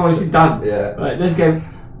onto the floor and she's done. Yeah. Right, this game.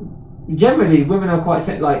 Generally, women are quite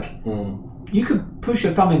set. Like you could push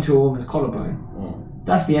your thumb into a woman's collarbone.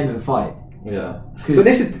 That's the end of the fight. Yeah. But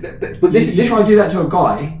this try to do that to a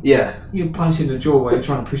guy. Yeah. You punch in the jaw while you're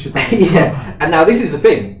trying to push your thumb. Yeah. And now this is the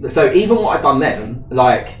thing. So even what I'd done then,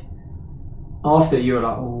 like after you were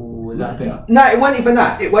like, oh, was that a bit? No, it wasn't even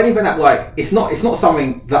that. Like it's not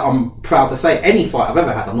something that I'm proud to say. Any fight I've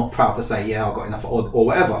ever had, I'm not proud to say, yeah, I got enough or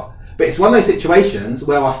whatever. But it's one of those situations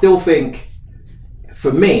where I still think,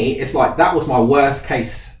 for me, it's like that was my worst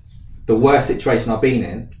case, the worst situation I've been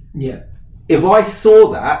in. Yeah. If I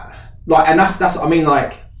saw that, like, and that's what I mean,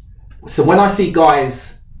 like, so when I see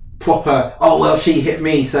guys proper, oh well, she hit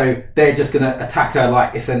me, so they're just gonna attack her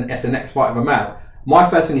like it's an next fight of a man. My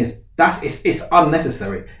first thing is it's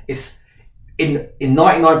unnecessary. It's in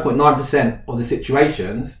 99.9% of the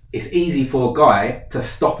situations, it's easy for a guy to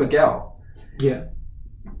stop a girl. Yeah.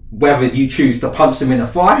 Whether you choose to punch them in the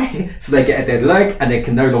thigh so they get a dead leg and they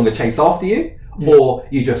can no longer chase after you, or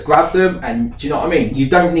you just grab them and, do you know what I mean? You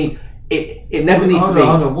don't need. It never needs to be.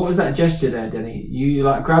 Hold on. What was that gesture there, Denny? You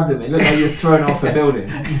like grabbed them. It looked like you were thrown off a building.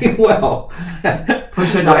 Well,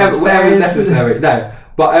 push her down whatever is necessary. No,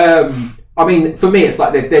 but I mean, for me, it's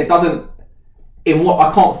like there doesn't. In what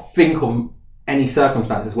I can't think of any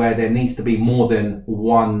circumstances where there needs to be more than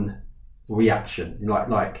one reaction.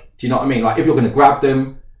 Like, do you know what I mean? Like, if you're going to grab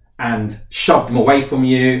them and shove them away from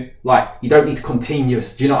you, like, you don't need to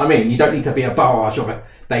continuous. Do you know what I mean? You don't need to be a barrage of it.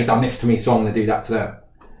 They done this to me, so I'm going to do that to them.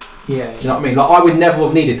 Yeah. Do you know what I mean? Like, I would never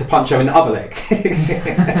have needed to punch her in the other leg.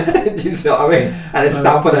 Do you see what I mean? And then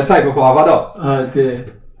stamp on her table before I run off. Oh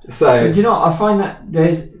dear. So, but do you know what? I find that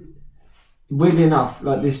there's, weirdly enough,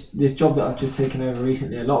 like this job that I've just taken over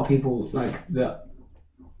recently, a lot of people like that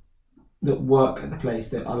work at the place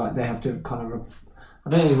that are like, they have to kind of, I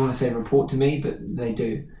don't even want to say report to me, but they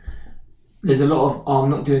do. There's a lot of, I'm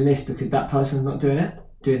not doing this because that person's not doing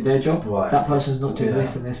their job. Right. That person's not doing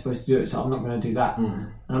this and they're supposed to do it, so I'm not going to do that.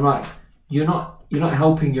 Mm. And I'm like, you're not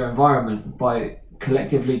helping your environment by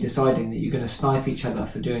collectively deciding that you're going to snipe each other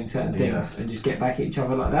for doing certain things and just get back at each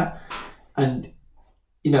other like that. And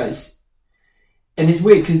you know, it's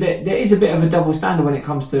weird because there is a bit of a double standard when it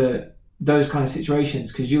comes to those kind of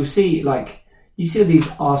situations, because you see these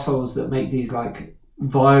arseholes that make these like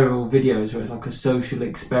viral videos where it's like a social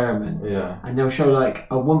experiment, and they'll show like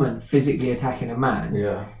a woman physically attacking a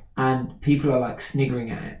man, and people are like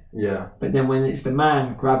sniggering at it, but then when it's the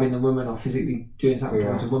man grabbing the woman or physically doing something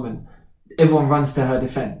towards a woman, everyone runs to her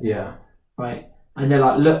defense, right? And they're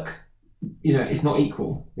like, look, you know, it's not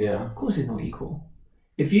equal. Of course it's not equal.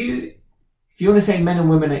 If you want to say men and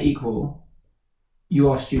women are equal, you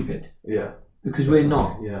are stupid, because we're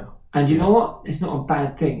not. And you know what, it's not a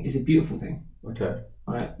bad thing, it's a beautiful thing.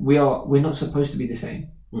 Right? We're not supposed to be the same.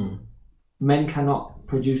 Men cannot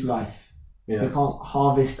produce life. We can't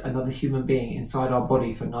harvest another human being inside our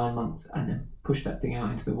body for 9 months and then push that thing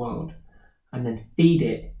out into the world and then feed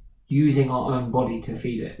it using our own body to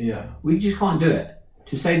feed it. We just can't do it.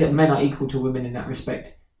 To say that men are equal to women in that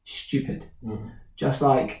respect, stupid. Just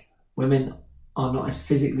like women are not as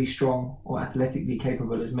physically strong or athletically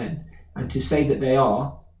capable as men, and to say that they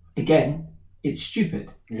are, again, it's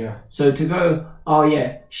stupid. So to go, oh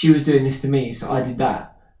yeah, she was doing this to me, so I did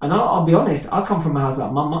that. And I'll be honest, I come from a house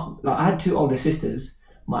like my mum. Like, I had 2 older sisters.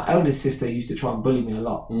 My eldest sister used to try and bully me a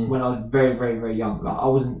lot when I was very, very, very young. Like, I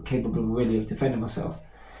wasn't capable really of defending myself.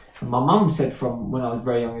 And my mum said from when I was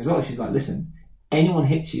very young as well, she's like, listen, anyone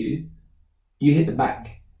hits you, you hit the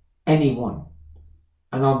back. Anyone.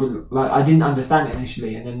 And I'll be like, I didn't understand it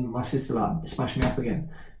initially, and then my sister like smashed me up again.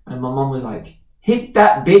 And my mum was like, hit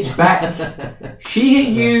that bitch back. She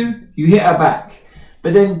hit you, you hit her back.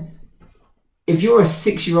 But then, if you're a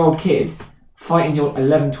 6-year-old kid fighting your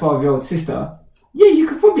 11, 12-year-old sister, you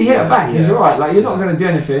could probably hit her back. It's alright. Like, you're not going to do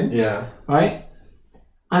anything. Right?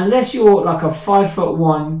 Unless you're like a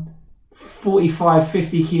 5'1", 45,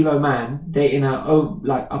 50 kilo man dating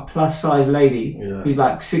a plus size lady who's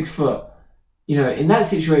like 6 foot. You know, in that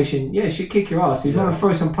situation, she'd kick your ass. If you want to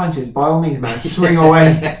throw some punches, by all means, man, swing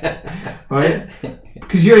away, right?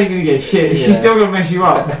 Because you ain't gonna get shit. She's still gonna mess you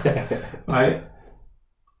up, right?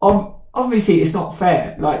 Obviously, it's not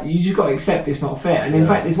fair. Like, you just got to accept it's not fair. And in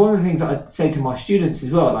fact, it's one of the things that I say to my students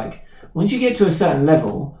as well. Like, once you get to a certain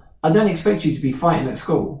level, I don't expect you to be fighting at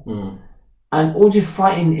school, or just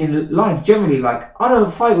fighting in life generally. Like, I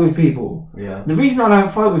don't fight with people. The reason I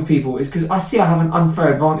don't fight with people is because I see I have an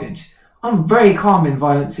unfair advantage. I'm very calm in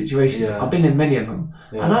violent situations. I've been in many of them.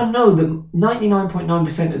 And I know that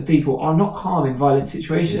 99.9% of people are not calm in violent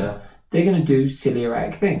situations. They're going to do silly,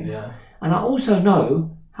 erratic things. And I also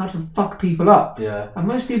know how to fuck people up. And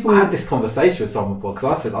most people... I had this conversation with someone before,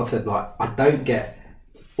 because I said, like, I don't get...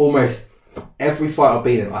 Almost every fight I've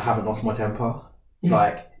been in, I haven't lost my temper.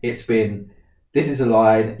 Like, it's been, this is a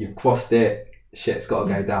line, you've crossed it, shit's got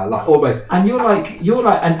to go down, like almost. And you're like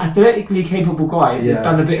an athletically capable guy who's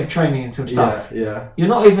done a bit of training and some stuff. You're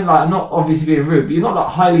not even like, I'm not obviously being rude, but you're not like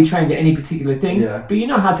highly trained at any particular thing. But you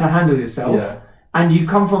know how to handle yourself. And you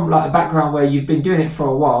come from like a background where you've been doing it for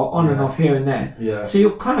a while, on and off here and there. So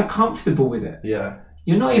you're kind of comfortable with it.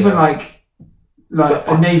 You're not even like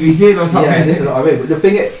a Navy SEAL or something. This is what I mean. But the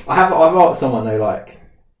thing is, I've asked someone though, like,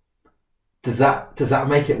 does that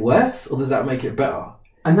make it worse or does that make it better?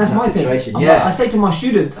 And that's my situation. Thing. Like, I say to my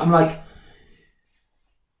students, I'm like,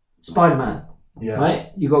 Spider-Man,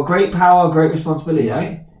 right? You got great power, great responsibility,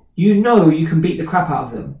 right? You know you can beat the crap out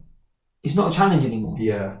of them. It's not a challenge anymore.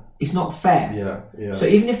 It's not fair. So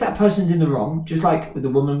even if that person's in the wrong, just like with the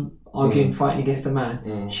woman arguing, fighting against a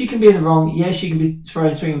man, she can be in the wrong. She can be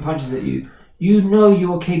swinging punches at you. You know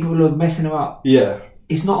you are capable of messing her up.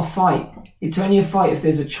 It's not a fight. It's only a fight if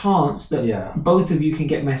there's a chance that both of you can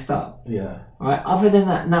get messed up. Right? Other than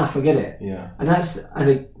that, nah, forget it.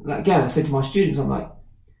 And again, I said to my students, I'm like,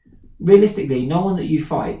 realistically, no one that you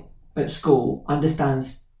fight at school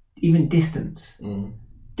understands even distance.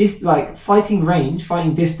 This, like, fighting range,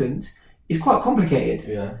 fighting distance it's quite complicated.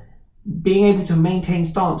 Yeah. Being able to maintain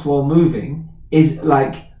stance while moving is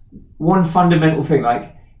like one fundamental thing.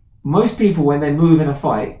 Like most people when they move in a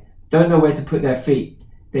fight don't know where to put their feet.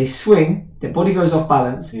 They swing, their body goes off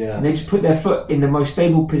balance, and they just put their foot in the most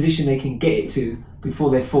stable position they can get it to before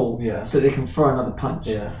they fall, so they can throw another punch.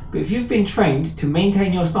 But if you've been trained to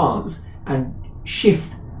maintain your stance and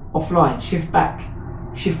shift offline, shift back,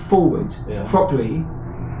 shift forwards properly,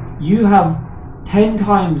 you have 10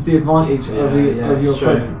 times the advantage of your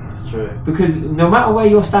opponent. It's true. Because no matter where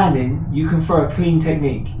you're standing, you can throw a clean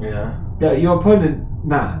technique. That your opponent,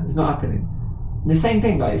 it's not happening. And the same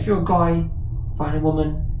thing, like if you're a guy fighting a woman,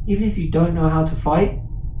 even if you don't know how to fight,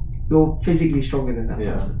 you're physically stronger than that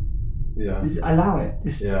person. Just allow it.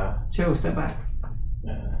 Just chill, step back.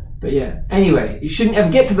 But anyway, you shouldn't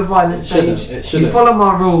ever get to the violent stage. You follow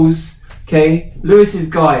my rules, okay? Lewis's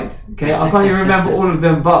guide, okay? I can't even remember all of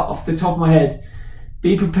them, but off the top of my head,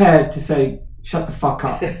 be prepared to say, shut the fuck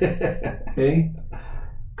up, okay?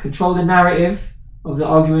 Control the narrative of the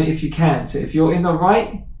argument if you can. So if you're in the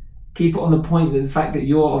right, keep it on the point that the fact that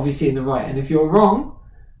you're obviously in the right. And if you're wrong,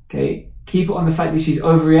 okay, keep it on the fact that she's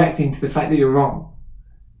overreacting to the fact that you're wrong.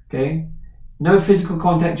 Okay? No physical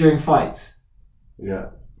contact during fights.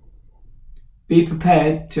 Be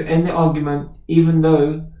prepared to end the argument even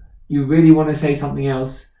though you really want to say something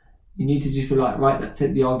else. You need to just be like, right, that's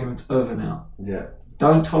it, the argument's over now.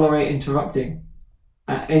 Don't tolerate interrupting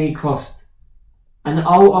at any cost. And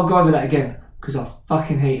I'll go over that again because I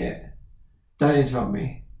fucking hate it. Don't interrupt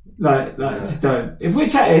me. Like just don't. If we're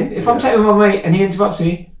chatting, if I'm chatting with my mate and he interrupts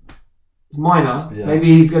me, it's minor. Maybe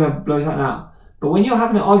he's gonna blow something out. But when you're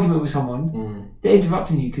having an argument with someone, they're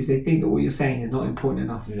interrupting you because they think that what you're saying is not important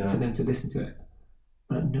enough for them to listen to it.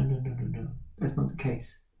 But no. That's not the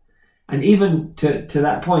case. And even to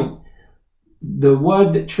that point, the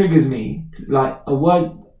word that triggers me, like a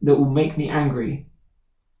word that will make me angry,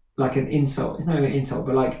 like an insult. It's not even an insult,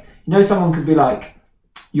 but like, you know, someone could be like,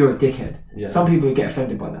 you're a dickhead. Some people get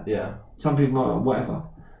offended by that. Some people might, whatever.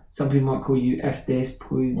 Some people might call you F this,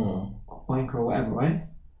 poo, wanker, or whatever, right?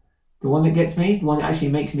 The one that gets me, the one that actually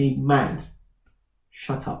makes me mad,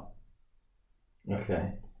 shut up.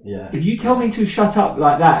 Okay. If you tell me to shut up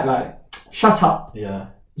like that, like, shut up.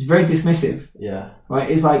 It's very dismissive.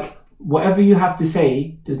 Right? It's like, whatever you have to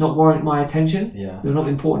say does not warrant my attention. You're not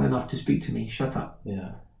important enough to speak to me. Shut up.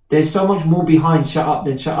 There's so much more behind shut up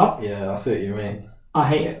than shut up. I see what you mean. I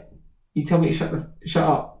hate it. You tell me to shut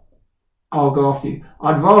up, I'll go after you.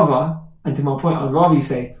 I'd rather, and to my point, I'd rather you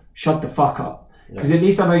say, shut the fuck up. Because at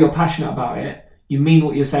least I know you're passionate about it. You mean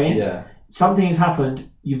what you're saying. Something has happened,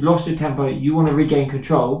 you've lost your temper, you want to regain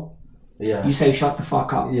control. You say, shut the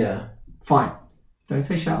fuck up. Fine. Don't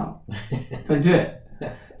say shut up. Don't do it.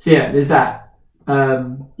 So there's that.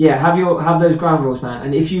 Have those ground rules, man.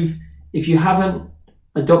 And if you haven't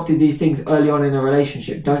adopted these things early on in a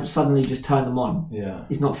relationship, don't suddenly just turn them on.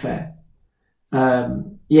 It's not fair.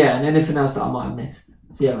 And anything else that I might have missed.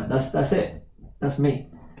 So man, that's it. That's me.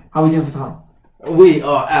 How are we doing for time? We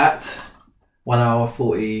are at 1 hour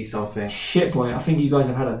 40 something. Shit, boy, I think you guys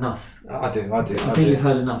have had enough. I do. I think you've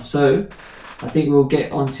heard enough. So I think we'll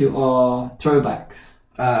get onto our throwbacks.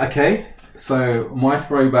 Okay, so my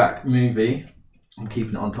throwback movie, I'm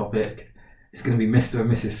keeping it on topic. It's going to be Mr.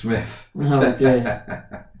 and Mrs. Smith. Oh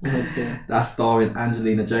dear. That's starring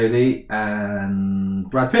Angelina Jolie and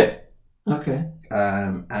Brad Pitt. Okay.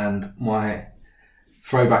 And my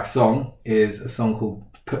throwback song is a song called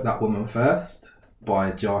Put That Woman First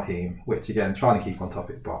by Jaheim, which again, trying to keep on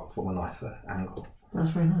topic, but from a nicer angle. That's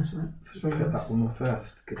very nice, man. Put That Woman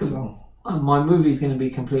First. Good song. My movie's going to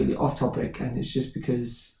be completely off topic, and it's just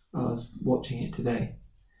because I was watching it today.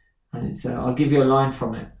 And it's I'll give you a line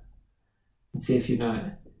from it and see if you know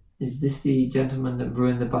it. Is this the gentleman that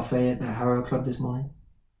ruined the buffet at the Harrow Club this morning?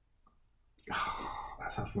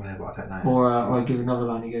 That sounds familiar, but I don't know. Or I give another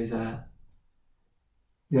line. He goes,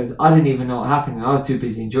 I didn't even know what happened. I was too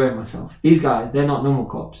busy enjoying myself. These guys, they're not normal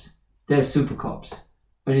cops. They're super cops.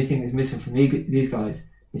 Only thing that's missing from these guys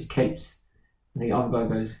is capes. And the other guy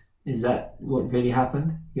goes, is that what really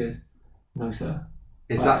happened? He goes, no, sir.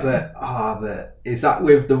 Is that is that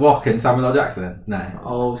with The Rock and Samuel L. Jackson? No.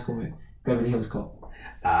 Oh, it's called Beverly Hills Cop.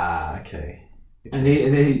 Okay. And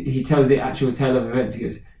he tells the actual tale of events. He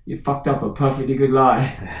goes, you fucked up a perfectly good lie.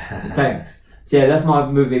 Thanks. So that's my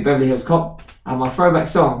movie, Beverly Hills Cop, and my throwback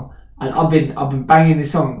song. And I've been banging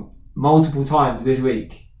this song multiple times this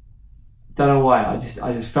week. Don't know why. I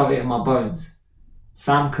just felt it in my bones.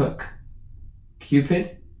 Sam Cooke,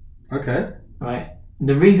 Cupid. Okay. Right. And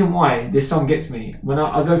the reason why this song gets me, when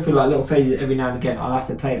I go through like little phases every now and again, I'll have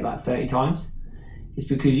to play it like 30 times, it's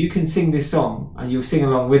because you can sing this song and you'll sing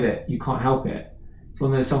along with it. You can't help it. It's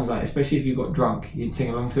one of those songs like, especially if you got drunk, you'd sing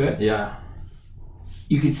along to it. Yeah.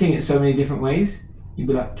 You could sing it so many different ways. You'd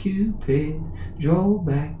be like, Cupid, drove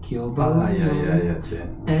back your bow.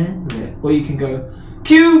 And let. Or you can go,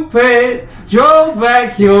 Cupid, drove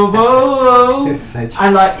back your bow.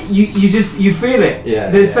 And like, you feel it. Yeah.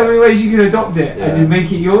 There's so many ways you can adopt it Yeah. and you make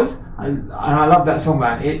it yours. And I love that song,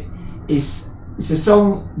 man. It's a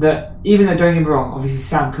song that, even though, don't get me wrong, obviously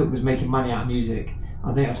Sam Cooke was making money out of music.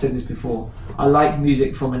 I think I've said this before. I like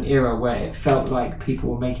music from an era where it felt like people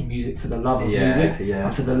were making music for the love of music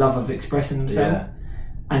and for the love of expressing themselves,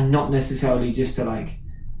 and not necessarily just to like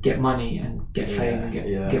get money and get fame and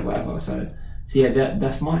get whatever. So yeah,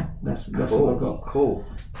 that's mine. That's cool. what I've got. Cool.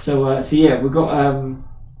 So yeah, we've got.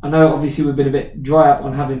 I know obviously we've been a bit dry up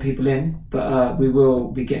on having people in, but we will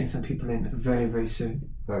be getting some people in very, very soon.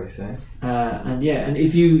 Very soon. And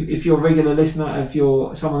if you're a regular listener, if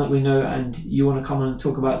you're someone that we know and you want to come on and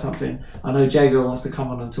talk about something, I know Jago wants to come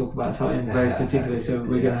on and talk about something very particular, so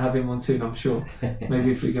we're going to have him on soon, I'm sure.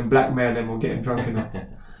 Maybe if we can blackmail him or get him drunk enough.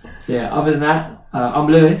 So yeah, other than that, I'm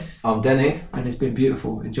Lewis. I'm Denny. And it's been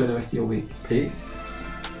beautiful. Enjoy the rest of your week. Peace.